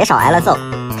和就没少挨了揍，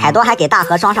凯多还给大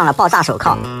和装上了爆炸手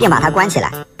铐，并把他关起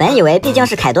来。本以为毕竟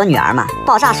是凯多女儿嘛，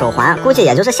爆炸手环估计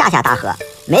也就是吓吓大和，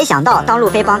没想到当路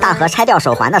飞帮大和拆掉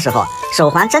手环的时候，手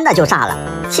环真的就炸了，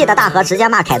气得大和直接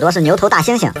骂凯多是牛头大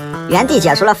猩猩，原地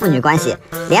解除了父女关系，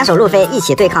联手路飞一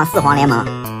起对抗四皇联盟。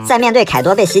在面对凯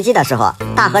多被袭击的时候，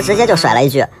大和直接就甩了一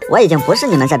句：“我已经不是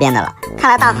你们这边的了。”看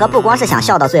来大和不光是想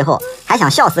笑到最后，还想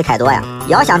笑死凯多呀！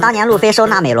遥想当年路飞收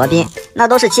纳美罗宾，那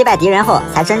都是击败敌人后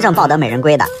才真正抱得美人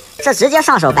归的，这直接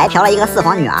上手白嫖了一个四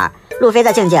皇女儿。路飞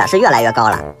的境界是越来越高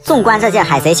了。纵观这届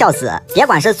海贼孝子，别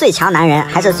管是最强男人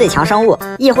还是最强生物，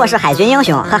亦或是海军英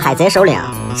雄和海贼首领，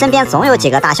身边总有几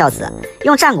个大孝子。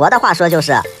用战国的话说就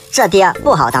是这爹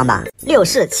不好当吧。六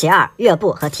世其二，月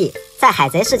部和 T。在海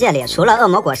贼世界里，除了恶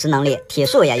魔果实能力，体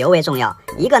术也尤为重要。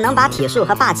一个能把体术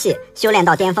和霸气修炼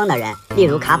到巅峰的人，例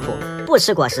如卡普，不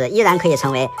吃果实依然可以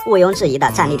成为毋庸置疑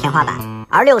的战力天花板。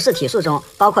而六式体术中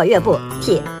包括月步、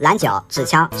T、蓝角、指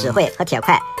枪、指挥和铁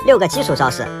块6个基础招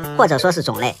式，或者说是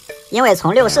种类。因为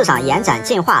从六式上延展、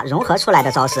进化、融合出来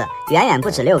的招式远远不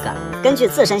止6个，根据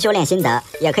自身修炼心得，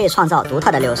也可以创造独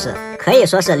特的六式，可以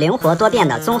说是灵活多变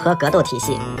的综合格斗体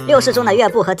系。六式中的月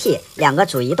步和 T 2个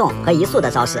主移动和移速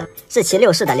的招式，是其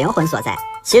六式的灵魂所在。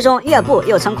其中月步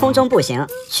又称空中步行，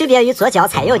区别于左脚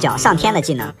踩右脚上天的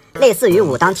技能，类似于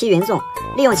武当踢云纵，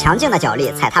利用强劲的脚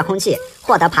力踩踏空气，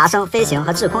获得爬升、飞行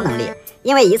和滞空能力。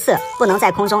因为一次不能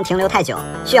在空中停留太久，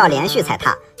需要连续踩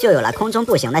踏，就有了空中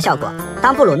步行的效果。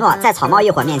当布鲁诺在草帽一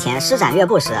伙面前施展月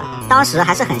步时，当时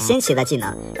还是很新奇的技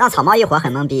能，让草帽一伙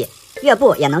很懵逼。月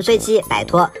步也能追击、摆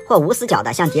脱或无死角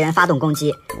地向敌人发动攻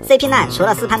击。CP9 除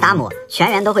了斯潘达姆，全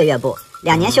员都会月步。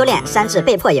2年修炼，山治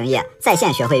被迫营业，在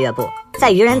线学会月步，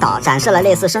在愚人岛展示了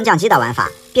类似升降机的玩法，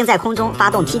并在空中发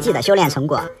动 TG 的修炼成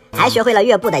果，还学会了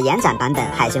月步的延展版本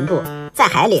海行步，在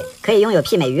海里可以拥有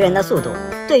媲美鱼人的速度，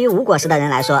对于无果实的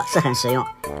人来说是很实用。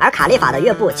而卡利法的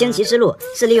月步荆棘之路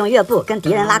是利用月步跟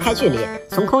敌人拉开距离，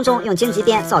从空中用荆棘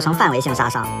鞭造成范围性杀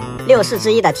伤。6式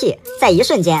之一的 T 在一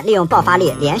瞬间利用爆发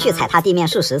力连续踩踏地面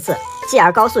数十次，继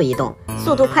而高速移动，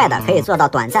速度快的可以做到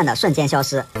短暂的瞬间消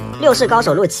失。6式高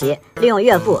手陆奇利用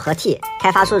月步和 T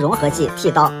开发出融合技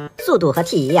T 刀，速度和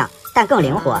T 一样，但更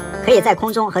灵活，可以在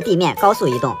空中和地面高速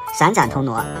移动，闪展腾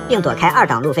挪，并躲开2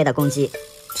档路飞的攻击。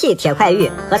T 铁块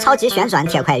玉和超级旋转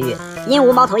铁块玉，阴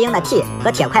无猫头鹰的 T 和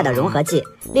铁块的融合技，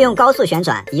利用高速旋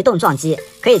转移动撞击，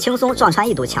可以轻松撞穿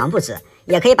一堵墙不止，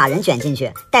也可以把人卷进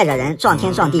去，带着人撞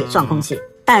天撞地撞空气。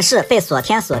但是被锁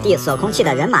天锁地锁空气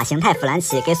的人马形态弗兰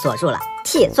奇给锁住了。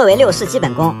T 作为6式基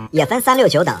本功，也分3、6、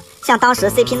9等。像当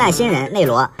时 CP9 新人内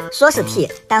罗说是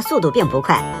T， 但速度并不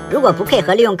快，如果不配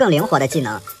合利用更灵活的技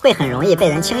能，会很容易被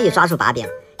人轻易抓住把柄。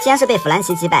先是被弗兰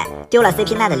奇击败，丢了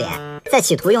CP9 的脸，在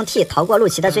企图用 T 逃过陆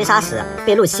奇的追杀时，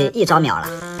被陆奇一招秒了。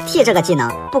T 这个技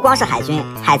能不光是海军，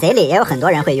海贼里也有很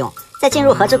多人会用。在进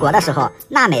入和之国的时候，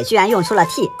娜美居然用出了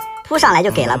T， 扑上来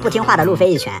就给了不听话的路飞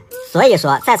一拳。所以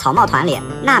说，在草帽团里，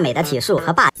娜美的体术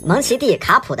和霸蒙奇弟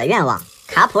卡普的愿望。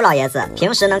卡普老爷子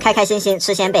平时能开开心心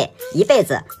吃鲜贝，一辈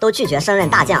子都拒绝升任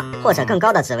大将或者更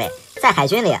高的职位，在海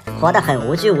军里活得很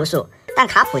无拘无束。但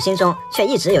卡普心中却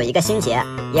一直有一个心结，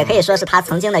也可以说是他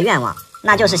曾经的愿望，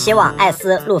那就是希望艾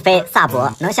斯、路飞、萨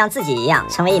博能像自己一样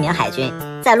成为一名海军。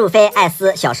在路飞、艾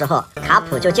斯小时候，卡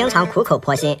普就经常苦口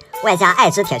婆心，外加爱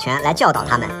之铁拳来教导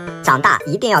他们，长大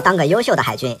一定要当个优秀的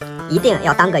海军，一定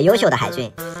要当个优秀的海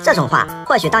军。这种话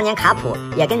或许当年卡普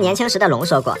也跟年轻时的龙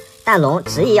说过，但龙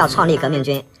执意要创立革命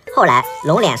军，后来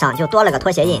龙脸上就多了个拖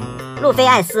鞋印。路飞、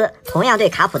艾斯同样对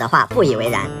卡普的话不以为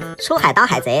然，出海当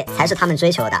海贼才是他们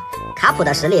追求的。卡普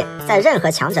的实力在任何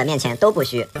强者面前都不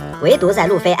虚，唯独在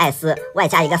路飞、艾斯外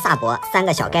加一个萨博3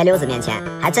个小街溜子面前，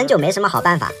还真就没什么好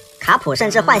办法。卡普甚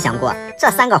至幻想过，这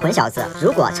3个混小子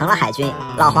如果成了海军，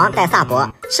老黄带萨博，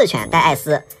赤犬带艾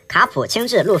斯，卡普亲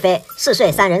至路飞，嗜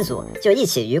睡3人组，就一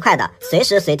起愉快的随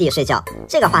时随地睡觉，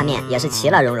这个画面也是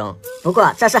其乐融融。不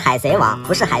过这是海贼王，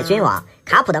不是海军王，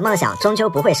卡普的梦想终究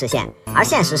不会实现。而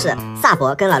现实是，萨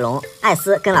博跟了龙，艾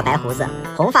斯跟了白胡子，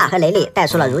红发和雷利带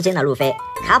出了如今的路飞，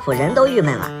卡普人都郁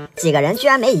闷了，几个人居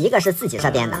然没一个是自己这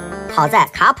边的。好在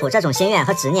卡普这种心愿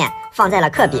和执念放在了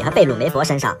科比和贝鲁梅伯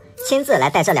身上，亲自来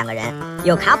带这2个人。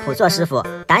有卡普做师傅，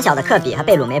胆小的科比和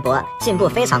贝鲁梅伯进步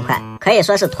非常快，可以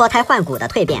说是脱胎换骨的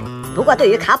蜕变。不过对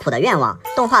于卡普的愿望，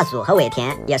动画组和尾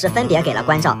田也是分别给了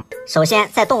关照。首先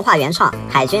在动画原创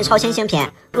海军超新星篇，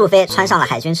路飞穿上了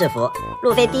海军制服，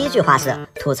路飞第一句话是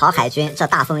吐槽海军这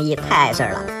大风衣太碍事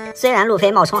了。虽然路飞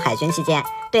冒充海军期间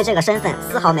对这个身份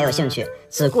丝毫没有兴趣，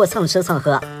只顾蹭吃蹭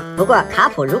喝，不过卡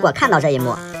普如果看到这一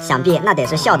幕，想必那得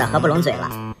是笑得合不拢嘴了。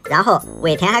然后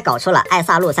尾田还搞出了艾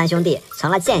萨路3兄弟成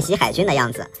了见习海军的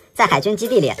样子，在海军基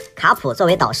地里，卡普作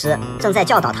为导师正在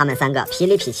教导他们3个痞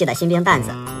里痞气的新兵蛋子，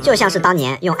就像是当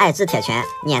年用爱之铁拳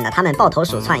撵得他们抱头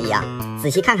鼠窜一样。仔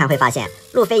细看看会发现，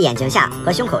路飞眼睛下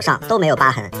和胸口上都没有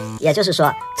疤痕，也就是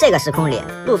说这个时空里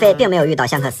路飞并没有遇到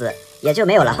香克斯，也就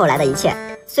没有了后来的一切。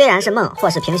虽然是梦或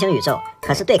是平行宇宙，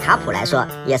可是对卡普来说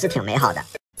也是挺美好的。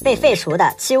被废除的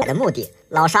7的目的，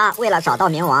老沙为了找到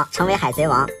冥王成为海贼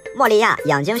王，莫利亚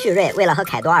养精蓄锐为了和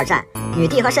凯多2战，女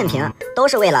帝和慎平都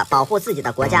是为了保护自己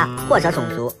的国家或者种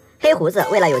族，黑胡子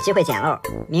为了有机会捡漏，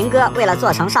明哥为了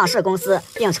做成上市公司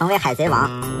并成为海贼王，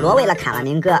罗为了砍了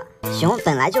明哥，熊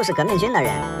本来就是革命军的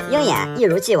人，鹰眼一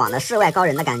如既往的世外高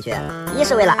人的感觉，一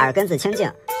是为了耳根子清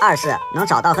净，2是能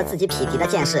找到和自己匹敌的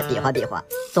剑士比划比划。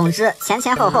总之前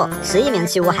后11名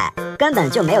七武海根本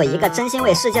就没有一个真心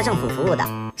为世界政府服务的。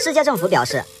世界政府表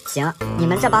示，行，你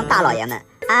们这帮大老爷们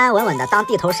安安稳稳的当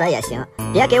地头蛇也行，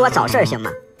别给我找事儿行吗？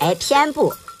哎，偏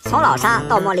不，从老沙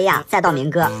到莫利亚再到明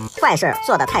哥，坏事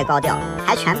做得太高调，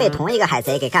还全被同一个海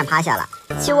贼给干趴下了。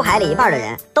七武海里1半的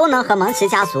人都能和蒙奇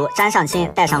家族沾上亲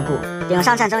带上故，顶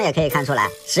上战争也可以看出来，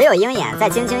只有鹰眼在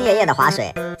兢兢业业的划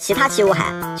水，其他七武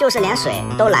海就是连水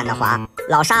都懒得划。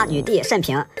老沙、女帝、慎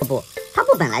平不，他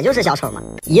不本来就是小丑吗？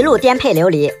一路颠沛流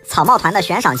离，草帽团的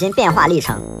悬赏金变化历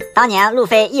程。当年路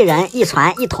飞一人一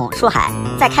船一桶出海，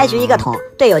在开局一个桶，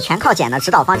队友全靠捡的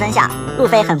指导方针下，路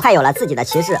飞很快有了自己的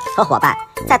旗帜和伙伴。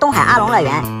在东海阿龙乐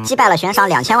园击败了悬赏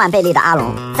2000万贝利的阿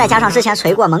龙，再加上之前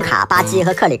锤过蒙卡、巴基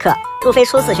和克里克，路飞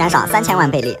初次悬赏3000万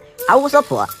贝利。而乌索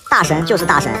普大神就是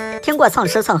大神，听过蹭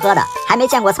吃蹭喝的，还没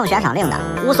见过蹭悬赏令的。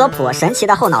乌索普神奇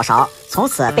的后脑勺从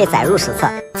此被载入史册。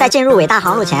在进入伟大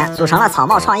航路前，组成了草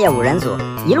帽创业5人组，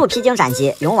一路披荆斩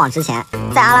棘，勇往直前。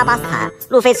在阿拉巴斯坦，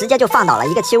路飞直接就放倒了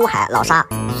一个七武海老沙。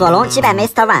索隆击败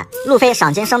Mr. One， 路飞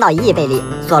赏金升到1亿贝利，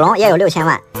索隆也有6000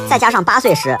万。再加上8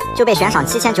岁时就被悬赏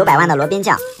7900万的罗宾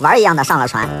酱玩一样的上了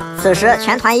船。此时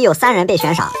全团已有3人被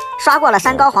悬赏。刷过了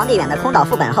山高皇帝远的空岛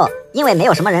副本后，因为没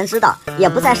有什么人知道，也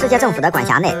不在世界政府的管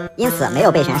辖内，因此没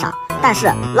有被悬赏。但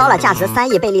是捞了价值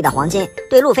3亿贝利的黄金，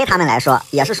对路飞他们来说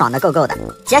也是爽得够够的。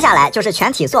接下来就是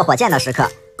全体坐火箭的时刻。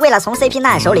为了从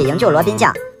CP9 手里营救罗宾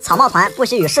酱，草帽团不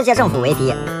惜与世界政府为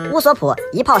敌。乌索普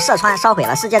一炮射穿，烧毁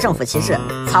了世界政府旗帜。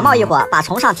草帽一伙把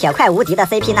崇尚铁块无敌的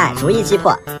CP9 逐一击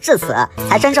破，至此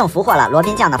才真正俘获了罗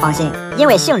宾酱的芳心。因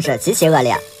为性质极其恶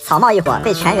劣，草帽一伙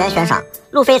被全员悬赏。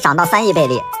路飞涨到3亿贝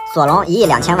利，索隆1亿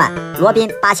2000万，罗宾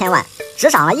8000万。只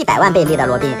涨了100万贝利的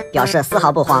罗宾表示丝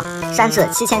毫不慌。山治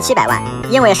7700万，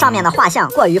因为上面的画像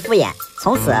过于敷衍，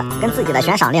从此跟自己的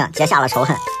悬赏令结下了仇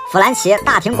恨。弗兰奇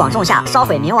大庭广众下烧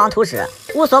毁冥王图纸，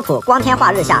乌索普光天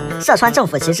化日下射穿政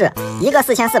府旗帜，一个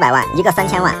4400万，一个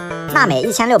3000万。娜美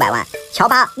1600万，乔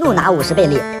巴怒拿50贝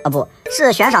利，不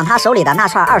是悬赏他手里的那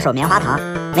串2手棉花糖。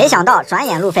没想到转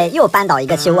眼路飞又扳倒一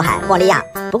个七武海莫利亚，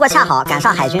不过恰好赶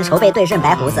上海军筹备对阵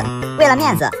白胡子，为了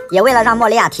面子，也为了让莫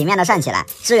利亚体面的站起来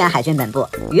支援海军本部，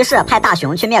于是派大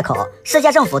雄去灭口。世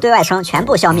界政府对外称全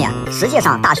部消灭，实际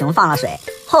上大雄放了水。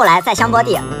后来在香波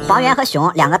地，黄猿和熊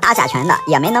2个打假拳的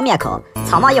也没能灭口。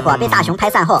草帽一伙被大雄拍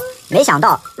散后，没想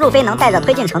到路飞能带着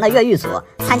推进城的越狱组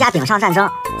参加顶上战争。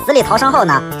死里逃生后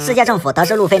呢，世界政府得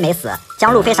知路飞没死，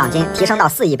将路飞赏金提升到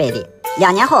4亿贝利。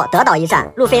2年后德岛一战，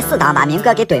路飞4档把明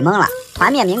哥给怼懵了，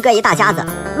团灭明哥一大家子，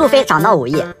路飞涨到5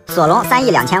亿，索隆3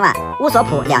亿2000万，乌索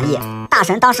普2亿。大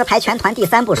神当时排全团第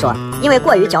3不说，因为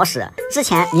过于搅屎，之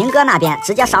前明哥那边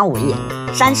直接赏5亿，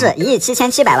山治1亿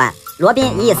7700万，罗宾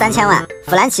1亿3000万，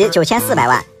弗兰奇9400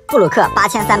万，布鲁克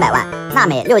8300万，娜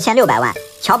美6600万，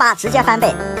乔巴直接翻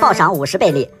倍，报赏50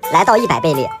贝利，来到100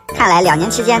贝利。看来2年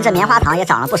期间这棉花糖也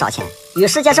涨了不少钱。与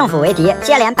世界政府为敌，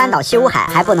接连扳倒七武海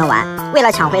还不能完，为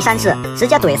了抢回山治，直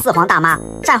接怼4皇大妈。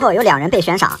战后有2人被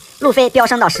悬赏，路飞飙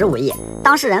升到15亿，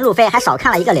当事人路飞还少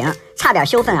看了一个0，差点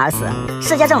羞愤而死。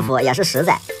世界政府也是实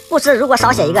在，不知如果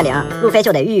少写一个0，路飞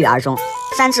就得郁郁而终。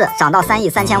山治涨到3亿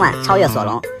3000万，超越索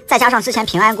隆，再加上之前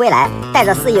平安归来带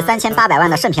着4亿3800万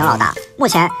的慎平老大，目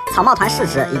前草帽团市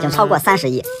值已经超过30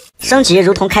亿。升级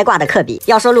如同开挂的科比，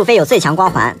要说路飞有最强光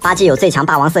环，巴基有最强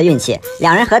霸王色运气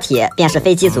，2人合体便是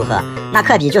飞机组合，那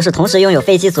科比就是同时拥有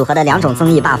飞机组合的2种增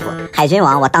益 buff。海军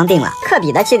王我当定了。科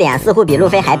比的起点似乎比路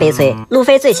飞还悲催，路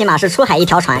飞最起码是出海一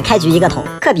条船，开局一个桶，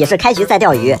科比是开局在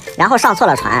钓鱼，然后上错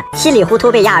了船，稀里糊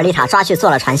涂被亚尔丽塔抓去做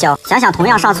了传销。想想同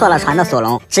样上错了船的索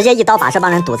隆，直接一刀把这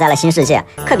帮人堵在了新世界。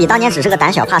科比当年只是个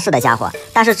胆小怕事的家伙，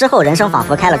但是之后人生仿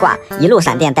佛开了挂，一路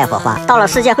闪电带火花。到了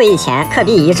世界会议前，科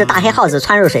比以一只大黑耗子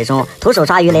窜入水中，徒手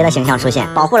抓鱼雷的形象出现，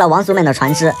保护了王族们的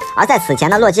船只。而在此前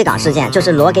的洛基港事件，就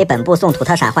是罗给本部送土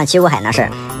特产换七武海那事儿。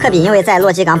科比因为在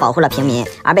洛基港保护了平民，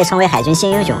而被称为海军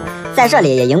新英雄，在这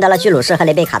里也赢得了居鲁士和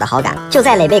雷贝卡的好感。就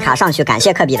在雷贝卡上去感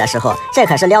谢科比的时候，这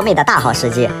可是撩妹的大好时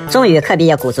机。终于科比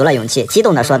也鼓足了勇气，激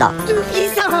动地说道：ルフィ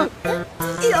さん、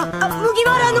いや、麦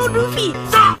わらのルフィ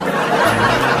さん。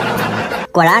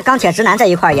果然钢铁直男这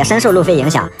一块也深受路飞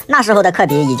影响，那时候的科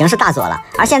比已经是大佐了，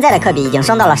而现在的科比已经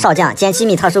升到了少将兼机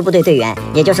密特殊部队队员，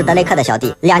也就是德雷克的小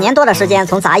弟。2年多的时间，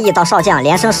从杂役到少将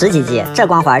连升10几级，这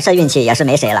光环这运气也是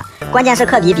没谁了。关键是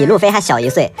科比比路飞还小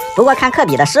1岁，不过看科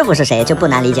比的师傅是谁就不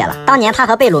难理解了。当年他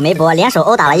和贝鲁梅伯联手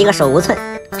殴打了一个手无寸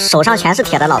手上全是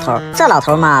铁的老头，这老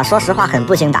头嘛，说实话很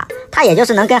不经打，他也就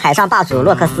是能跟海上霸主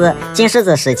洛克斯、金狮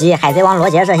子史基、海贼王罗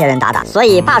杰这些人打打，所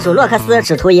以霸主洛克斯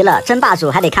只图一乐，真霸主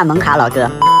还得看蒙卡老哥。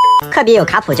科比有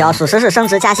卡普胶，属实是升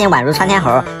职加薪宛如窜天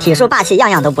猴，体术霸气样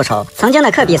样都不愁。曾经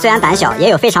的科比虽然胆小，也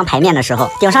有非常排面的时候。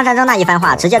顶上战争那一番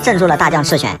话直接镇住了大将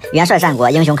赤犬，元帅战国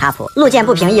英雄卡普。路见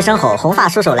不平一声吼，红发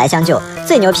出手来相救。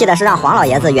最牛批的是让黄老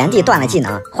爷子原地断了技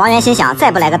能。黄猿心想，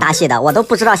再不来个大戏的，我都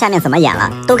不知道下面怎么演了。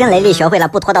都跟雷利学会了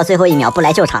不拖到最后1秒不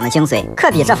来救场的精髓。科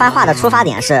比这番话的出发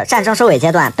点是，战争收尾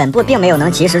阶段，本部并没有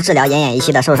能及时治疗奄奄一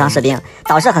息的受伤士兵，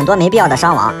导致很多没必要的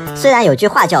伤亡。虽然有句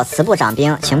话叫慈不掌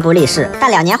兵，情不立事，但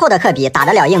2年后的科克比打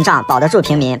得了硬仗，保得住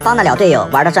平民，帮得了队友，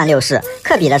玩得转六世。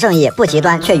克比的正义不极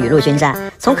端，却雨露均沾。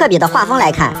从克比的画风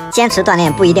来看，坚持锻炼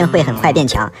不一定会很快变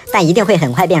强，但一定会很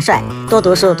快变帅。多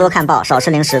读书，多看报，少吃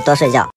零食，多睡觉。